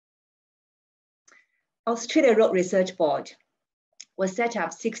 Australia Road Research Board was set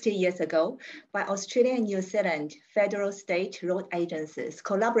up 60 years ago by Australia and New Zealand federal state road agencies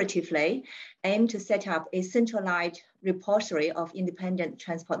collaboratively aimed to set up a centralized repository of independent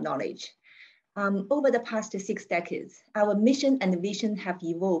transport knowledge. Over the past 6 decades, our mission and vision have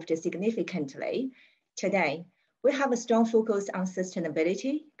evolved significantly. Today, we have a strong focus on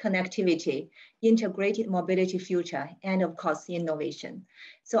sustainability, connectivity, integrated mobility future, and of course, innovation.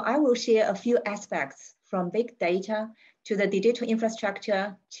 So I will share a few aspects from big data to the digital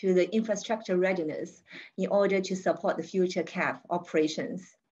infrastructure to the infrastructure readiness in order to support the future CAF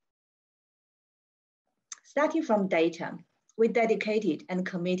operations. Starting from data, we dedicated and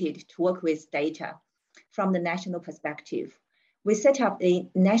committed to work with data from the national perspective. We set up a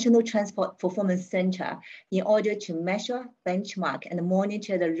National Transport Performance Center in order to measure, benchmark, and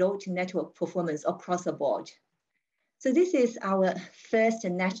monitor the road network performance across the board. So this is our first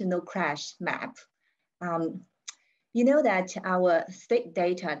national crash map. You know that our state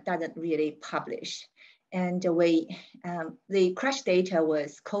data doesn't really publish. And the crash data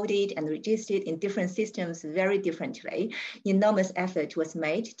was coded and registered in different systems very differently. Enormous effort was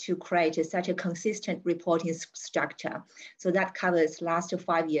made to create such a consistent reporting structure. So that covers last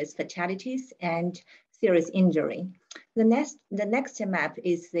 5 years fatalities and serious injury. The next map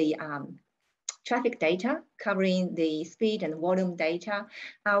is the traffic data covering the speed and volume data.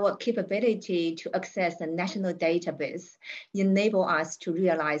 Our capability to access the national database enable us to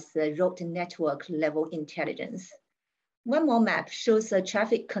realize the road network level intelligence. One more map shows the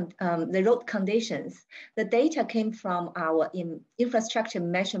the road conditions. The data came from our infrastructure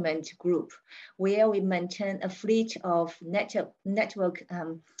measurement group, where we maintain a fleet of network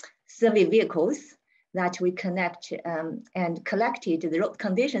survey vehicles that we connect and collected the road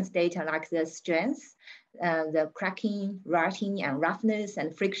conditions data like the strengths, the cracking, rutting, and roughness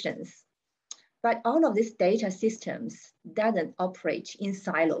and frictions. But all of these data systems doesn't operate in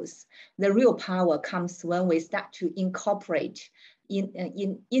silos. The real power comes when we start to incorporate,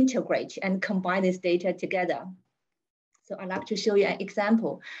 integrate, and combine this data together. So I'd like to show you an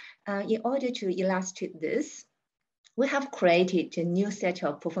example. In order to illustrate this, we have created a new set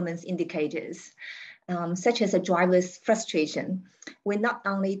of performance indicators. such as a driver's frustration. We not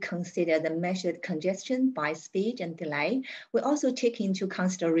only consider the measured congestion by speed and delay, we also take into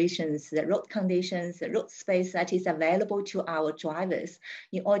considerations the road conditions, the road space that is available to our drivers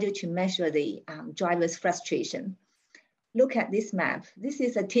in order to measure the driver's frustration. Look at this map. This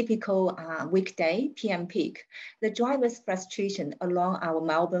is a typical weekday PM peak. The driver's frustration along our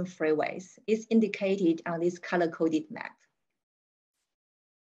Melbourne freeways is indicated on this color-coded map.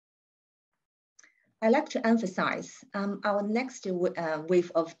 I like to emphasize our next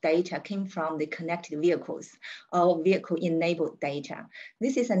wave of data came from the connected vehicles or vehicle-enabled data.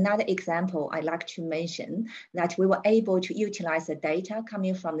 This is another example I like to mention that we were able to utilize the data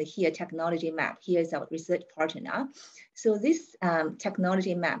coming from the HERE technology map. Here is our research partner. So this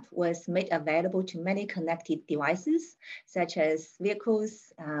technology map was made available to many connected devices, such as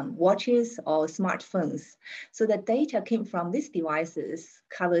vehicles, watches, or smartphones. So the data came from these devices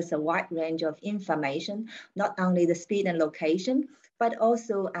covers a wide range of information, not only the speed and location, but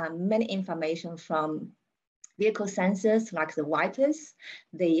also many information from vehicle sensors like the wipers,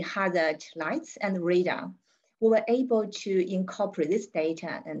 the hazard lights, and radar. We were able to incorporate this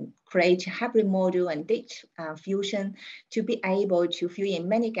data and create a hybrid model and data fusion to be able to fill in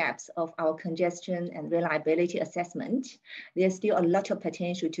many gaps of our congestion and reliability assessment. There's still a lot of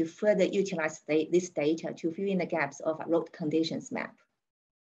potential to further utilize this data to fill in the gaps of our road conditions map.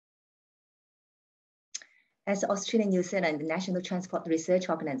 As Australia New Zealand National Transport Research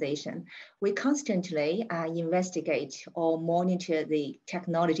Organization, we constantly investigate or monitor the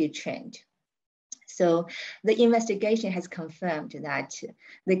technology trend. So the investigation has confirmed that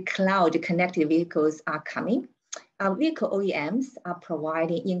the cloud connected vehicles are coming. Our vehicle OEMs are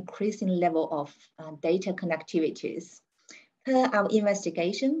providing increasing level of data connectivities. Per our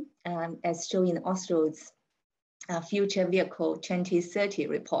investigation, as shown in Oslo's Future Vehicle 2030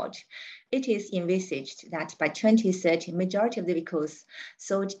 report, it is envisaged that by 2030, majority of the vehicles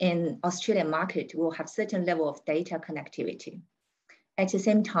sold in Australian market will have certain level of data connectivity. At the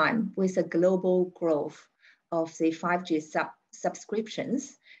same time, with the global growth of the 5G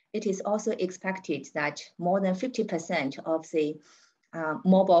subscriptions, it is also expected that more than 50% of the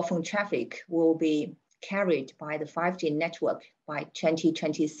mobile phone traffic will be carried by the 5G network by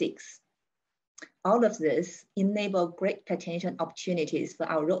 2026. All of this enable great potential opportunities for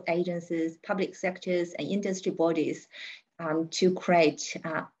our road agencies, public sectors, and industry bodies to create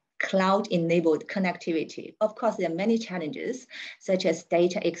cloud-enabled connectivity. Of course, there are many challenges, such as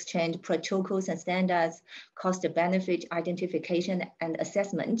data exchange protocols and standards, cost-benefit identification and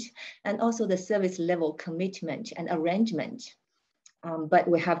assessment, and also the service level commitment and arrangement. But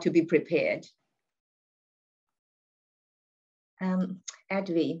we have to be prepared.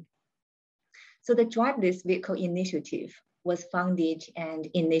 ADVI. So the Driverless Vehicle Initiative was founded and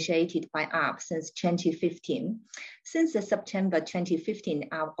initiated by ARP since 2015. Since September 2015,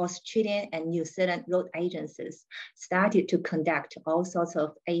 our Australian and New Zealand road agencies started to conduct all sorts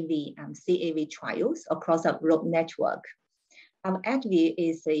of AV and CAV trials across our road network. Our ADVI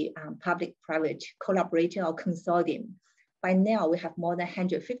is a public-private collaborator or consortium. By now, we have more than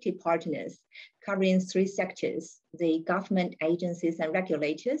 150 partners covering 3 sectors: the government agencies and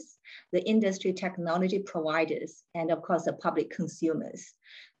regulators, the industry technology providers, and of course, the public consumers.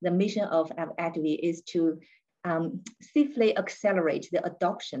 The mission of ADVI is to safely accelerate the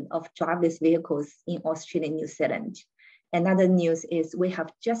adoption of driverless vehicles in Australia and New Zealand. Another news is we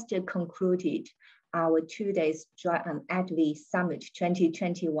have just concluded our 2 days ADVI Summit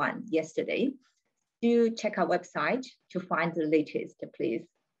 2021 yesterday. Do check our website to find the latest, please.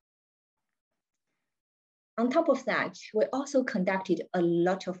 On top of that, we also conducted a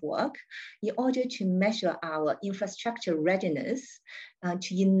lot of work in order to measure our infrastructure readiness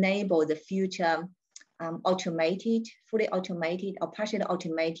to enable the future automated, fully automated or partially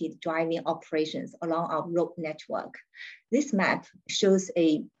automated driving operations along our road network. This map shows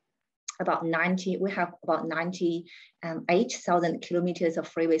we have about 98,000 kilometers of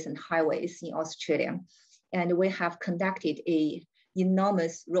freeways and highways in Australia. And we have conducted a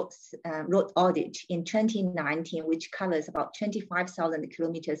enormous road audit in 2019, which covers about 25,000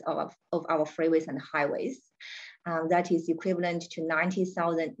 kilometers of our freeways and highways. That is equivalent to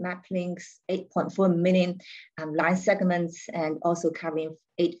 90,000 map links, 8.4 million line segments, and also covering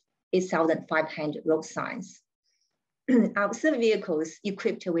 8,500 road signs. Our survey vehicles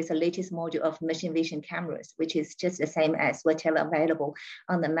equipped with the latest module of machine vision cameras, which is just the same as whatever available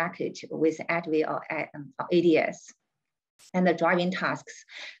on the market with ADVI or ADS. And the driving tasks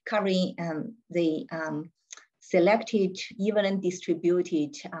covering the selected, even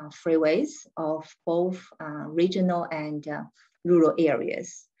distributed freeways of both regional and rural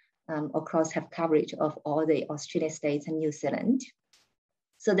areas. across have coverage of all the Australian states and New Zealand.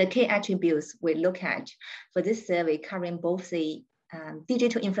 So the key attributes we look at for this survey covering both the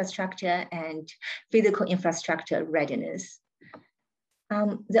digital infrastructure and physical infrastructure readiness.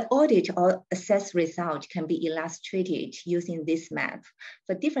 The audit or assess result can be illustrated using this map.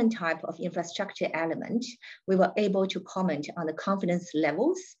 For different type of infrastructure element, we were able to comment on the confidence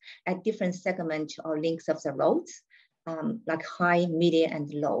levels at different segments or links of the roads, like high, medium,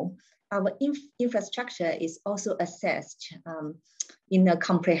 and low. Our infrastructure is also assessed in a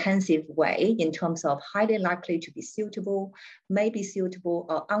comprehensive way in terms of highly likely to be suitable, may be suitable,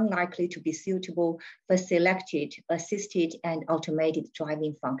 or unlikely to be suitable for selected, assisted, and automated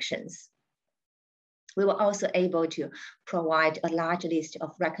driving functions. We were also able to provide a large list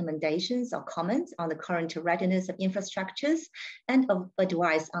of recommendations or comments on the current readiness of infrastructures and of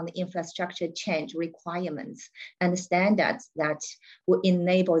advice on the infrastructure change requirements and standards that will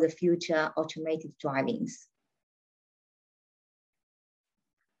enable the future automated drivings.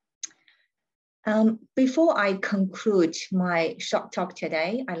 Before I conclude my short talk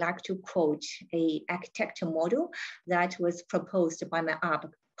today, I'd like to quote an architecture model that was proposed by my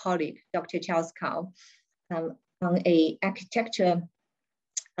colleague, Dr. Charles Cao, on a architecture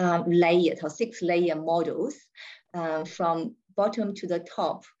layer or 6-layer models from bottom to the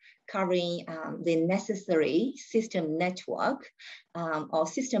top, covering the necessary system network or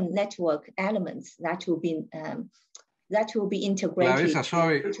system network elements that will be integrated. Clarissa,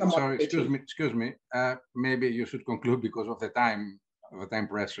 sorry, excuse me. Maybe you should conclude because of the time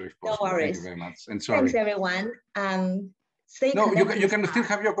pressure, if possible. No worries. Thank you very much. And sorry. Thanks, everyone. No, you can still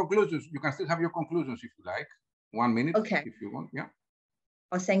have your conclusions. You can still have your conclusions if you like. 1 minute, okay, if you want. Yeah.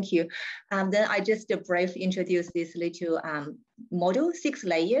 Oh, thank you. Then I just briefly introduce this little model, 6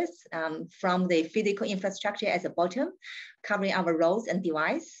 layers from the physical infrastructure at the bottom, covering our roads and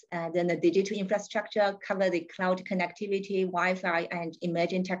device. Then the digital infrastructure cover the cloud connectivity, Wi-Fi, and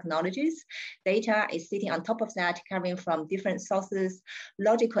emerging technologies. Data is sitting on top of that, covering from different sources.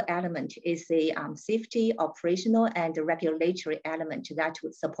 Logical element is the safety, operational, and regulatory element that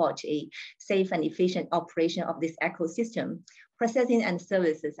would support a safe and efficient operation of this ecosystem. Processing and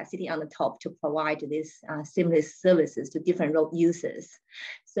services are sitting on the top to provide these seamless services to different road users.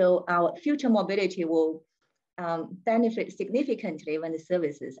 So our future mobility will benefit significantly when the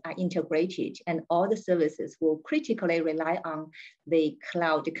services are integrated, and all the services will critically rely on the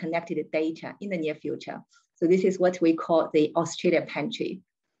cloud connected data in the near future. So this is what we call the Australia Pantry.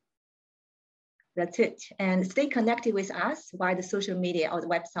 That's it. And stay connected with us via the social media or the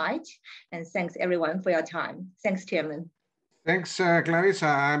website. And thanks everyone for your time. Thanks, Chairman. Thanks, Clarissa.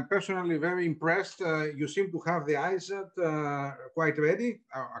 I'm personally very impressed. You seem to have the eyesight quite ready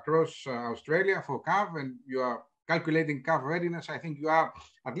across Australia for CAV, and you are calculating CAV readiness. I think you are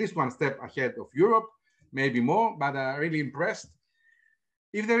at least 1 step ahead of Europe, maybe more, but really impressed.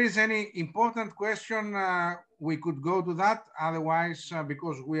 If there is any important question, we could go to that. Otherwise,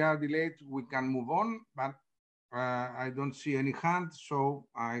 because we are delayed, we can move on. But I don't see any hand, so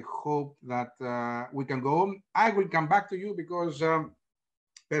I hope that we can go on. I will come back to you because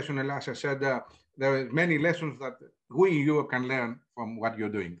personally, as I said, there are many lessons that we in Europe can learn from what you're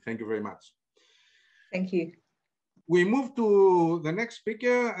doing. Thank you very much. Thank you. We move to the next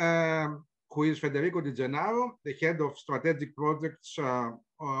speaker, who is Federico Di Gennaro, the head of strategic projects,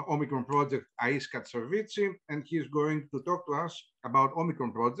 Omicron project AISCAT Servizi, and he's going to talk to us about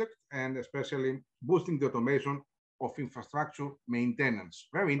Omicron project and especially boosting the automation of infrastructure maintenance.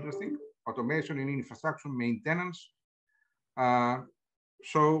 Very interesting, automation in infrastructure maintenance.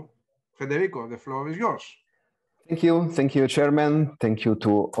 So Federico, the floor is yours. Thank you, Chairman. Thank you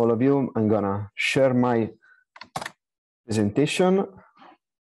to all of you. I'm gonna share my presentation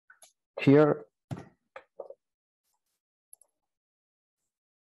here.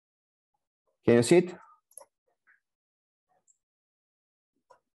 Can you see it?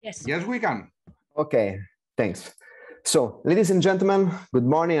 Yes. Yes, we can. Okay, thanks. So, ladies and gentlemen, good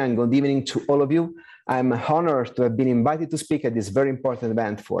morning and good evening to all of you. I'm honored to have been invited to speak at this very important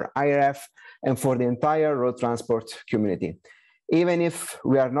event for IRF and for the entire road transport community. Even if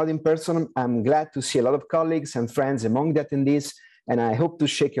we are not in person, I'm glad to see a lot of colleagues and friends among the attendees, and I hope to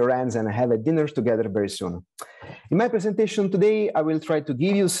shake your hands and have a dinner together very soon. In my presentation today, I will try to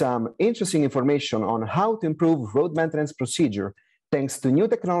give you some interesting information on how to improve road maintenance procedure thanks to new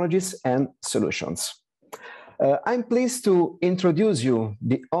technologies and solutions. I'm pleased to introduce you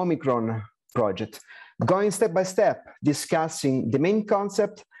the Omicron project, going step by step, discussing the main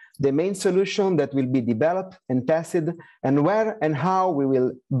concept, the main solution that will be developed and tested, and where and how we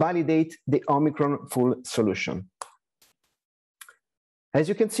will validate the Omicron full solution. As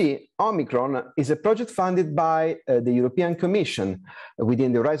you can see, Omicron is a project funded by the European Commission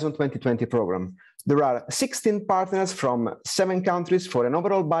within the Horizon 2020 program. There are 16 partners from 7 countries for an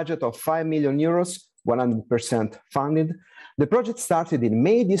overall budget of 5 million euros, 100% funded. The project started in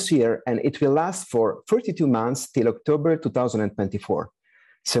May this year, and it will last for 32 months till October 2024.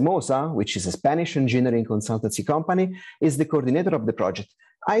 Semosa, which is a Spanish engineering consultancy company, is the coordinator of the project.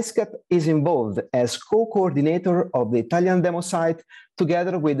 ISCAP is involved as co-coordinator of the Italian demo site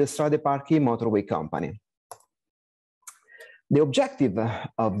together with the Strade Parchi motorway company. The objective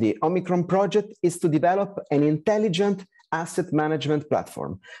of the Omicron project is to develop an intelligent asset management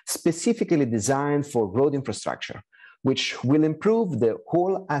platform specifically designed for road infrastructure, which will improve the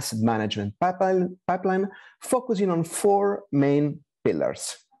whole asset management pipeline, focusing on 4 main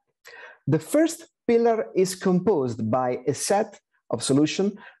pillars. The first pillar is composed by a set of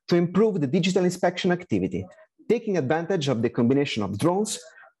solutions to improve the digital inspection activity, taking advantage of the combination of drones,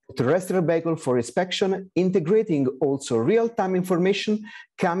 terrestrial vehicle for inspection, integrating also real-time information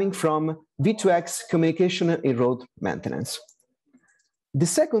coming from V2X communication in road maintenance. The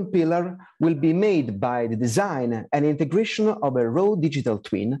second pillar will be made by the design and integration of a road digital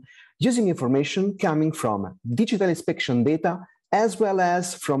twin using information coming from digital inspection data as well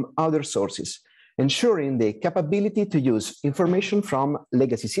as from other sources, ensuring the capability to use information from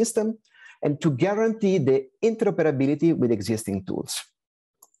legacy system and to guarantee the interoperability with existing tools.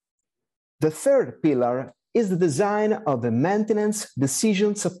 The third pillar is the design of a maintenance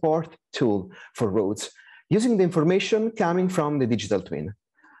decision support tool for roads, using the information coming from the digital twin.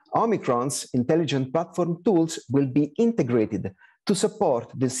 Omicron's intelligent platform tools will be integrated to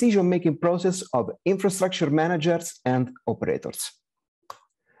support the decision-making process of infrastructure managers and operators.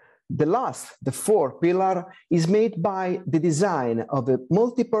 The fourth pillar, is made by the design of a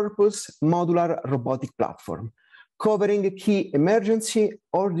multi-purpose modular robotic platform, covering key emergency,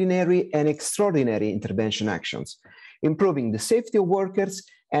 ordinary, and extraordinary intervention actions, improving the safety of workers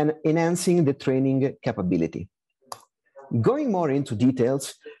and enhancing the training capability. Going more into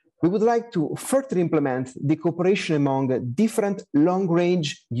details, we would like to further implement the cooperation among different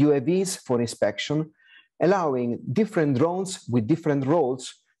long-range UAVs for inspection, allowing different drones with different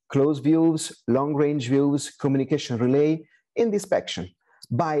roles, close views, long-range views, communication relay in the inspection,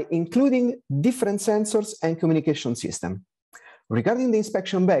 by including different sensors and communication system. Regarding the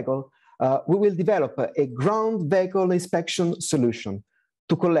inspection vehicle, we will develop a ground vehicle inspection solution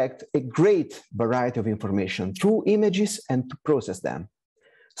to collect a great variety of information through images and to process them,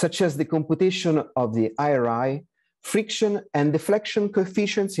 such as the computation of the IRI, friction and deflection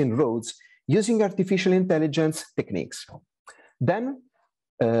coefficients in roads using artificial intelligence techniques. Then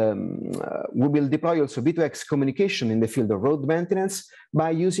we will deploy also V2X communication in the field of road maintenance by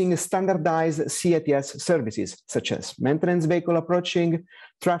using standardized CATS services, such as maintenance vehicle approaching,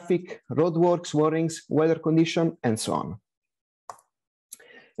 traffic, roadworks, warnings, weather condition, and so on.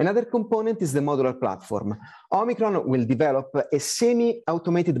 Another component is the modular platform. Omicron will develop a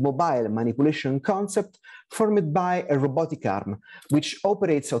semi-automated mobile manipulation concept formed by a robotic arm, which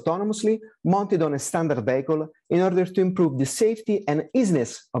operates autonomously, mounted on a standard vehicle in order to improve the safety and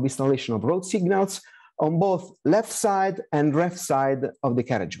easiness of installation of road signals on both left side and right side of the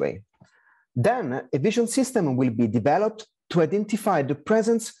carriageway. Then a vision system will be developed to identify the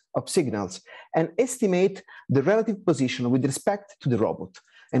presence of signals and estimate the relative position with respect to the robot,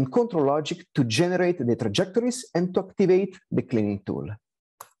 and control logic to generate the trajectories and to activate the cleaning tool.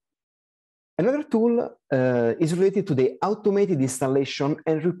 Another tool is related to the automated installation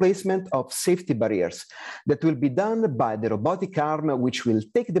and replacement of safety barriers that will be done by the robotic arm, which will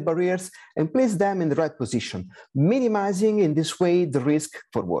take the barriers and place them in the right position, minimizing in this way the risk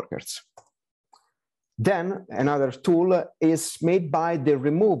for workers. Then another tool is made by the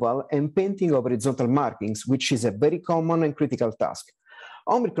removal and painting of horizontal markings, which is a very common and critical task.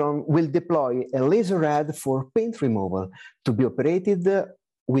 Omicron will deploy a laser rad for paint removal to be operated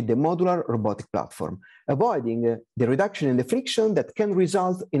with the modular robotic platform, avoiding the reduction in the friction that can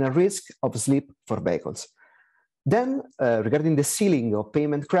result in a risk of slip for vehicles. Then, regarding the sealing of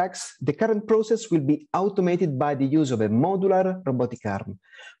pavement cracks, the current process will be automated by the use of a modular robotic arm,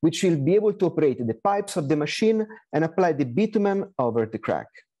 which will be able to operate the pipes of the machine and apply the bitumen over the crack.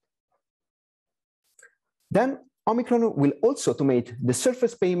 Then, Omicron will also automate the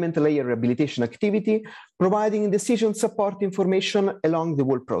surface pavement layer rehabilitation activity, providing decision support information along the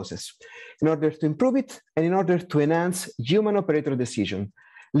whole process, in order to improve it and in order to enhance human operator decision,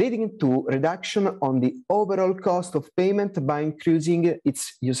 leading to reduction on the overall cost of payment by increasing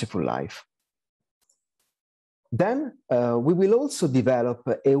its useful life. Then we will also develop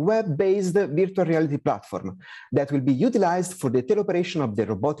a web-based virtual reality platform that will be utilized for the teleoperation of the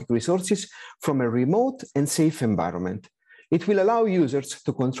robotic resources from a remote and safe environment. It will allow users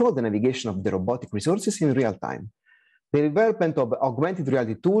to control the navigation of the robotic resources in real time. The development of augmented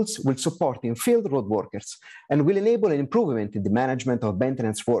reality tools will support in-field road workers and will enable an improvement in the management of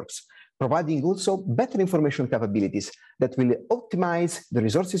maintenance works, providing also better information capabilities that will optimize the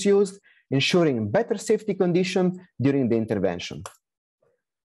resources used, ensuring better safety conditions during the intervention.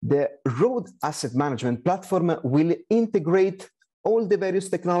 The road asset management platform will integrate all the various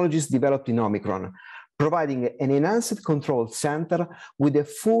technologies developed in Omicron, providing an enhanced control center with a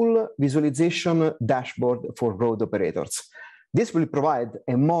full visualization dashboard for road operators. This will provide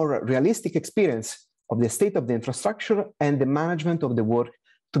a more realistic experience of the state of the infrastructure and the management of the work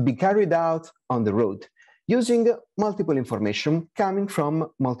to be carried out on the road, using multiple information coming from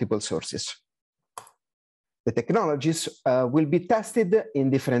multiple sources. The technologies will be tested in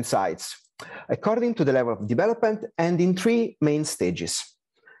different sites, according to the level of development and in 3 main stages.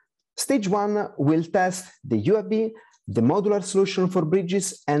 Stage 1 will test the UAV, the modular solution for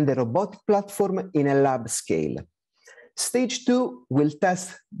bridges, and the robotic platform in a lab scale. Stage 2 will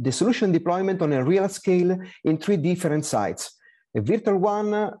test the solution deployment on a real scale in 3 different sites. A virtual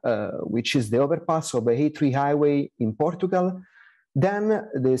one, which is the overpass of the A3 highway in Portugal. Then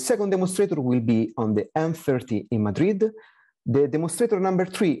the second demonstrator will be on the M30 in Madrid. The demonstrator number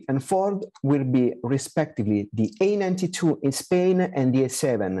 3 and 4 will be respectively the A92 in Spain and the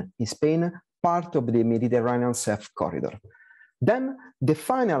A7 in Spain, part of the Mediterranean Surf Corridor. Then the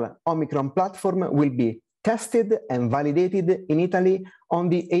final Omicron platform will be tested and validated in Italy on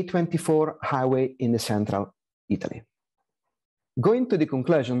the A24 highway in the central Italy. Going to the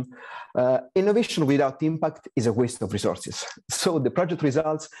conclusion, innovation without impact is a waste of resources. So the project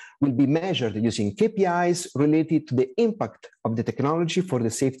results will be measured using KPIs related to the impact of the technology for the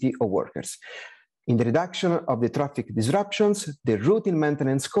safety of workers, in the reduction of the traffic disruptions, the routine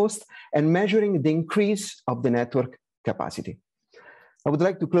maintenance cost, and measuring the increase of the network capacity. I would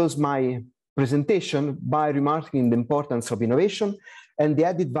like to close my presentation by remarking the importance of innovation and the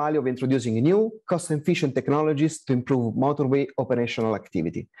added value of introducing new, cost-efficient technologies to improve motorway operational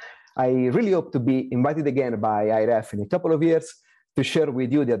activity. I really hope to be invited again by IRF in a couple of years to share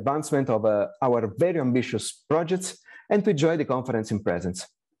with you the advancement of our very ambitious projects and to enjoy the conference in presence.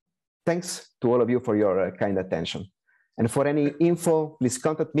 Thanks to all of you for your kind attention. And for any info, please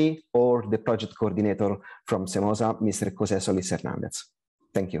contact me or the project coordinator from Semosa, Mr. José Solis Hernandez.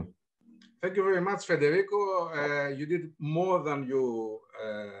 Thank you. Thank you very much, Federico. You did more than you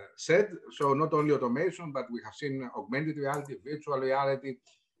said. So not only automation, but we have seen augmented reality, virtual reality,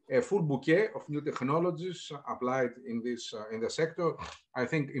 a full bouquet of new technologies applied in this in the sector. I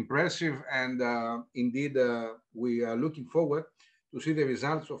think impressive, and indeed we are looking forward to see the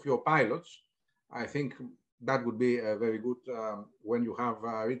results of your pilots. I think that would be very good when you have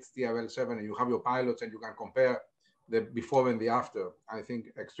reached TRL 7 and you have your pilots and you can compare the before and the after. I think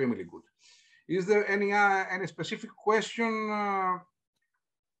extremely good. Is there any specific question?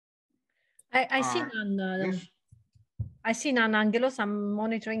 I see none. Yes? I see none, Angelos. I'm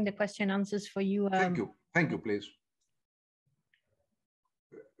monitoring the question answers for you. Thank you. Thank you, please.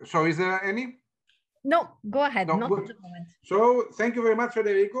 So is there any? No, go ahead. No, not good. at the moment. So thank you very much,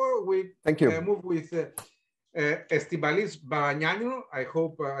 Federico. We thank you. Move with Estibalis Baragnano. I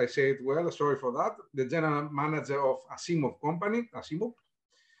hope I say it well. Sorry for that. The general manager of Asimov Company, Asimov,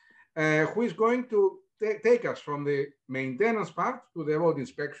 who is going to take us from the maintenance part to the road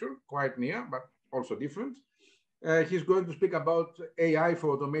inspection, quite near, but also different. He's going to speak about AI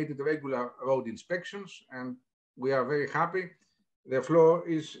for automated regular road inspections, and we are very happy. The floor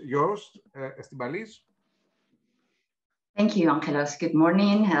is yours, Estibalis. Thank you, Angelos. Good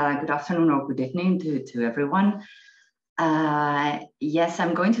morning, good afternoon, or good evening to everyone. Yes,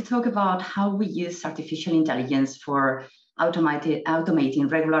 I'm going to talk about how we use artificial intelligence for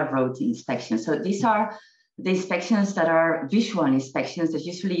automating regular road inspections. So these are the inspections that are visual inspections. There's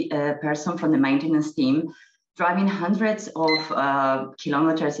usually a person from the maintenance team driving hundreds of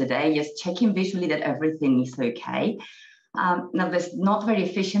kilometers a day, just checking visually that everything is okay. Now, that's not very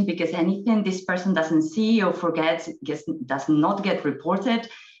efficient because anything this person doesn't see or forgets does not get reported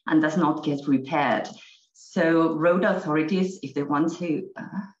and does not get repaired. So road authorities, if they want to,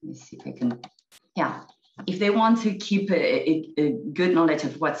 let me see if I can, if they want to keep a good knowledge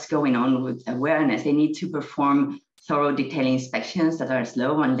of what's going on with awareness, they need to perform thorough detailing inspections that are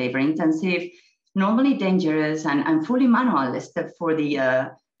slow and labor intensive, normally dangerous and fully manual, except for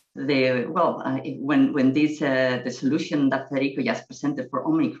when this the solution that Federico just presented for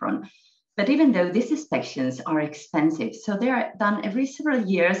Omicron But even though these inspections are expensive, so they are done every several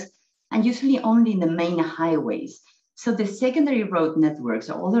years and usually only in the main highways. So the secondary road networks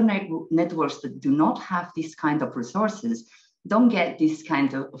or other networks that do not have this kind of resources don't get this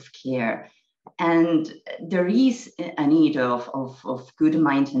kind of care. And there is a need of good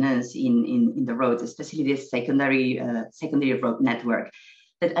maintenance in the roads, especially this secondary road network.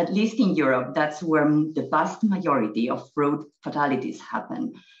 That at least in Europe, that's where the vast majority of road fatalities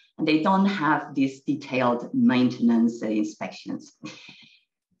happen. And they don't have these detailed maintenance inspections.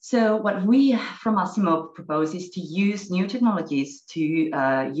 So what we from Massimo propose is to use new technologies to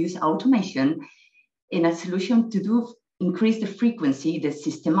use automation in a solution to increase the frequency, the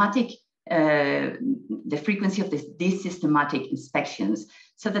frequency of these systematic inspections,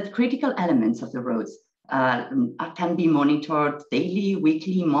 so that critical elements of the roads can be monitored daily,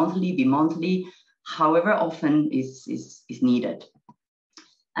 weekly, monthly, bi-monthly, however often is needed.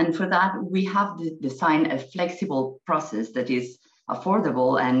 And for that, we have designed a flexible process that is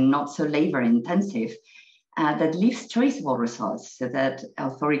affordable and not so labor intensive, that leaves traceable results so that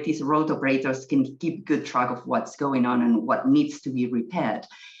authorities, road operators can keep good track of what's going on and what needs to be repaired.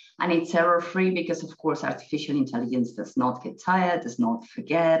 And it's error-free because, of course, artificial intelligence does not get tired, does not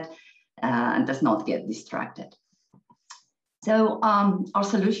forget, and does not get distracted. So our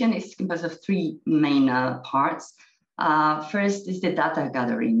solution is composed of three main parts. First is the data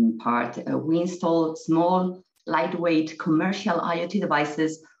gathering part. We install small, lightweight commercial IoT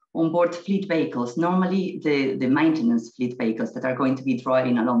devices on board fleet vehicles, normally the maintenance fleet vehicles that are going to be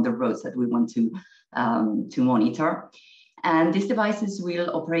driving along the roads that we want to monitor. And these devices will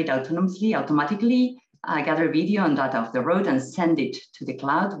operate autonomously, automatically, gather video and data of the road and send it to the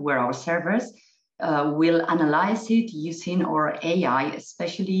cloud, where our servers will analyze it using our AI,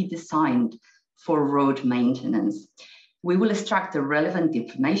 especially designed for road maintenance. We will extract the relevant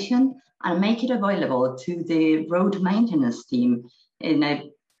information and make it available to the road maintenance team in a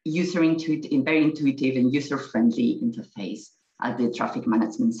very intuitive and user-friendly interface at the traffic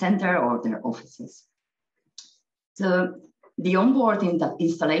management center or their offices. So the onboarding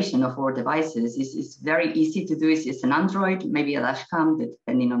installation of our devices is very easy to do. It's an Android, maybe a dashcam,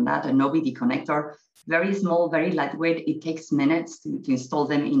 depending on that, an OBD connector, very small, very lightweight. It takes minutes to install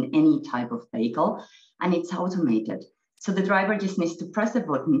them in any type of vehicle, and it's automated. So the driver just needs to press the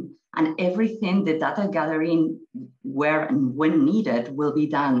button, and everything, the data gathering where and when needed, will be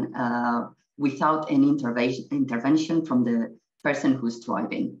done without any intervention from the person who's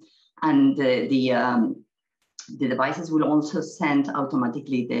driving. And the devices will also send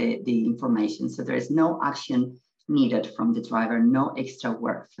automatically the information. So there is no action needed from the driver, no extra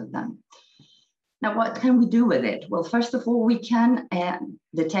work for them. Now, what can we do with it? Well, first of all, we can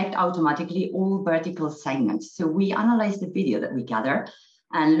detect automatically all vertical segments. So we analyze the video that we gather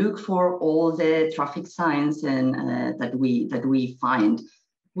and look for all the traffic signs and that we find.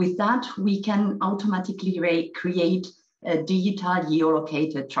 With that, we can automatically create a digital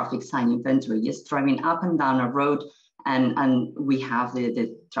geolocated traffic sign inventory, just driving up and down a road, and we have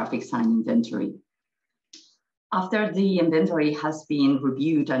the traffic sign inventory. After the inventory has been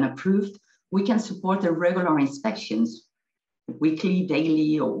reviewed and approved, we can support the regular inspections, weekly,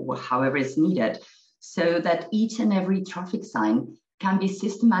 daily, or however is needed, so that each and every traffic sign can be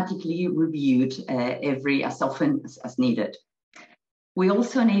systematically reviewed as often as needed. We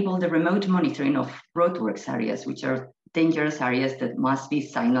also enable the remote monitoring of roadworks areas, which are dangerous areas that must be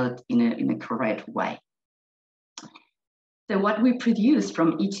signaled in a correct way. So what we produce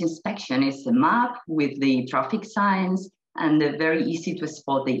from each inspection is a map with the traffic signs and very easy to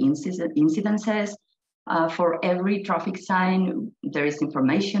spot the incidences. For every traffic sign, there is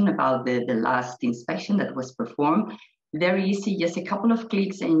information about the last inspection that was performed. Very easy, just a couple of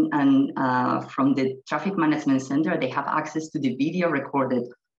clicks, and from the traffic management center, they have access to the video recorded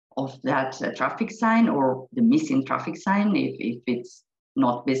of that traffic sign or the missing traffic sign if it's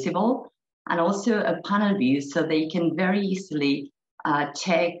not visible, and also a panel view, so they can very easily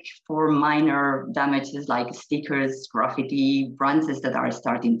check for minor damages like stickers, graffiti, branches that are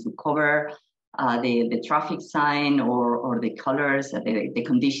starting to cover the traffic sign or the colors, the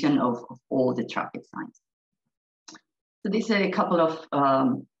condition of all the traffic signs. So these are a couple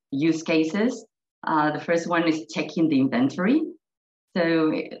of use cases. The first one is checking the inventory.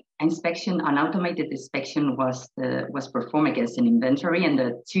 So inspection, an automated inspection was performed against an inventory, and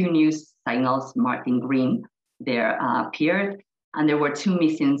the two new signals marked in green there appeared, and there were two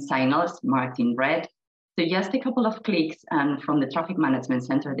missing signals marked in red. So just a couple of clicks, and from the traffic management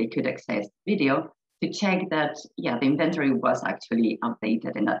center, they could access video to check that, yeah, the inventory was actually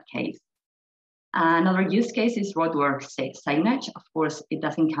updated in that case. Another use case is roadwork signage. Of course, it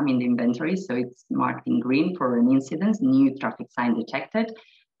doesn't come in the inventory, so it's marked in green for an incident, new traffic sign detected.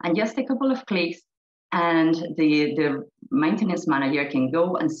 And just a couple of clicks, and the maintenance manager can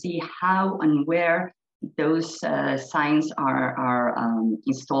go and see how and where those signs are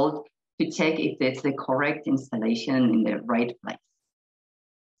installed to check if it's the correct installation in the right place.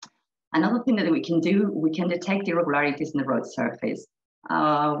 Another thing that we can do, we can detect irregularities in the road surface.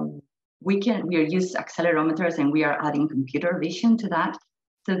 We are using accelerometers, and we are adding computer vision to that,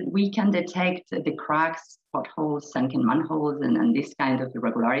 so that we can detect the cracks, potholes, sunken manholes, and this kind of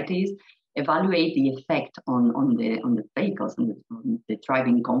irregularities, evaluate the effect on the vehicles and the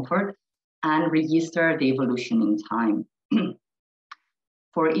driving comfort, and register the evolution in time.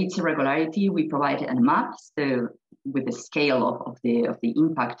 For each irregularity, we provide a map, so with the scale of the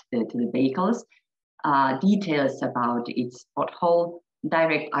impact to the vehicles, details about its pothole,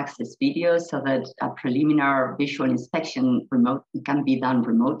 direct access videos, so that a preliminary visual inspection can be done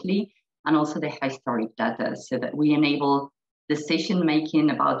remotely, and also the historic data, so that we enable decision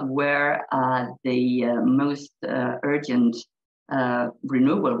making about where the most urgent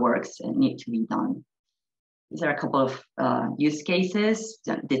renewal works need to be done. These are a couple of use cases,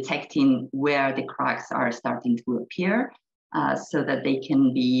 detecting where the cracks are starting to appear, so that they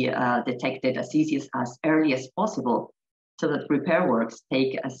can be detected as early as possible, so that repair works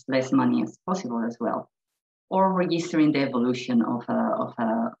take as less money as possible as well, or registering the evolution of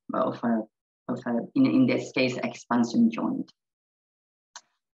in this case, expansion joint.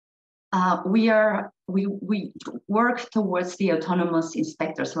 We work towards the autonomous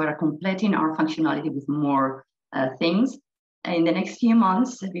inspector, so we are completing our functionality with more things. In the next few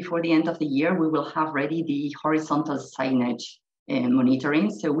months, before the end of the year, we will have ready the horizontal signage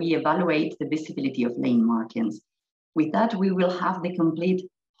monitoring. So we evaluate the visibility of lane markings. With that, we will have the complete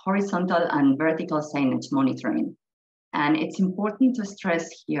horizontal and vertical signage monitoring. And it's important to stress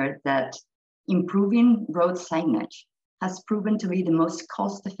here that improving road signage has proven to be the most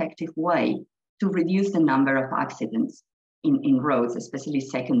cost-effective way to reduce the number of accidents in roads, especially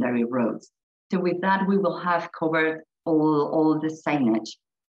secondary roads. So with that, we will have covered all the signage,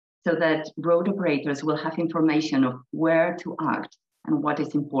 so that road operators will have information of where to act and what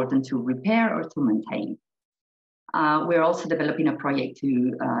is important to repair or to maintain. We're also developing a project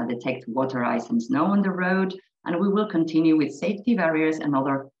to detect water, ice, and snow on the road, and we will continue with safety barriers and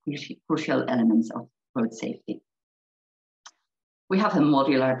other crucial elements of road safety. We have a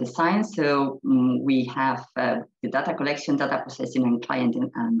modular design, so we have the data collection, data processing, and client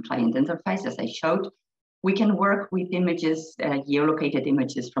interface, as I showed. We can work with images, geolocated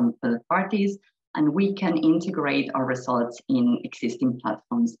images from third parties, and we can integrate our results in existing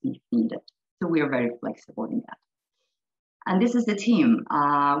platforms if needed. So we are very flexible in that. And this is the team.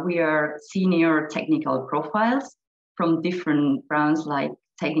 We are senior technical profiles from different brands like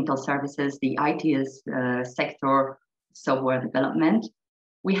technical services, the ITS sector, software development.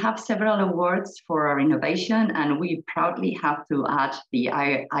 We have several awards for our innovation, and we proudly have to add the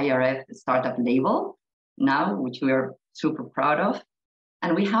IRF startup label now, which we are super proud of.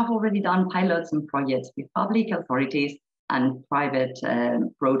 And we have already done pilots and projects with public authorities and private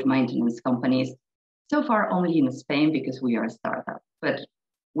road maintenance companies. So far only in Spain, because we are a startup, but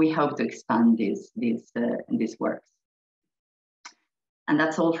we hope to expand these works. And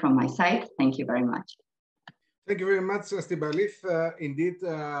that's all from my side. Thank you very much. Thank you very much, Estibalith. Indeed,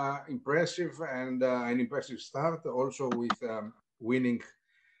 impressive, and an impressive start, also with winning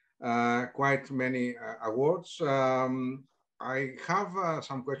quite many awards. I have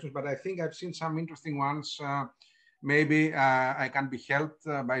some questions, but I think I've seen some interesting ones. Maybe I can be helped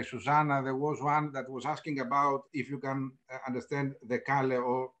by Susanna. There was one that was asking about if you can understand the color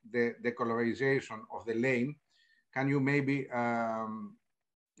or the colorization of the lane. Can you maybe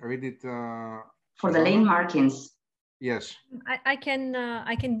read it? For the lane markings. Yes. I can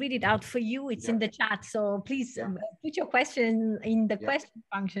read it out for you. It's in the chat. So please put your question in the question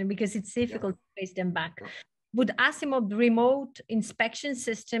function, because it's difficult to trace them back. Would Asimov remote inspection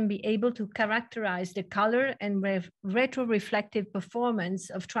system be able to characterize the color and retro-reflective performance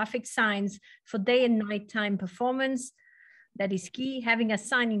of traffic signs for day and nighttime performance? That is key. Having a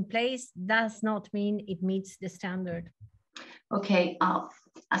sign in place does not mean it meets the standard. Okay,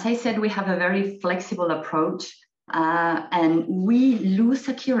 as I said, we have a very flexible approach, and we lose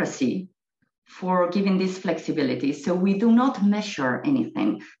accuracy for giving this flexibility. So we do not measure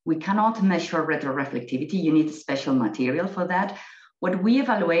anything. We cannot measure retroreflectivity. You need special material for that. What we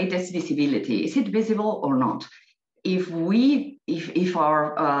evaluate is visibility. Is it visible or not? if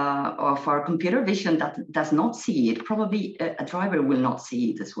our computer vision does not see it, probably a driver will not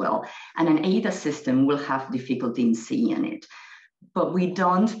see it as well, and an ADAS system will have difficulty in seeing it. But we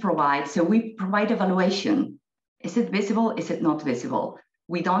don't provide, so we provide evaluation. Is it visible? Is it not visible?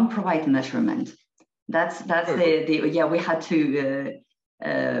 We don't provide measurement. That's the we had to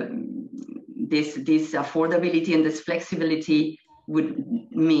this affordability and this flexibility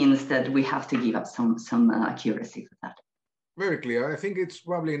means that we have to give up some accuracy for that. Very clear. I think it's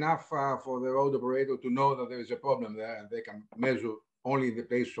probably enough for the road operator to know that there is a problem there, and they can measure only in the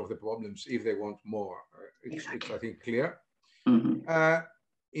place of the problems if they want more. It's I think, clear. Mm-hmm.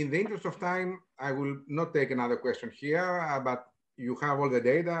 In the interest of time, I will not take another question here, but you have all the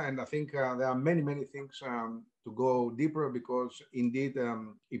data, and I think there are many things to go deeper, because indeed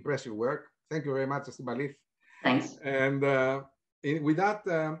impressive work. Thank you very much, Estibalith. Thanks. And with that,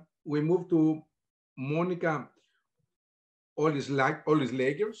 we move to Monica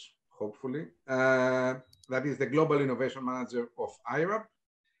Ollis-Lagers, hopefully. That is the Global Innovation Manager of IRAP.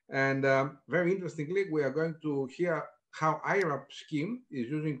 And very interestingly, we are going to hear how IRAP scheme is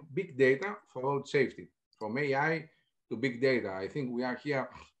using big data for road safety, from AI to big data. I think we are here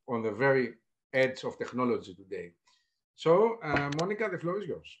on the very edge of technology today. So, Monica, the floor is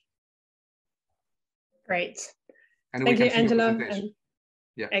yours. Great. And thank you, Angela.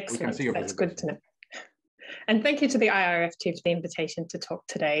 Yeah, excellent. We can see your That's good to know. And thank you to the IRF team for the invitation to talk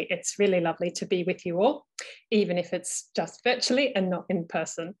today. It's really lovely to be with you all, even if it's just virtually and not in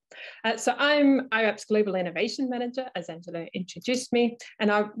person. So I'm IRAP's Global Innovation Manager, as Angela introduced me, and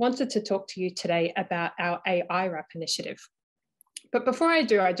I wanted to talk to you today about our IRAP initiative. But before I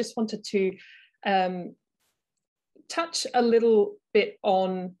do, I just wanted to touch a little bit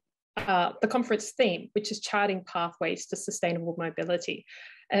on the conference theme, which is charting pathways to sustainable mobility.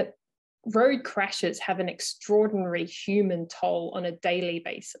 Road crashes have an extraordinary human toll on a daily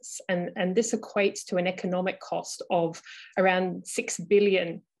basis, and this equates to an economic cost of around $6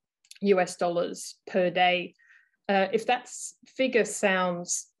 billion per day. If that figure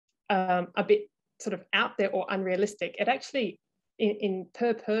sounds a bit sort of out there or unrealistic, it actually, in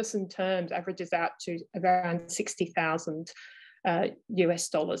per person terms, averages out to around $60,000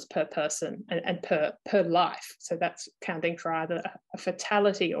 per person and per life. So that's counting for either a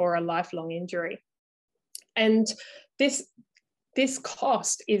fatality or a lifelong injury. And this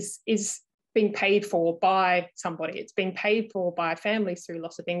cost is being paid for by somebody. It's being paid for by families through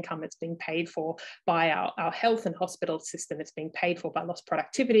loss of income. It's being paid for by our health and hospital system. It's being paid for by lost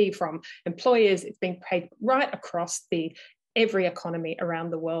productivity from employers. It's being paid right across every economy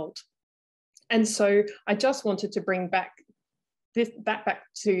around the world. And so I just wanted to bring back back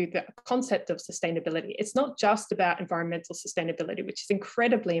to the concept of sustainability. It's not just about environmental sustainability, which is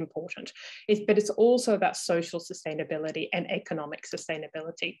incredibly important, but it's also about social sustainability and economic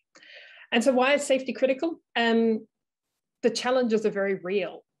sustainability. And so why is safety critical? The challenges are very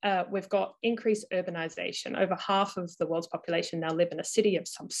real. We've got increased urbanization. Over half of the world's population now live in a city of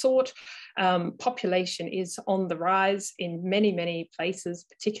some sort. Population is on the rise in many places,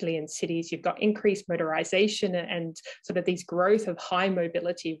 particularly in cities. You've got increased motorization and sort of these growth of high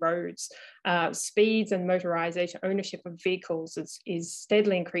mobility roads. Speeds and motorization, ownership of vehicles is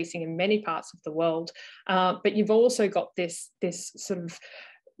steadily increasing in many parts of the world. But you've also got this sort of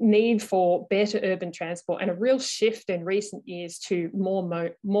need for better urban transport and a real shift in recent years to more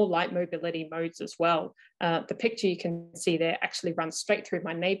light mobility modes as well. The picture you can see there actually runs straight through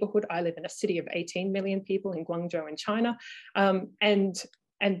my neighborhood. I live in a city of 18 million people in Guangzhou in China. And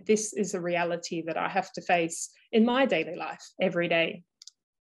this is a reality that I have to face in my daily life every day.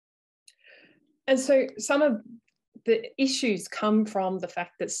 And so some of the issues come from the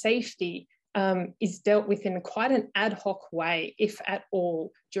fact that safety is dealt with in quite an ad hoc way, if at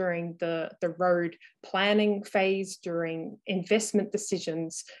all, during the road planning phase, during investment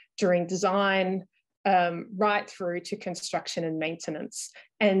decisions, during design, right through to construction and maintenance.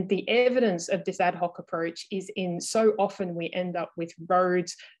 And the evidence of this ad hoc approach is in so often we end up with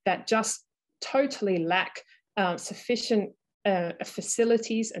roads that just totally lack sufficient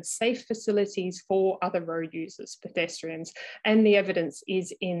facilities and safe facilities for other road users, pedestrians. And the evidence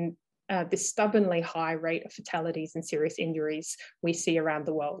is in this stubbornly high rate of fatalities and serious injuries we see around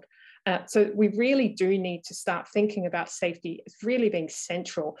the world. So we really do need to start thinking about safety as really being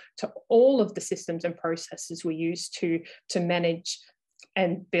central to all of the systems and processes we use to manage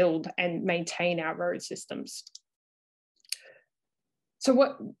and build and maintain our road systems. So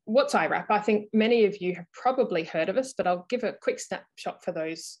what's IRAP? I think many of you have probably heard of us, but I'll give a quick snapshot for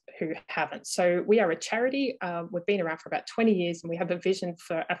those who haven't. So we are a charity. We've been around for about 20 years, and we have a vision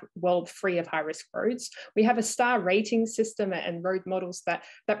for a world free of high-risk roads. We have a star rating system and road models that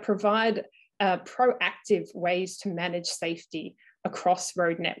provide proactive ways to manage safety across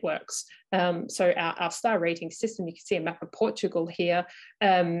road networks. So our star rating system, you can see a map of Portugal here.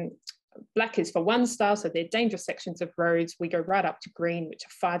 Black is for 1 star, so they're dangerous sections of roads. We go right up to green, which are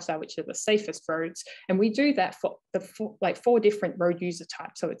 5 star, which are the safest roads. And we do that for the 4 different road user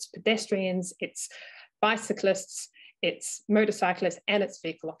types. So it's pedestrians, it's bicyclists, it's motorcyclists, and it's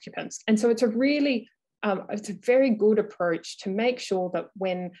vehicle occupants. And so it's a really, it's a very good approach to make sure that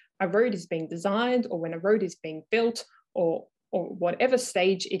when a road is being designed or when a road is being built or whatever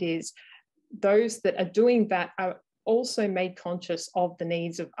stage it is, those that are doing that are also made conscious of the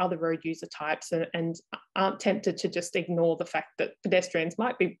needs of other road user types and aren't tempted to just ignore the fact that pedestrians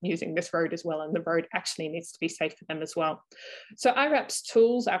might be using this road as well, and the road actually needs to be safe for them as well. So IRAP's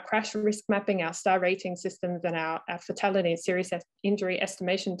tools, our crash risk mapping, our star rating systems, and our fatality and serious injury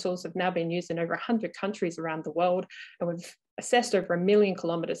estimation tools have now been used in over 100 countries around the world, and we've assessed over 1 million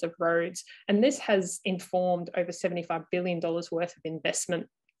kilometres of roads. And this has informed over $75 billion worth of investment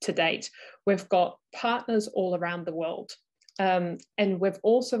to date. We've got partners all around the world. And we've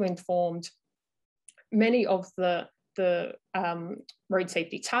also informed many of the road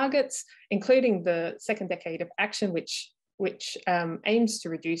safety targets, including the second decade of action, which aims to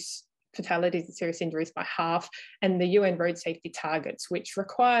reduce fatalities and serious injuries by half, and the UN road safety targets, which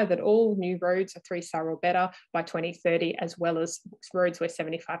require that all new roads are 3-star or better by 2030, as well as roads where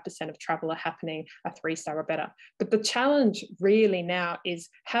 75% of travel are happening are 3-star or better. But the challenge really now is,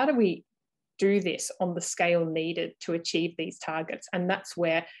 how do we do this on the scale needed to achieve these targets? And that's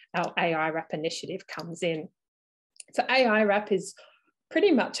where our AIRAP initiative comes in. So AIRAP is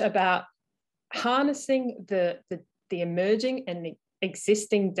pretty much about harnessing the emerging and the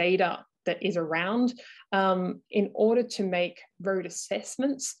existing data that is around in order to make road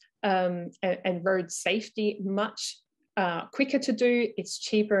assessments and road safety much quicker to do, it's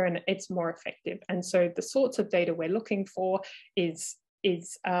cheaper, and it's more effective. And so the sorts of data we're looking for is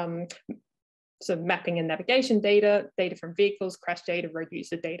so mapping and navigation data, data from vehicles, crash data, road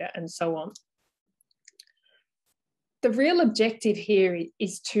user data, and so on. The real objective here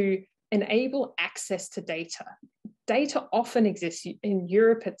is to enable access to data. Data often exists in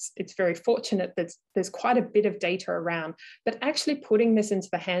Europe. It's very fortunate that there's quite a bit of data around, but actually putting this into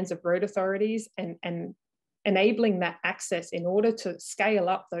the hands of road authorities and enabling that access in order to scale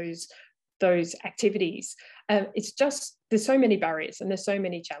up those activities, it's just, there's so many barriers and there's so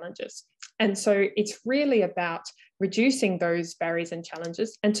many challenges. And so it's really about reducing those barriers and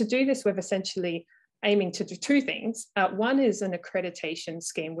challenges. And to do this, we've essentially aiming to do 2 things. One is an accreditation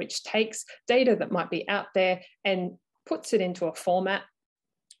scheme, which takes data that might be out there and puts it into a format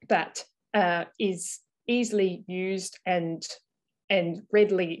that is easily used and can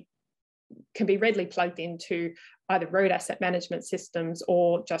be readily plugged into either road asset management systems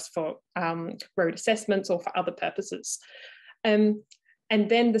or just for road assessments or for other purposes. And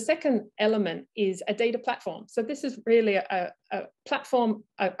then the second element is a data platform. So this is really a platform,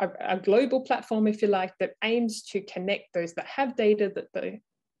 a global platform, if you like, that aims to connect those that have data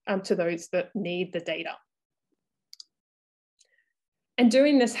to those that need the data. And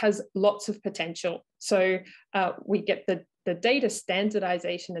doing this has lots of potential. So we get the data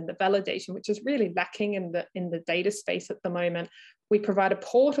standardization and the validation, which is really lacking in the data space at the moment. We provide a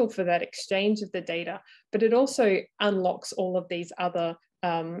portal for that exchange of the data, but it also unlocks all of these other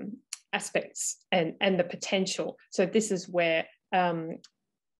aspects and the potential. So this is where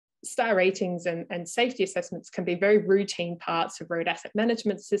star ratings and safety assessments can be very routine parts of road asset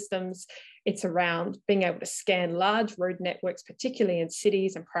management systems. It's around being able to scan large road networks, particularly in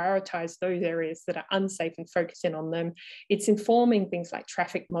cities, and prioritize those areas that are unsafe and focus in on them. It's informing things like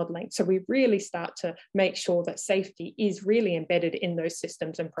traffic modeling. So we really start to make sure that safety is really embedded in those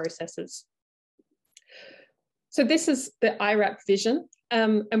systems and processes. So this is the IRAP vision,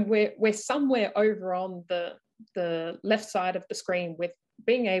 and we're somewhere over on the left side of the screen with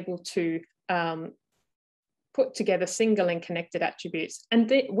being able to put together single and connected attributes.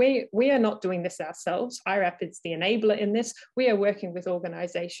 And we are not doing this ourselves. IRAP is the enabler in this. We are working with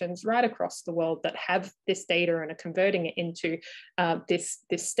organizations right across the world that have this data and are converting it into this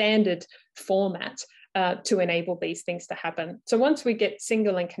standard format to enable these things to happen. So once we get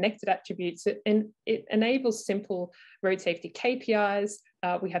single and connected attributes, it enables simple road safety KPIs.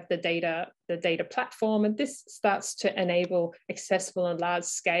 We have the data platform, and this starts to enable accessible and large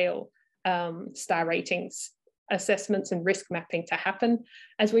scale star ratings assessments and risk mapping to happen.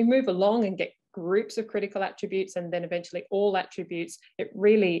 As we move along and get groups of critical attributes and then eventually all attributes, it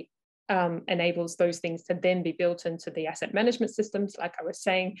really enables those things to then be built into the asset management systems, like I was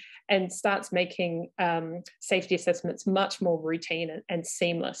saying, and starts making safety assessments much more routine and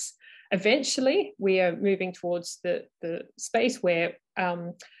seamless. Eventually, we are moving towards the space where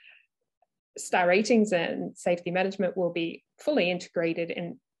star ratings and safety management will be fully integrated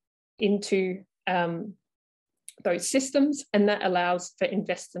into those systems, and that allows for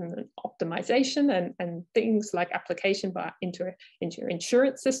investment optimization and things like application into your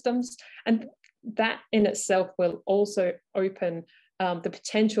insurance systems, and that in itself will also open the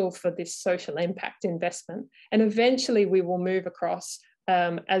potential for this social impact investment. And eventually we will move across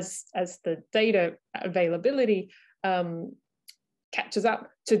as the data availability catches up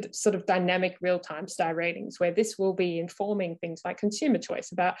to sort of dynamic real-time star ratings, where this will be informing things like consumer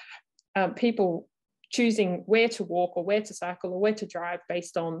choice about people choosing where to walk or where to cycle or where to drive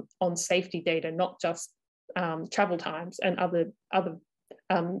based on safety data, not just travel times and other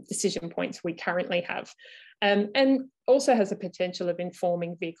decision points we currently have. And also has a potential of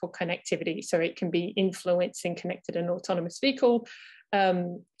informing vehicle connectivity. So it can be influencing connected and autonomous vehicle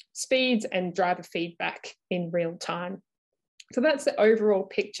speeds and driver feedback in real time. So that's the overall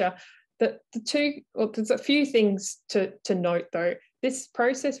picture. There's a few things to note though. This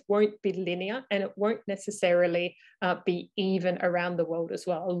process won't be linear and it won't necessarily be even around the world as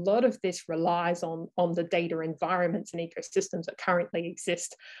well. A lot of this relies on the data environments and ecosystems that currently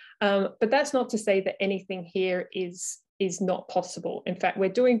exist. But that's not to say that anything here is not possible. In fact, we're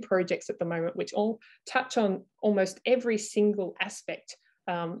doing projects at the moment which all touch on almost every single aspect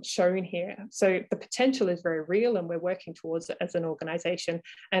shown here. So the potential is very real and we're working towards it as an organization,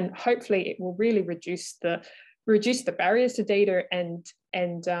 and hopefully it will really reduce the barriers to data and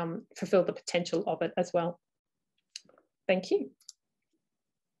fulfill the potential of it as well. Thank you.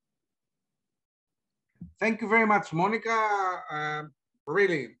 Thank you very much, Monica.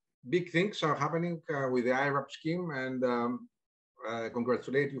 Really big things are happening with the IRAP scheme, and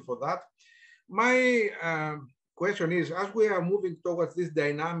congratulate you for that. My question is, as we are moving towards this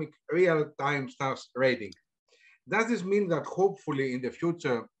dynamic real-time stars rating, does this mean that hopefully in the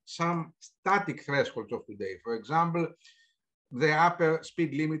future some static thresholds of today, for example, the upper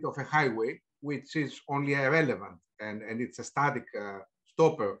speed limit of a highway, which is only irrelevant and it's a static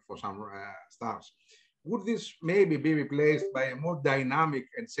stopper for some stars, would this maybe be replaced by a more dynamic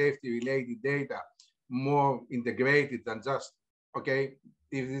and safety-related data, more integrated than just, okay,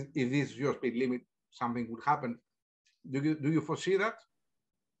 if this is your speed limit, something would happen? Do you foresee that?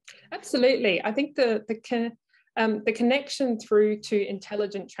 Absolutely. I think the connection through to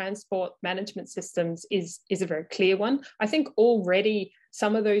intelligent transport management systems is a very clear one. I think already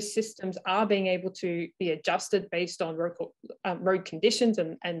some of those systems are being able to be adjusted based on road conditions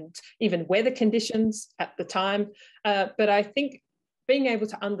and even weather conditions at the time. But I think being able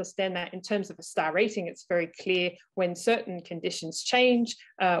to understand that in terms of a star rating, it's very clear when certain conditions change,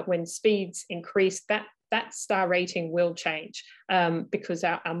 when speeds increase, that star rating will change because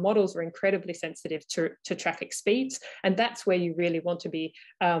our models are incredibly sensitive to traffic speeds. And that's where you really want to be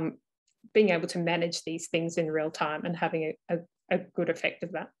being able to manage these things in real time and having a good effect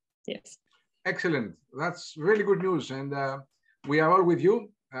of that. Yes. Excellent. That's really good news. And we are all with you.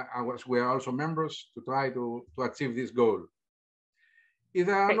 We are also members to try to achieve this goal. If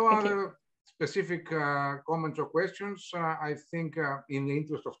there are no other specific comments or questions, I think in the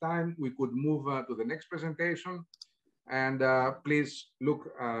interest of time, we could move to the next presentation. And please look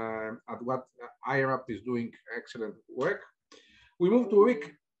at what IRAP is doing excellent work. We move to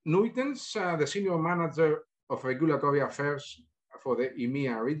Rick Nuitens, the Senior Manager of Regulatory Affairs for the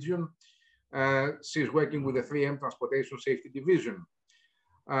EMEA region. She's working with the 3M Transportation Safety Division.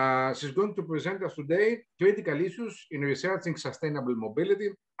 She's going to present us today critical issues in researching sustainable mobility,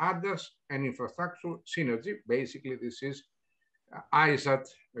 ADAS, and infrastructure synergy. Basically, this is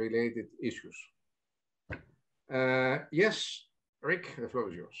ISAT-related issues. Yes, Rick, the floor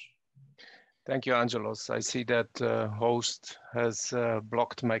is yours. Thank you, Angelos. I see that host has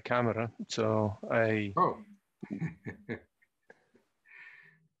blocked my camera, so I... Oh.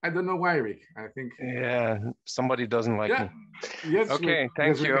 I don't know why, Rick. I think... Yeah, somebody doesn't like me. Yes, okay,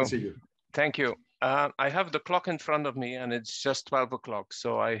 thank you. We can see you. Thank you. I have the clock in front of me and it's just 12 o'clock.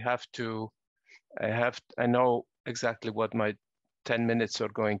 So I know exactly what my 10 minutes are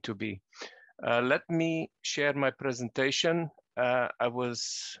going to be. Let me share my presentation. I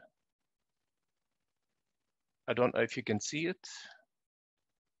don't know if you can see it.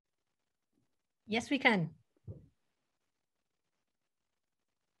 Yes, we can.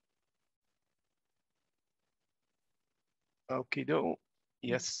 Okay,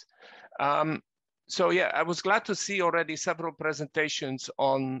 yes. So yeah, I was glad to see already several presentations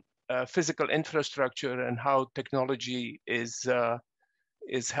on physical infrastructure and how technology is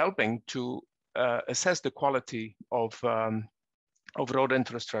helping to assess the quality of road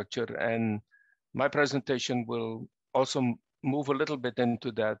infrastructure. And my presentation will also move a little bit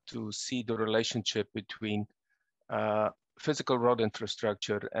into that to see the relationship between physical road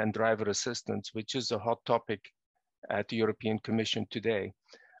infrastructure and driver assistance, which is a hot topic at the European Commission today.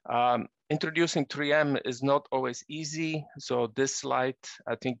 Introducing 3M is not always easy. So this slide,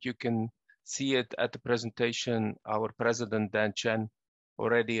 I think you can see it at the presentation. Our president, Dan Chen,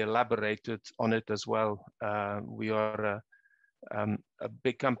 already elaborated on it as well. We are a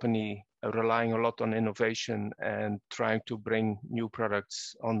big company relying a lot on innovation and trying to bring new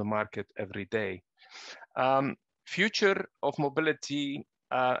products on the market every day. Future of mobility,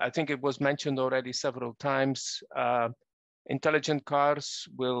 I think it was mentioned already several times. Intelligent cars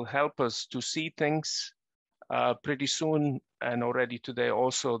will help us to see things pretty soon, and already today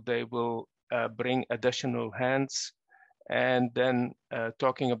also they will bring additional hands. And then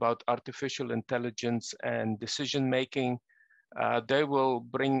talking about artificial intelligence and decision making, they will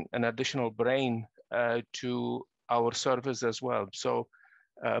bring an additional brain to our service as well. So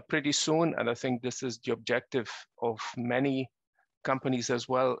pretty soon, and I think this is the objective of many companies as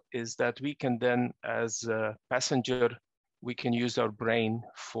well, is that we can then, as a passenger, we can use our brain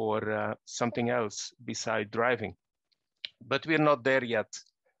for something else beside driving. But we're not there yet.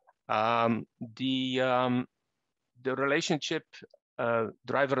 The relationship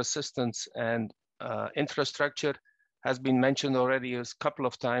driver assistance and infrastructure has been mentioned already a couple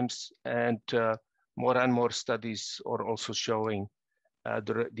of times, and more studies are also showing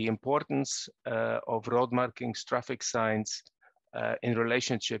the importance of road markings, traffic signs in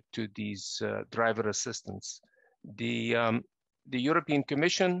relationship to these driver assistance. The European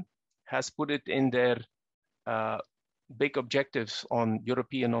Commission has put it in their big objectives on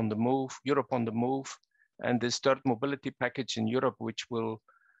Europe on the move, and this third mobility package in Europe, which will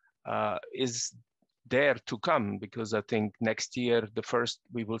is there to come, because I think next year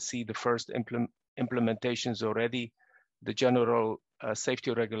we will see the first implementations already. The general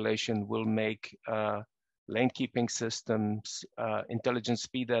safety regulation will make lane keeping systems, intelligent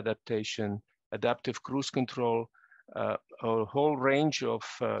speed adaptation, adaptive cruise control, a whole range of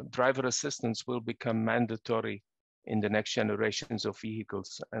driver assistance will become mandatory in the next generations of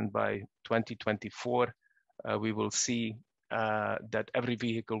vehicles. And by 2024, we will see that every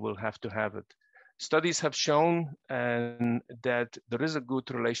vehicle will have to have it. Studies have shown that there is a good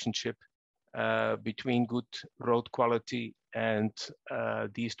relationship between good road quality and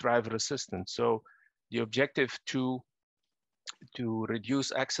these driver assistance. So the objective to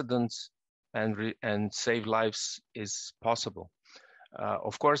reduce accidents and save lives is possible.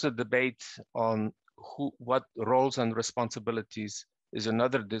 Of course, the debate on what roles and responsibilities is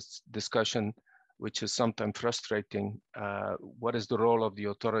another discussion, which is sometimes frustrating. What is the role of the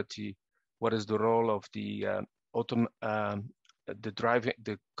authority? What is the role of the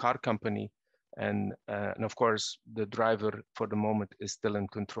car company? And of course, the driver for the moment is still in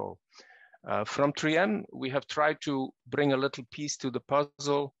control. From 3M, we have tried to bring a little piece to the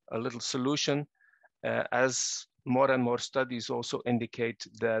puzzle, a little solution, as more and more studies also indicate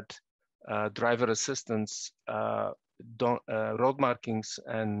that driver assistance, road markings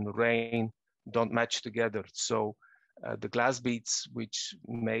and rain don't match together. So the glass beads, which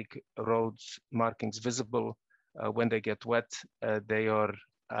make road markings visible when they get wet, they are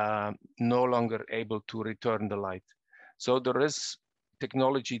no longer able to return the light. So there is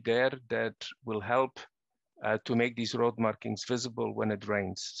technology there that will help to make these road markings visible when it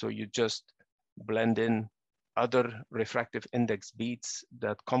rains. So you just blend in other refractive index beads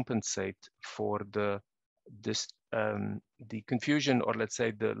that compensate for the confusion, or let's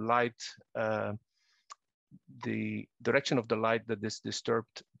say the light, the direction of the light that is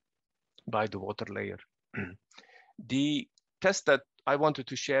disturbed by the water layer. The test that I wanted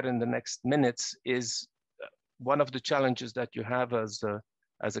to share in the next minutes is one of the challenges that you have as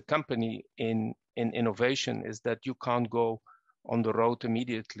a company in innovation, is that you can't go on the road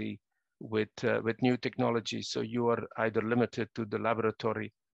immediately with new technology. So you are either limited to the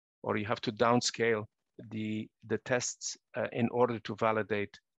laboratory, or you have to downscale the tests in order to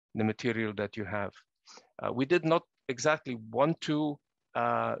validate the material that you have. We did not exactly want to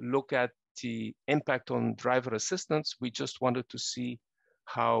look at the impact on driver assistance. We just wanted to see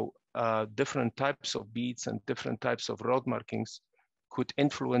how different types of beads and different types of road markings could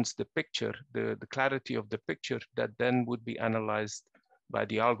influence the picture, the clarity of the picture that then would be analyzed by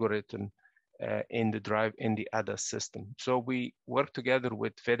the algorithm in the ADAS system. So we work together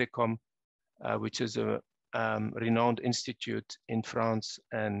with Vedicom, which is a renowned institute in France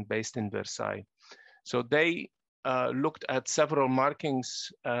and based in Versailles. So they looked at several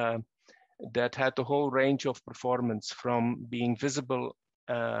markings that had the whole range of performance, from being visible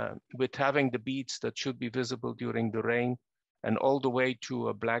with having the beads that should be visible during the rain, and all the way to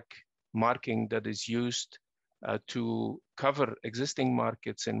a black marking that is used to cover existing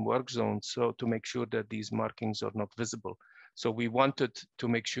markets in work zones, so to make sure that these markings are not visible. So we wanted to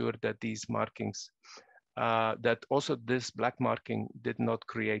make sure that these markings, that also this black marking did not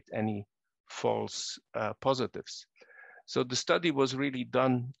create any false positives. So the study was really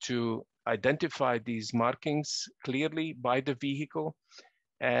done to identify these markings clearly by the vehicle,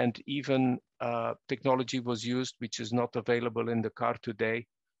 and even technology was used which is not available in the car today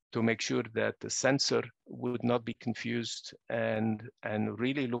to make sure that the sensor would not be confused and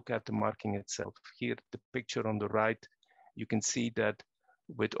really look at the marking itself. Here, the picture on the right, you can see that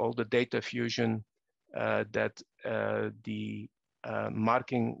with all the data fusion, that the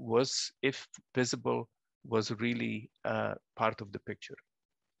marking was, if visible, was really part of the picture.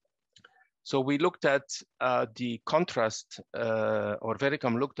 So we looked at the contrast, or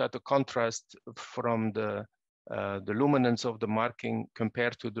Vedicom looked at the contrast from the luminance of the marking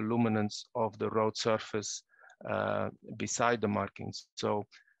compared to the luminance of the road surface beside the markings. So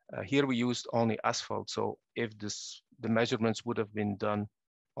here we used only asphalt. So if the measurements would have been done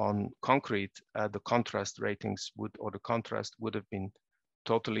on concrete, the contrast ratings would, or the contrast would have been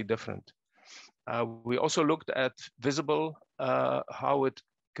totally different. We also looked at visible, how it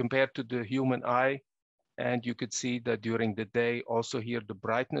compared to the human eye. And you could see that during the day, also here, the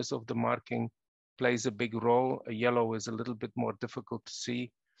brightness of the marking plays a big role. A yellow is a little bit more difficult to see.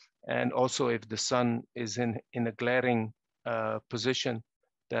 And also if the sun is in a glaring position,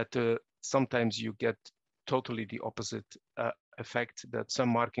 that sometimes you get totally the opposite effect, that some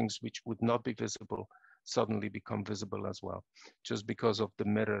markings which would not be visible suddenly become visible as well, just because of the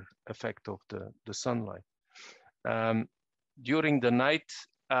mirror effect of the sunlight. During the night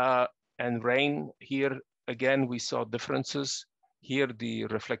and rain, here again, we saw differences. Here, the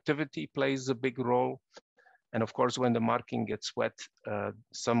reflectivity plays a big role. And of course, when the marking gets wet,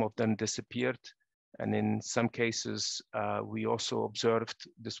 some of them disappeared. And in some cases, we also observed,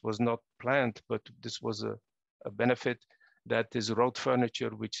 this was not planned, but this was a benefit, that this road furniture,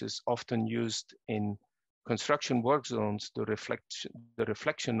 which is often used in construction work zones, the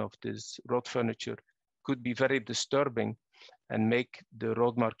reflection of this road furniture could be very disturbing and make the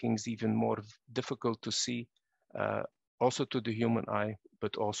road markings even more difficult to see, also to the human eye,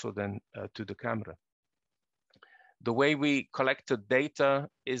 but also then to the camera. The way we collected data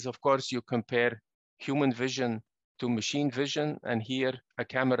is, of course, you compare human vision to machine vision, and here a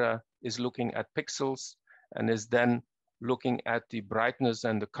camera is looking at pixels and is then looking at the brightness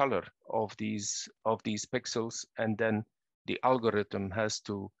and the color of these pixels, and then the algorithm has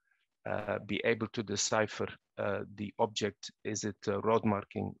to be able to decipher the object. Is it a road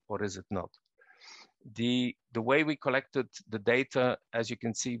marking or is it not? The way we collected the data, as you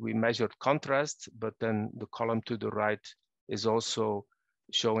can see, we measured contrast, but then the column to the right is also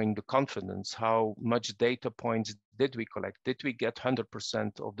showing the confidence. How much data points did we collect? Did we get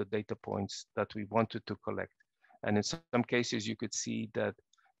 100% of the data points that we wanted to collect? And in some cases, you could see that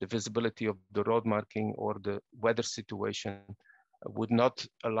the visibility of the road marking or the weather situation would not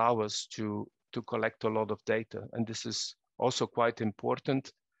allow us to collect a lot of data. And this is also quite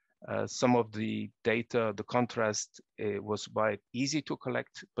important. Some of the data, the contrast was quite easy to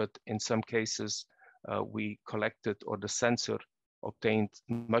collect, but in some cases we collected, or the sensor obtained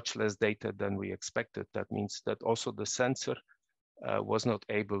much less data than we expected. That means that also the sensor was not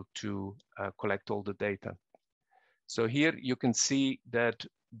able to collect all the data. So here you can see that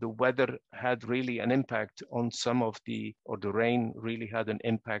the weather had really an impact on some of the, or the rain really had an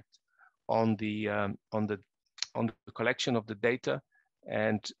impact on the collection of the data.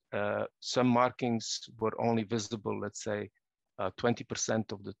 And some markings were only visible, let's say,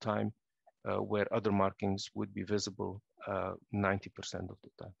 20% of the time, where other markings would be visible 90% of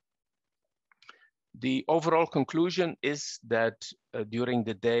the time. The overall conclusion is that during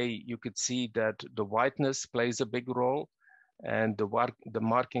the day, you could see that the whiteness plays a big role, and the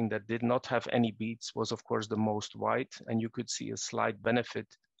marking that did not have any beads was, of course, the most white, and you could see a slight benefit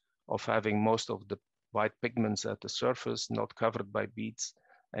of having most of the white pigments at the surface not covered by beads,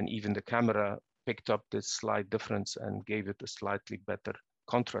 and even the camera picked up this slight difference and gave it a slightly better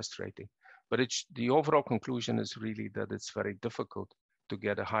contrast rating. But the overall conclusion is really that it's very difficult to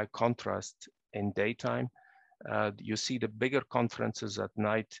get a high contrast in daytime. You see the bigger conferences at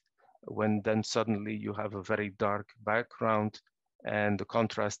night, when then suddenly you have a very dark background and the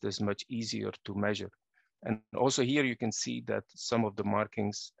contrast is much easier to measure. And also here you can see that some of the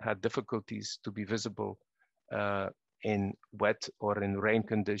markings had difficulties to be visible in wet or in rain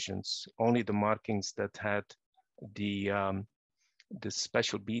conditions. Only the markings that had the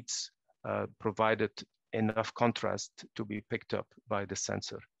special beads provided enough contrast to be picked up by the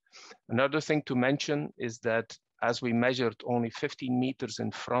sensor. Another thing to mention is that as we measured only 15 meters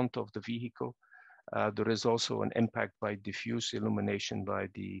in front of the vehicle, there is also an impact by diffuse illumination by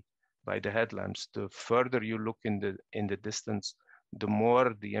the headlamps. The further you look in the distance, the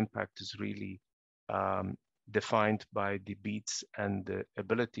more the impact is really defined by the beads and the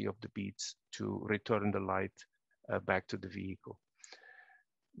ability of the beads to return the light back to the vehicle.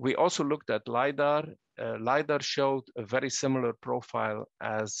 We also looked at LiDAR. LiDAR showed a very similar profile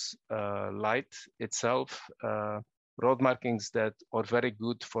as light itself. Road markings that are very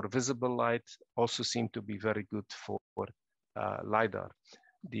good for visible light also seem to be very good for LiDAR.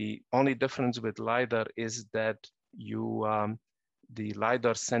 The only difference with LiDAR is that the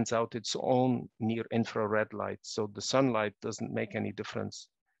LiDAR sends out its own near infrared light. So the sunlight doesn't make any difference.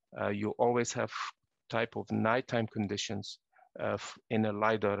 You always have type of nighttime conditions in a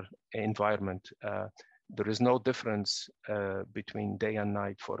LiDAR environment. There is no difference between day and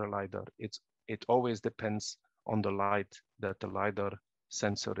night for a LiDAR. It always depends on the light that the LiDAR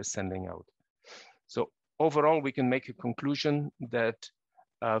sensor is sending out. So overall, we can make a conclusion that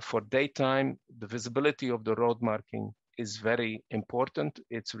for daytime, the visibility of the road marking is very important.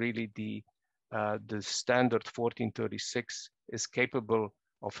 It's really the standard 1436 is capable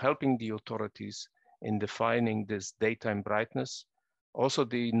of helping the authorities in defining this daytime brightness. Also,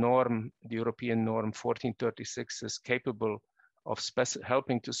 the norm, the European norm 1436 is capable of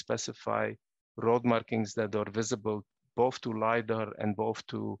helping to specify road markings that are visible both to LiDAR and both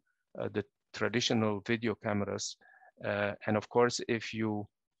to the traditional video cameras. And of course, if you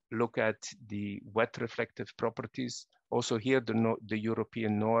look at the wet reflective properties, also here the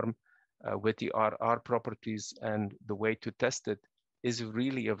European norm with the RR properties and the way to test it is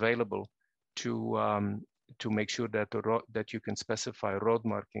really available to make sure that that you can specify road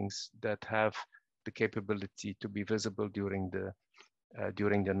markings that have the capability to be visible during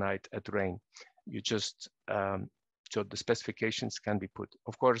the night at rain. You just so the specifications can be put.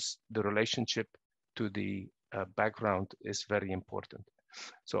 Of course, the relationship to the background is very important.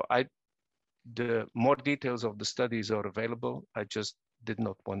 So the more details of the studies are available. I just did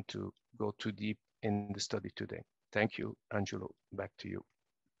not want to go too deep in the study today. Thank you, Angelo. Back to you.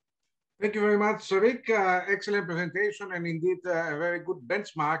 Thank you very much, Rick. Excellent presentation and indeed a very good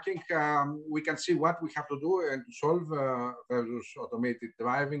benchmarking. We can see what we have to do and to solve versus automated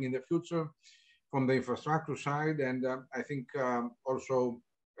driving in the future from the infrastructure side. And I think also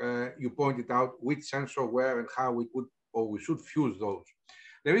you pointed out which sensor where and how we could or we should fuse those.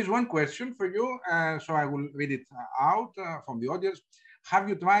 There is one question for you, so I will read it out from the audience. Have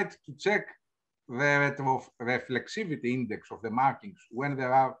you tried to check the reflexivity index of the markings when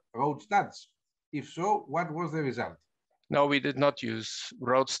there are road studs? If so, what was the result? No, we did not use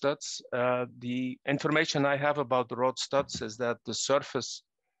road studs. The information I have about the road studs is that the surface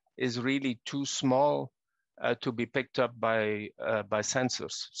is really too small to be picked up by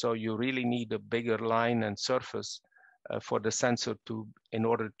sensors. So you really need a bigger line and surface for the sensor in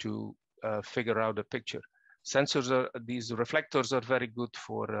order to figure out a picture. These reflectors are very good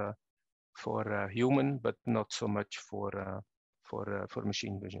for human, but not so much for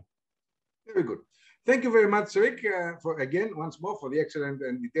machine vision. Very good. Thank you very much, Rick, once more for the excellent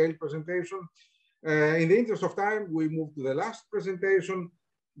and detailed presentation. In the interest of time, we move to the last presentation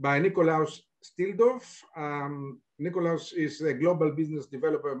by Nikolaus Stildorf. Nikolaus is the Global Business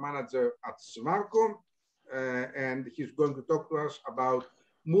Developer Manager at Smarco, and he's going to talk to us about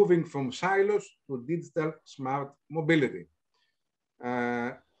moving from silos to digital smart mobility.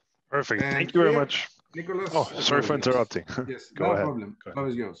 Perfect. Thank you very much. Nicholas. Oh, sorry for interrupting. Yes, Go no ahead. problem. That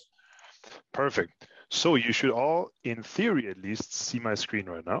was yours. Perfect. So you should all, in theory at least, see my screen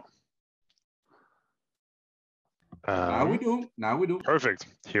right now. Now we do. Now we do. Perfect.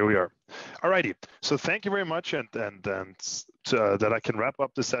 Here we are. Alrighty. So thank you very much, and that I can wrap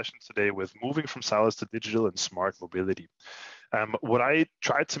up the session today with moving from silos to digital and smart mobility. What I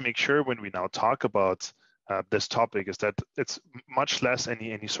tried to make sure when we now talk about this topic is that it's much less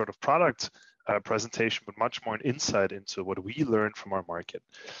any sort of product presentation, but much more an insight into what we learned from our market.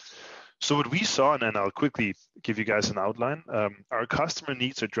 So what we saw, and then I'll quickly give you guys an outline, our customer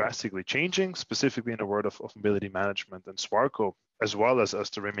needs are drastically changing, specifically in the world of mobility management, and Swarco, as well as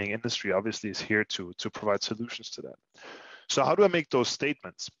the remaining industry, obviously is here to provide solutions to that. So how do I make those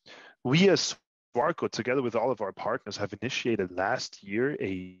statements? We as Swarco, together with all of our partners, have initiated last year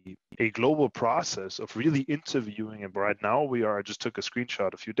a global process of really interviewing, and right now we are, I just took a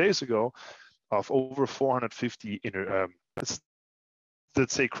screenshot a few days ago, of over 450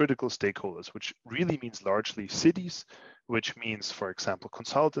 let's say critical stakeholders, which really means largely cities, which means, for example,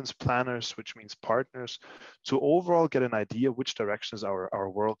 consultants, planners, which means partners, to overall get an idea which direction is our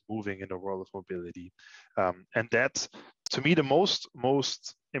world moving in the world of mobility. And that, to me, the most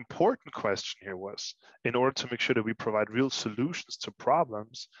important question here was, in order to make sure that we provide real solutions to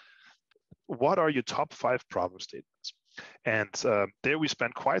problems, what are your top 5 problem statements? And there we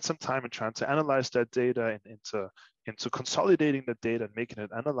spent quite some time in trying to analyze that data and into consolidating the data and making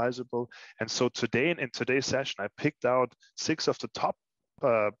it analyzable. And so today, in today's session, I picked out 6 of the top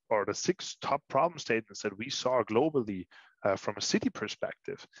or the 6 top problem statements that we saw globally from a city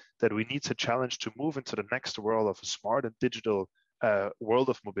perspective that we need to challenge to move into the next world of a smart and digital world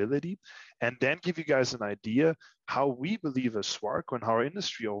of mobility, and then give you guys an idea how we believe as Swarco and how our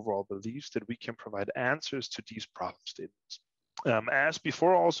industry overall believes that we can provide answers to these problem statements. As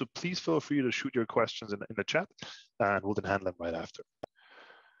before, also, please feel free to shoot your questions in the chat, and we'll then handle them right after.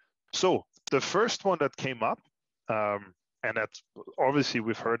 So the first one that came up, and that obviously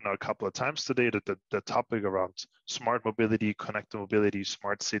we've heard now a couple of times today, that the topic around smart mobility, connected mobility,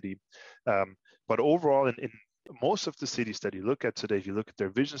 smart city. But overall, in most of the cities that you look at today, if you look at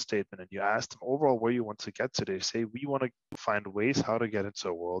their vision statement and you ask them overall where you want to get to, they say we want to find ways how to get into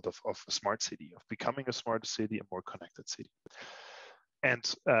a world of a smart city, of becoming a smarter city, a more connected city. And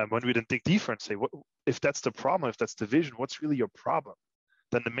when we then dig deeper and say, if that's the problem, if that's the vision, what's really your problem?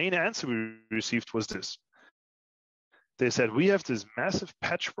 Then the main answer we received was this. They said, we have this massive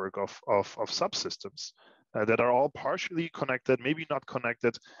patchwork of subsystems that are all partially connected, maybe not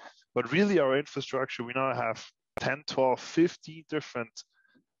connected, but really our infrastructure, we now have 10, 12, 50 different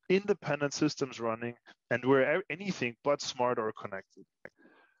independent systems running, and we're anything but smart or connected.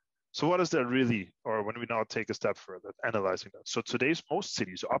 So what is that really, or when we now take a step further, analyzing that. So today's most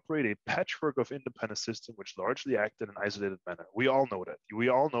cities operate a patchwork of independent systems which largely act in an isolated manner. We all know that. We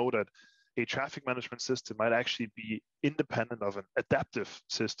all know that a traffic management system might actually be independent of an adaptive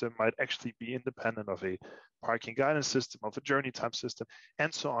system, might actually be independent of a parking guidance system, of a journey time system,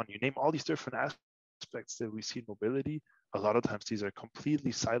 and so on. You name all these different aspects that we see in mobility. A lot of times these are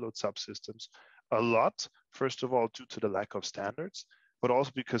completely siloed subsystems. A lot, first of all, due to the lack of standards, but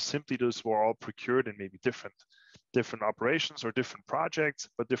also because simply those were all procured in maybe different operations or different projects,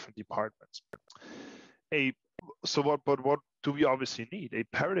 but different departments. What do we obviously need? A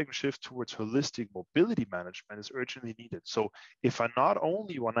paradigm shift towards holistic mobility management is urgently needed. So if I not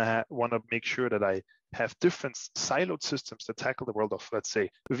only want to make sure that I have different siloed systems that tackle the world of, let's say,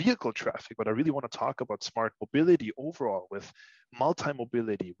 vehicle traffic, but I really want to talk about smart mobility overall, with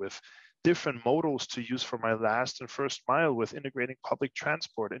multi-mobility, with different modals to use for my last and first mile, with integrating public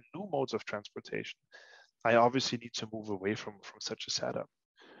transport and new modes of transportation, I obviously need to move away from such a setup.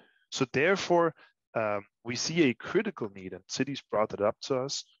 So therefore, we see a critical need, and cities brought it up to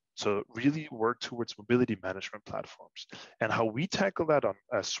us, to really work towards mobility management platforms. And how we tackle that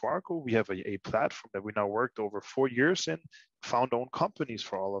as Swarco, we have a platform that we now worked over 4 years in, found own companies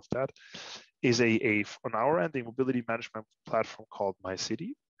for all of that, is on our end, a mobility management platform called My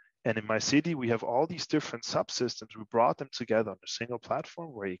City. And in My City, we have all these different subsystems. We brought them together on a single platform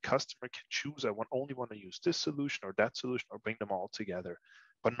where a customer can choose, I only want to use this solution or that solution, or bring them all together.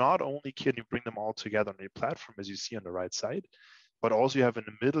 But not only can you bring them all together on a platform, as you see on the right side, but also you have in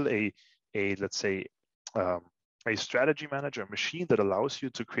the middle let's say, a strategy manager, a machine that allows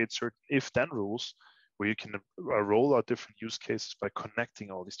you to create certain if-then rules, where you can roll out different use cases by connecting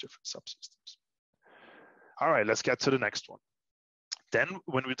all these different subsystems. All right, let's get to the next one. Then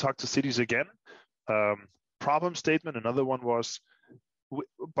when we talk to cities again, problem statement, another one was,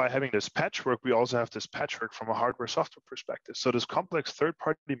 by having this patchwork, we also have this patchwork from a hardware software perspective. So this complex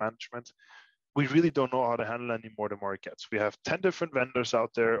third-party management, we really don't know how to handle anymore the more it gets. We have 10 different vendors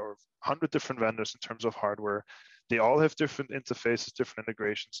out there, or 100 different vendors in terms of hardware. They all have different interfaces, different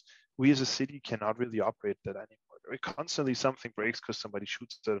integrations. We as a city cannot really operate that anymore. Constantly something breaks because somebody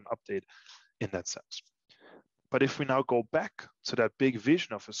shoots an update in that sense. But if we now go back to that big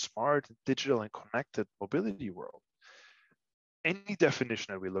vision of a smart, digital, and connected mobility world, any definition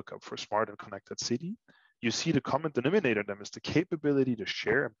that we look up for smart and connected city, you see the common denominator in them is the capability to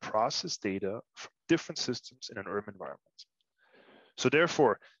share and process data from different systems in an urban environment. So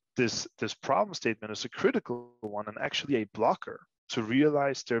therefore, this problem statement is a critical one and actually a blocker to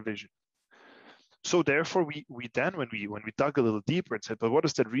realize their vision. So therefore, we then, when we dug a little deeper and said, but what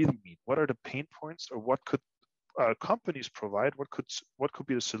does that really mean? What are the pain points, or what could companies provide? What could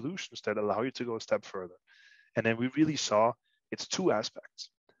be the solutions that allow you to go a step further? And then we really saw it's two aspects.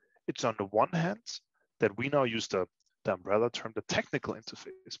 It's on the one hand that we now use the umbrella term, the technical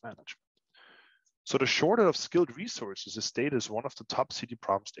interface management. So the shortage of skilled resources is stated as one of the top city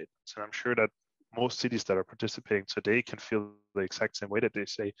problem statements. And I'm sure that most cities that are participating today can feel the exact same way, that they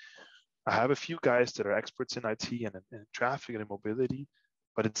say, I have a few guys that are experts in IT and in traffic and in mobility,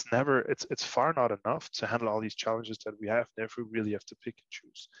 but it's far not enough to handle all these challenges that we have. Therefore, we really have to pick and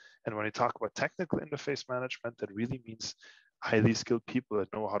choose. And when we talk about technical interface management, that really means highly skilled people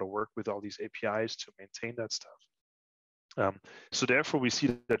that know how to work with all these APIs to maintain that stuff. So therefore, we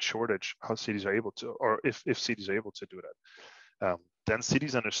see that shortage, how cities are able to, or if cities are able to do that. Then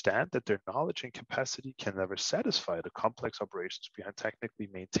cities understand that their knowledge and capacity can never satisfy the complex operations behind technically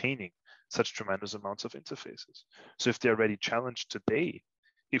maintaining such tremendous amounts of interfaces. So if they're already challenged today,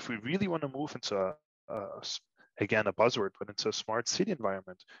 if we really want to move into again, a buzzword, but into a smart city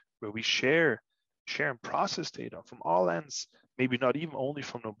environment where we share and process data from all ends, maybe not even only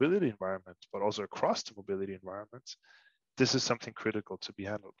from mobility environments, but also across the mobility environments, this is something critical to be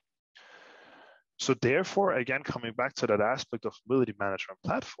handled. So therefore, again, coming back to that aspect of mobility management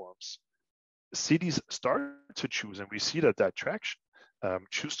platforms, cities start to choose, and we see that traction,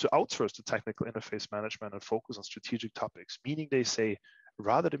 choose to outsource the technical interface management and focus on strategic topics, meaning they say,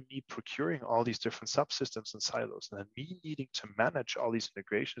 rather than me procuring all these different subsystems and silos and then me needing to manage all these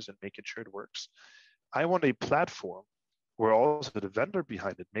integrations and making sure it works, I want a platform where also the vendor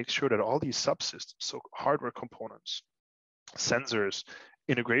behind it makes sure that all these subsystems, so hardware components, sensors,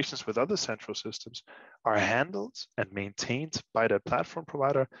 integrations with other central systems are handled and maintained by that platform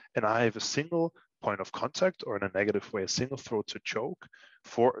provider, and I have a single point of contact, or in a negative way, a single throat to choke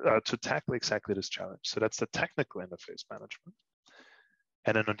to tackle exactly this challenge. So that's the technical interface management.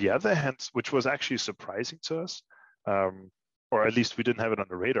 And then on the other hand, which was actually surprising to us, or at least we didn't have it on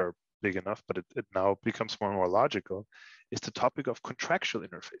the radar big enough, but it now becomes more and more logical, is the topic of contractual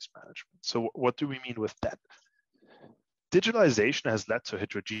interface management. So what do we mean with that? Digitalization has led to a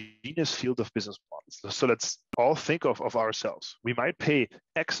heterogeneous field of business models. So let's all think of ourselves. We might pay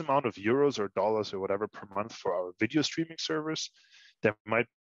X amount of euros or dollars or whatever per month for our video streaming service. There might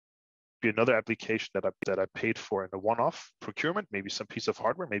be another application that I paid for in a one-off procurement, maybe some piece of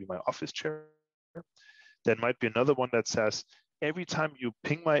hardware, maybe my office chair. There might be another one that says, every time you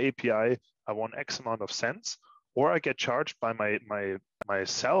ping my API, I want X amount of cents, or I get charged by my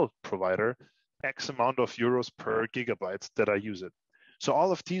cell provider X amount of euros per gigabyte that I use it. So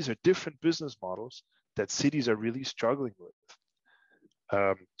all of these are different business models that cities are really struggling with.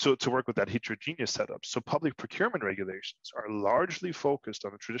 So to work with that heterogeneous setup. So public procurement regulations are largely focused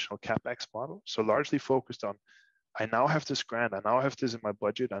on a traditional CapEx model. So largely focused on, I now have this grant, I now have this in my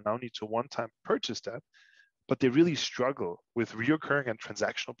budget, I now need to one-time purchase that, but they really struggle with reoccurring and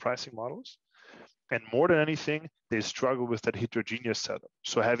transactional pricing models. And more than anything, they struggle with that heterogeneous setup.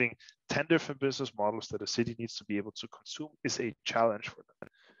 So having 10 different business models that a city needs to be able to consume is a challenge for them.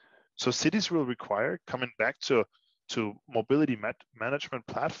 So cities will require, coming back to mobility management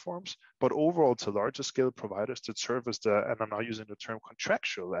platforms, but overall to larger scale providers that serve as and I'm now using the term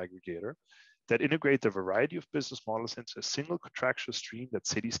contractual aggregator, that integrate the variety of business models into a single contractual stream that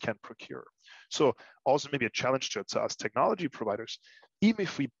cities can procure. So also maybe a challenge to us technology providers, even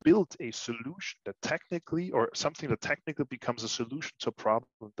if we build a solution that technically, or something that technically becomes a solution to a problem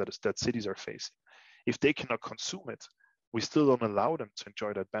that cities are facing, if they cannot consume it, we still don't allow them to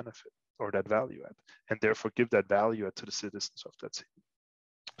enjoy that benefit or that value add, and therefore give that value add to the citizens of that city.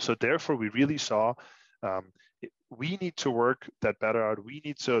 So therefore, we really saw we need to work that better out. We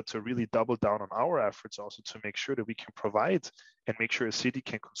need to really double down on our efforts also to make sure that we can provide and make sure a city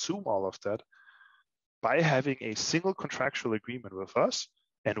can consume all of that by having a single contractual agreement with us.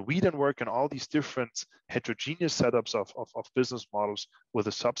 And we then work on all these different heterogeneous setups of business models with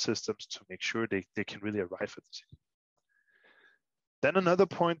the subsystems to make sure they can really arrive at the city. Then another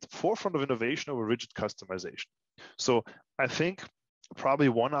point, forefront of innovation over rigid customization. So I think probably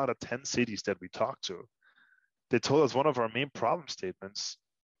 1 out of 10 cities that we talked to, they told us one of our main problem statements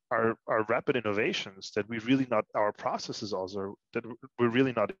are rapid innovations that we really not, our processes also, that we're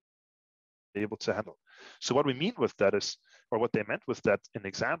really not able to handle. So what we mean with that is, or what they meant with that in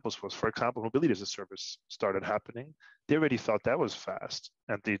examples was, for example, mobility as a service started happening. They already thought that was fast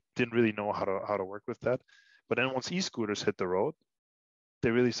and they didn't really know how to work with that. But then once e-scooters hit the road,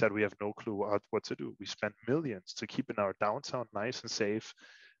 they really said, we have no clue what to do. We spent millions to keep in our downtown nice and safe,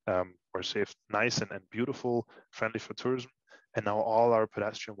 or safe, nice and beautiful, friendly for tourism. And now all our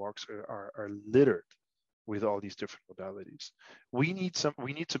pedestrian walks are littered with all these different modalities. We need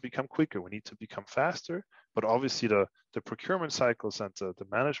to become quicker, we need to become faster, but obviously the procurement cycles and the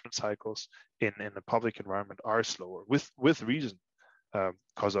management cycles in the public environment are slower, with reason,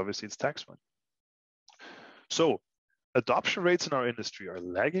 because obviously it's tax money. So adoption rates in our industry are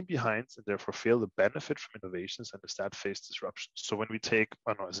lagging behind and therefore fail to benefit from innovations and instead face disruptions. So when we take,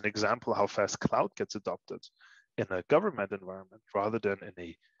 I don't know, as an example, how fast cloud gets adopted in a government environment rather than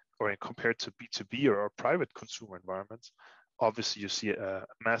compared to B2B or private consumer environments, obviously you see a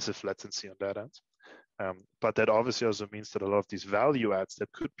massive latency on that end. But that obviously also means that a lot of these value adds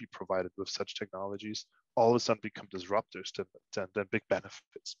that could be provided with such technologies all of a sudden become disruptors than big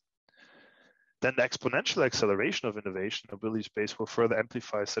benefits. Then the exponential acceleration of innovation in mobility space will further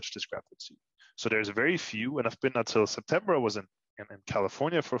amplify such discrepancy. So there's very few, and I've been until September, I was in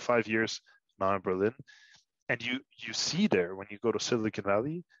California for 5 years, now in Berlin. And you see there, when you go to Silicon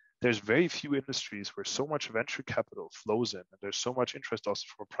Valley, there's very few industries where so much venture capital flows in, and there's so much interest also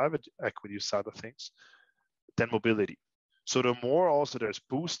from a private equity side of things, than mobility. So the more also there's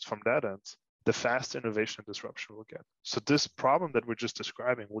boost from that end, the faster innovation and disruption will get. So this problem that we're just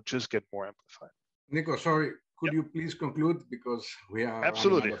describing will just get more amplified. Nico, sorry, could you please conclude, because we are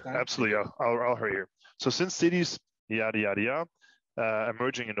absolutely. I'll hurry here. So since cities, yada yada yada,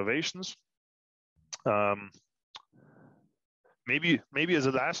 emerging innovations. Maybe as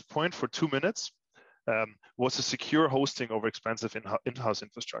a last point for 2 minutes, was a secure hosting over expensive in-house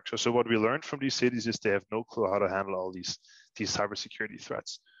infrastructure. So what we learned from these cities is they have no clue how to handle all these cybersecurity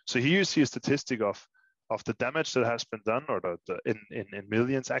threats. So here you see a statistic of the damage that has been done, or in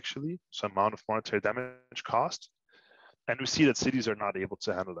millions actually, so amount of monetary damage cost. And we see that cities are not able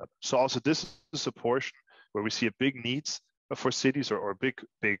to handle that. So also this is a portion where we see a big needs for cities, or big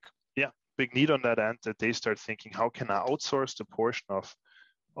need on that end, that they start thinking, how can I outsource the portion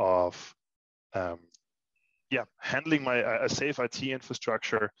of handling a safe IT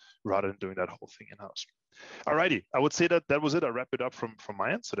infrastructure rather than doing that whole thing in-house. Alrighty, I would say that was it. I'll wrap it up from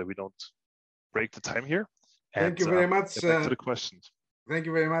my end so that we don't break the time here. And, thank you very much. Get back to the questions. Thank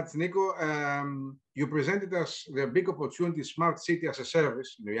you very much, Nico. You presented us the big opportunity, Smart City as a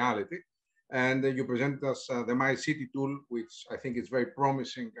Service in reality. And you presented us the My City tool, which I think is very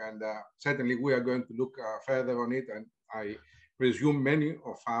promising. And certainly we are going to look further on it. And I presume many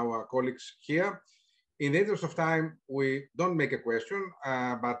of our colleagues here. In the interest of time, we don't make a question,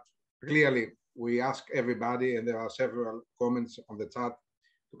 but clearly we ask everybody, and there are several comments on the chat,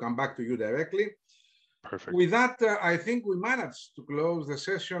 to come back to you directly. Perfect. With that, I think we managed to close the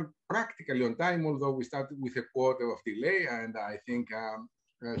session practically on time, although we started with a quarter of delay. And I think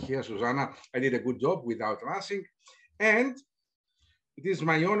here, Susanna, I did a good job without rushing. And it is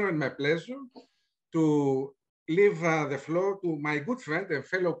my honor and my pleasure to leave the floor to my good friend and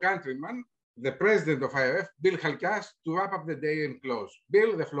fellow countryman, the president of IRF, Bill Halkas, to wrap up the day and close.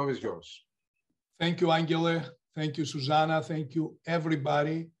 Bill, the floor is yours. Thank you, Angela. Thank you, Susanna. Thank you,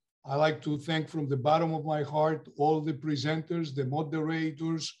 everybody. I'd like to thank from the bottom of my heart all the presenters, the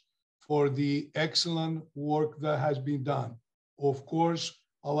moderators, for the excellent work that has been done. Of course,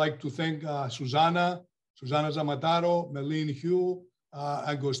 I'd like to thank Susanna Zamataro, Meline Hugh,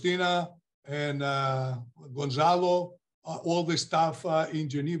 Agostina, and Gonzalo, all the staff in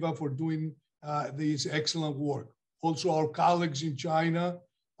Geneva for doing this excellent work. Also our colleagues in China,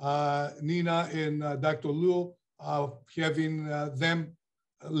 Nina and Dr. Liu, having them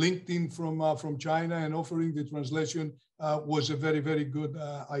linked in from China and offering the translation was a very, very good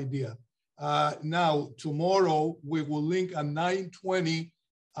idea. Now, tomorrow, we will link at 9:20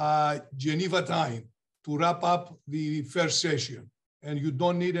 Geneva time to wrap up the first session. And you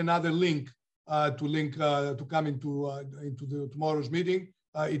don't need another link to come into tomorrow's meeting.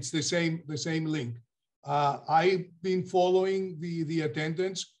 It's the same link. I've been following the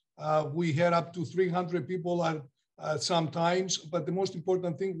attendance. We had up to 300 people at sometimes, but the most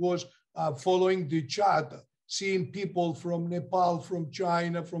important thing was following the chat, seeing people from Nepal, from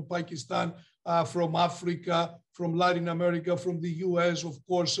China, from Pakistan, from Africa, from Latin America, from the US, of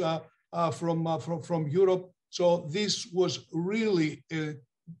course, from Europe. So this was really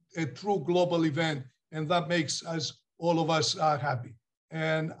a true global event, and that makes all of us happy.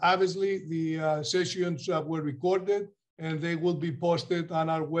 And obviously, the sessions were recorded, and they will be posted on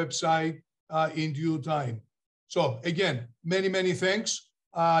our website in due time. So again, many, many thanks.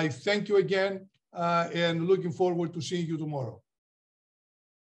 I thank you again, and looking forward to seeing you tomorrow.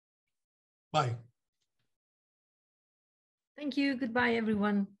 Bye. Thank you. Goodbye,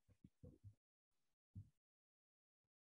 everyone.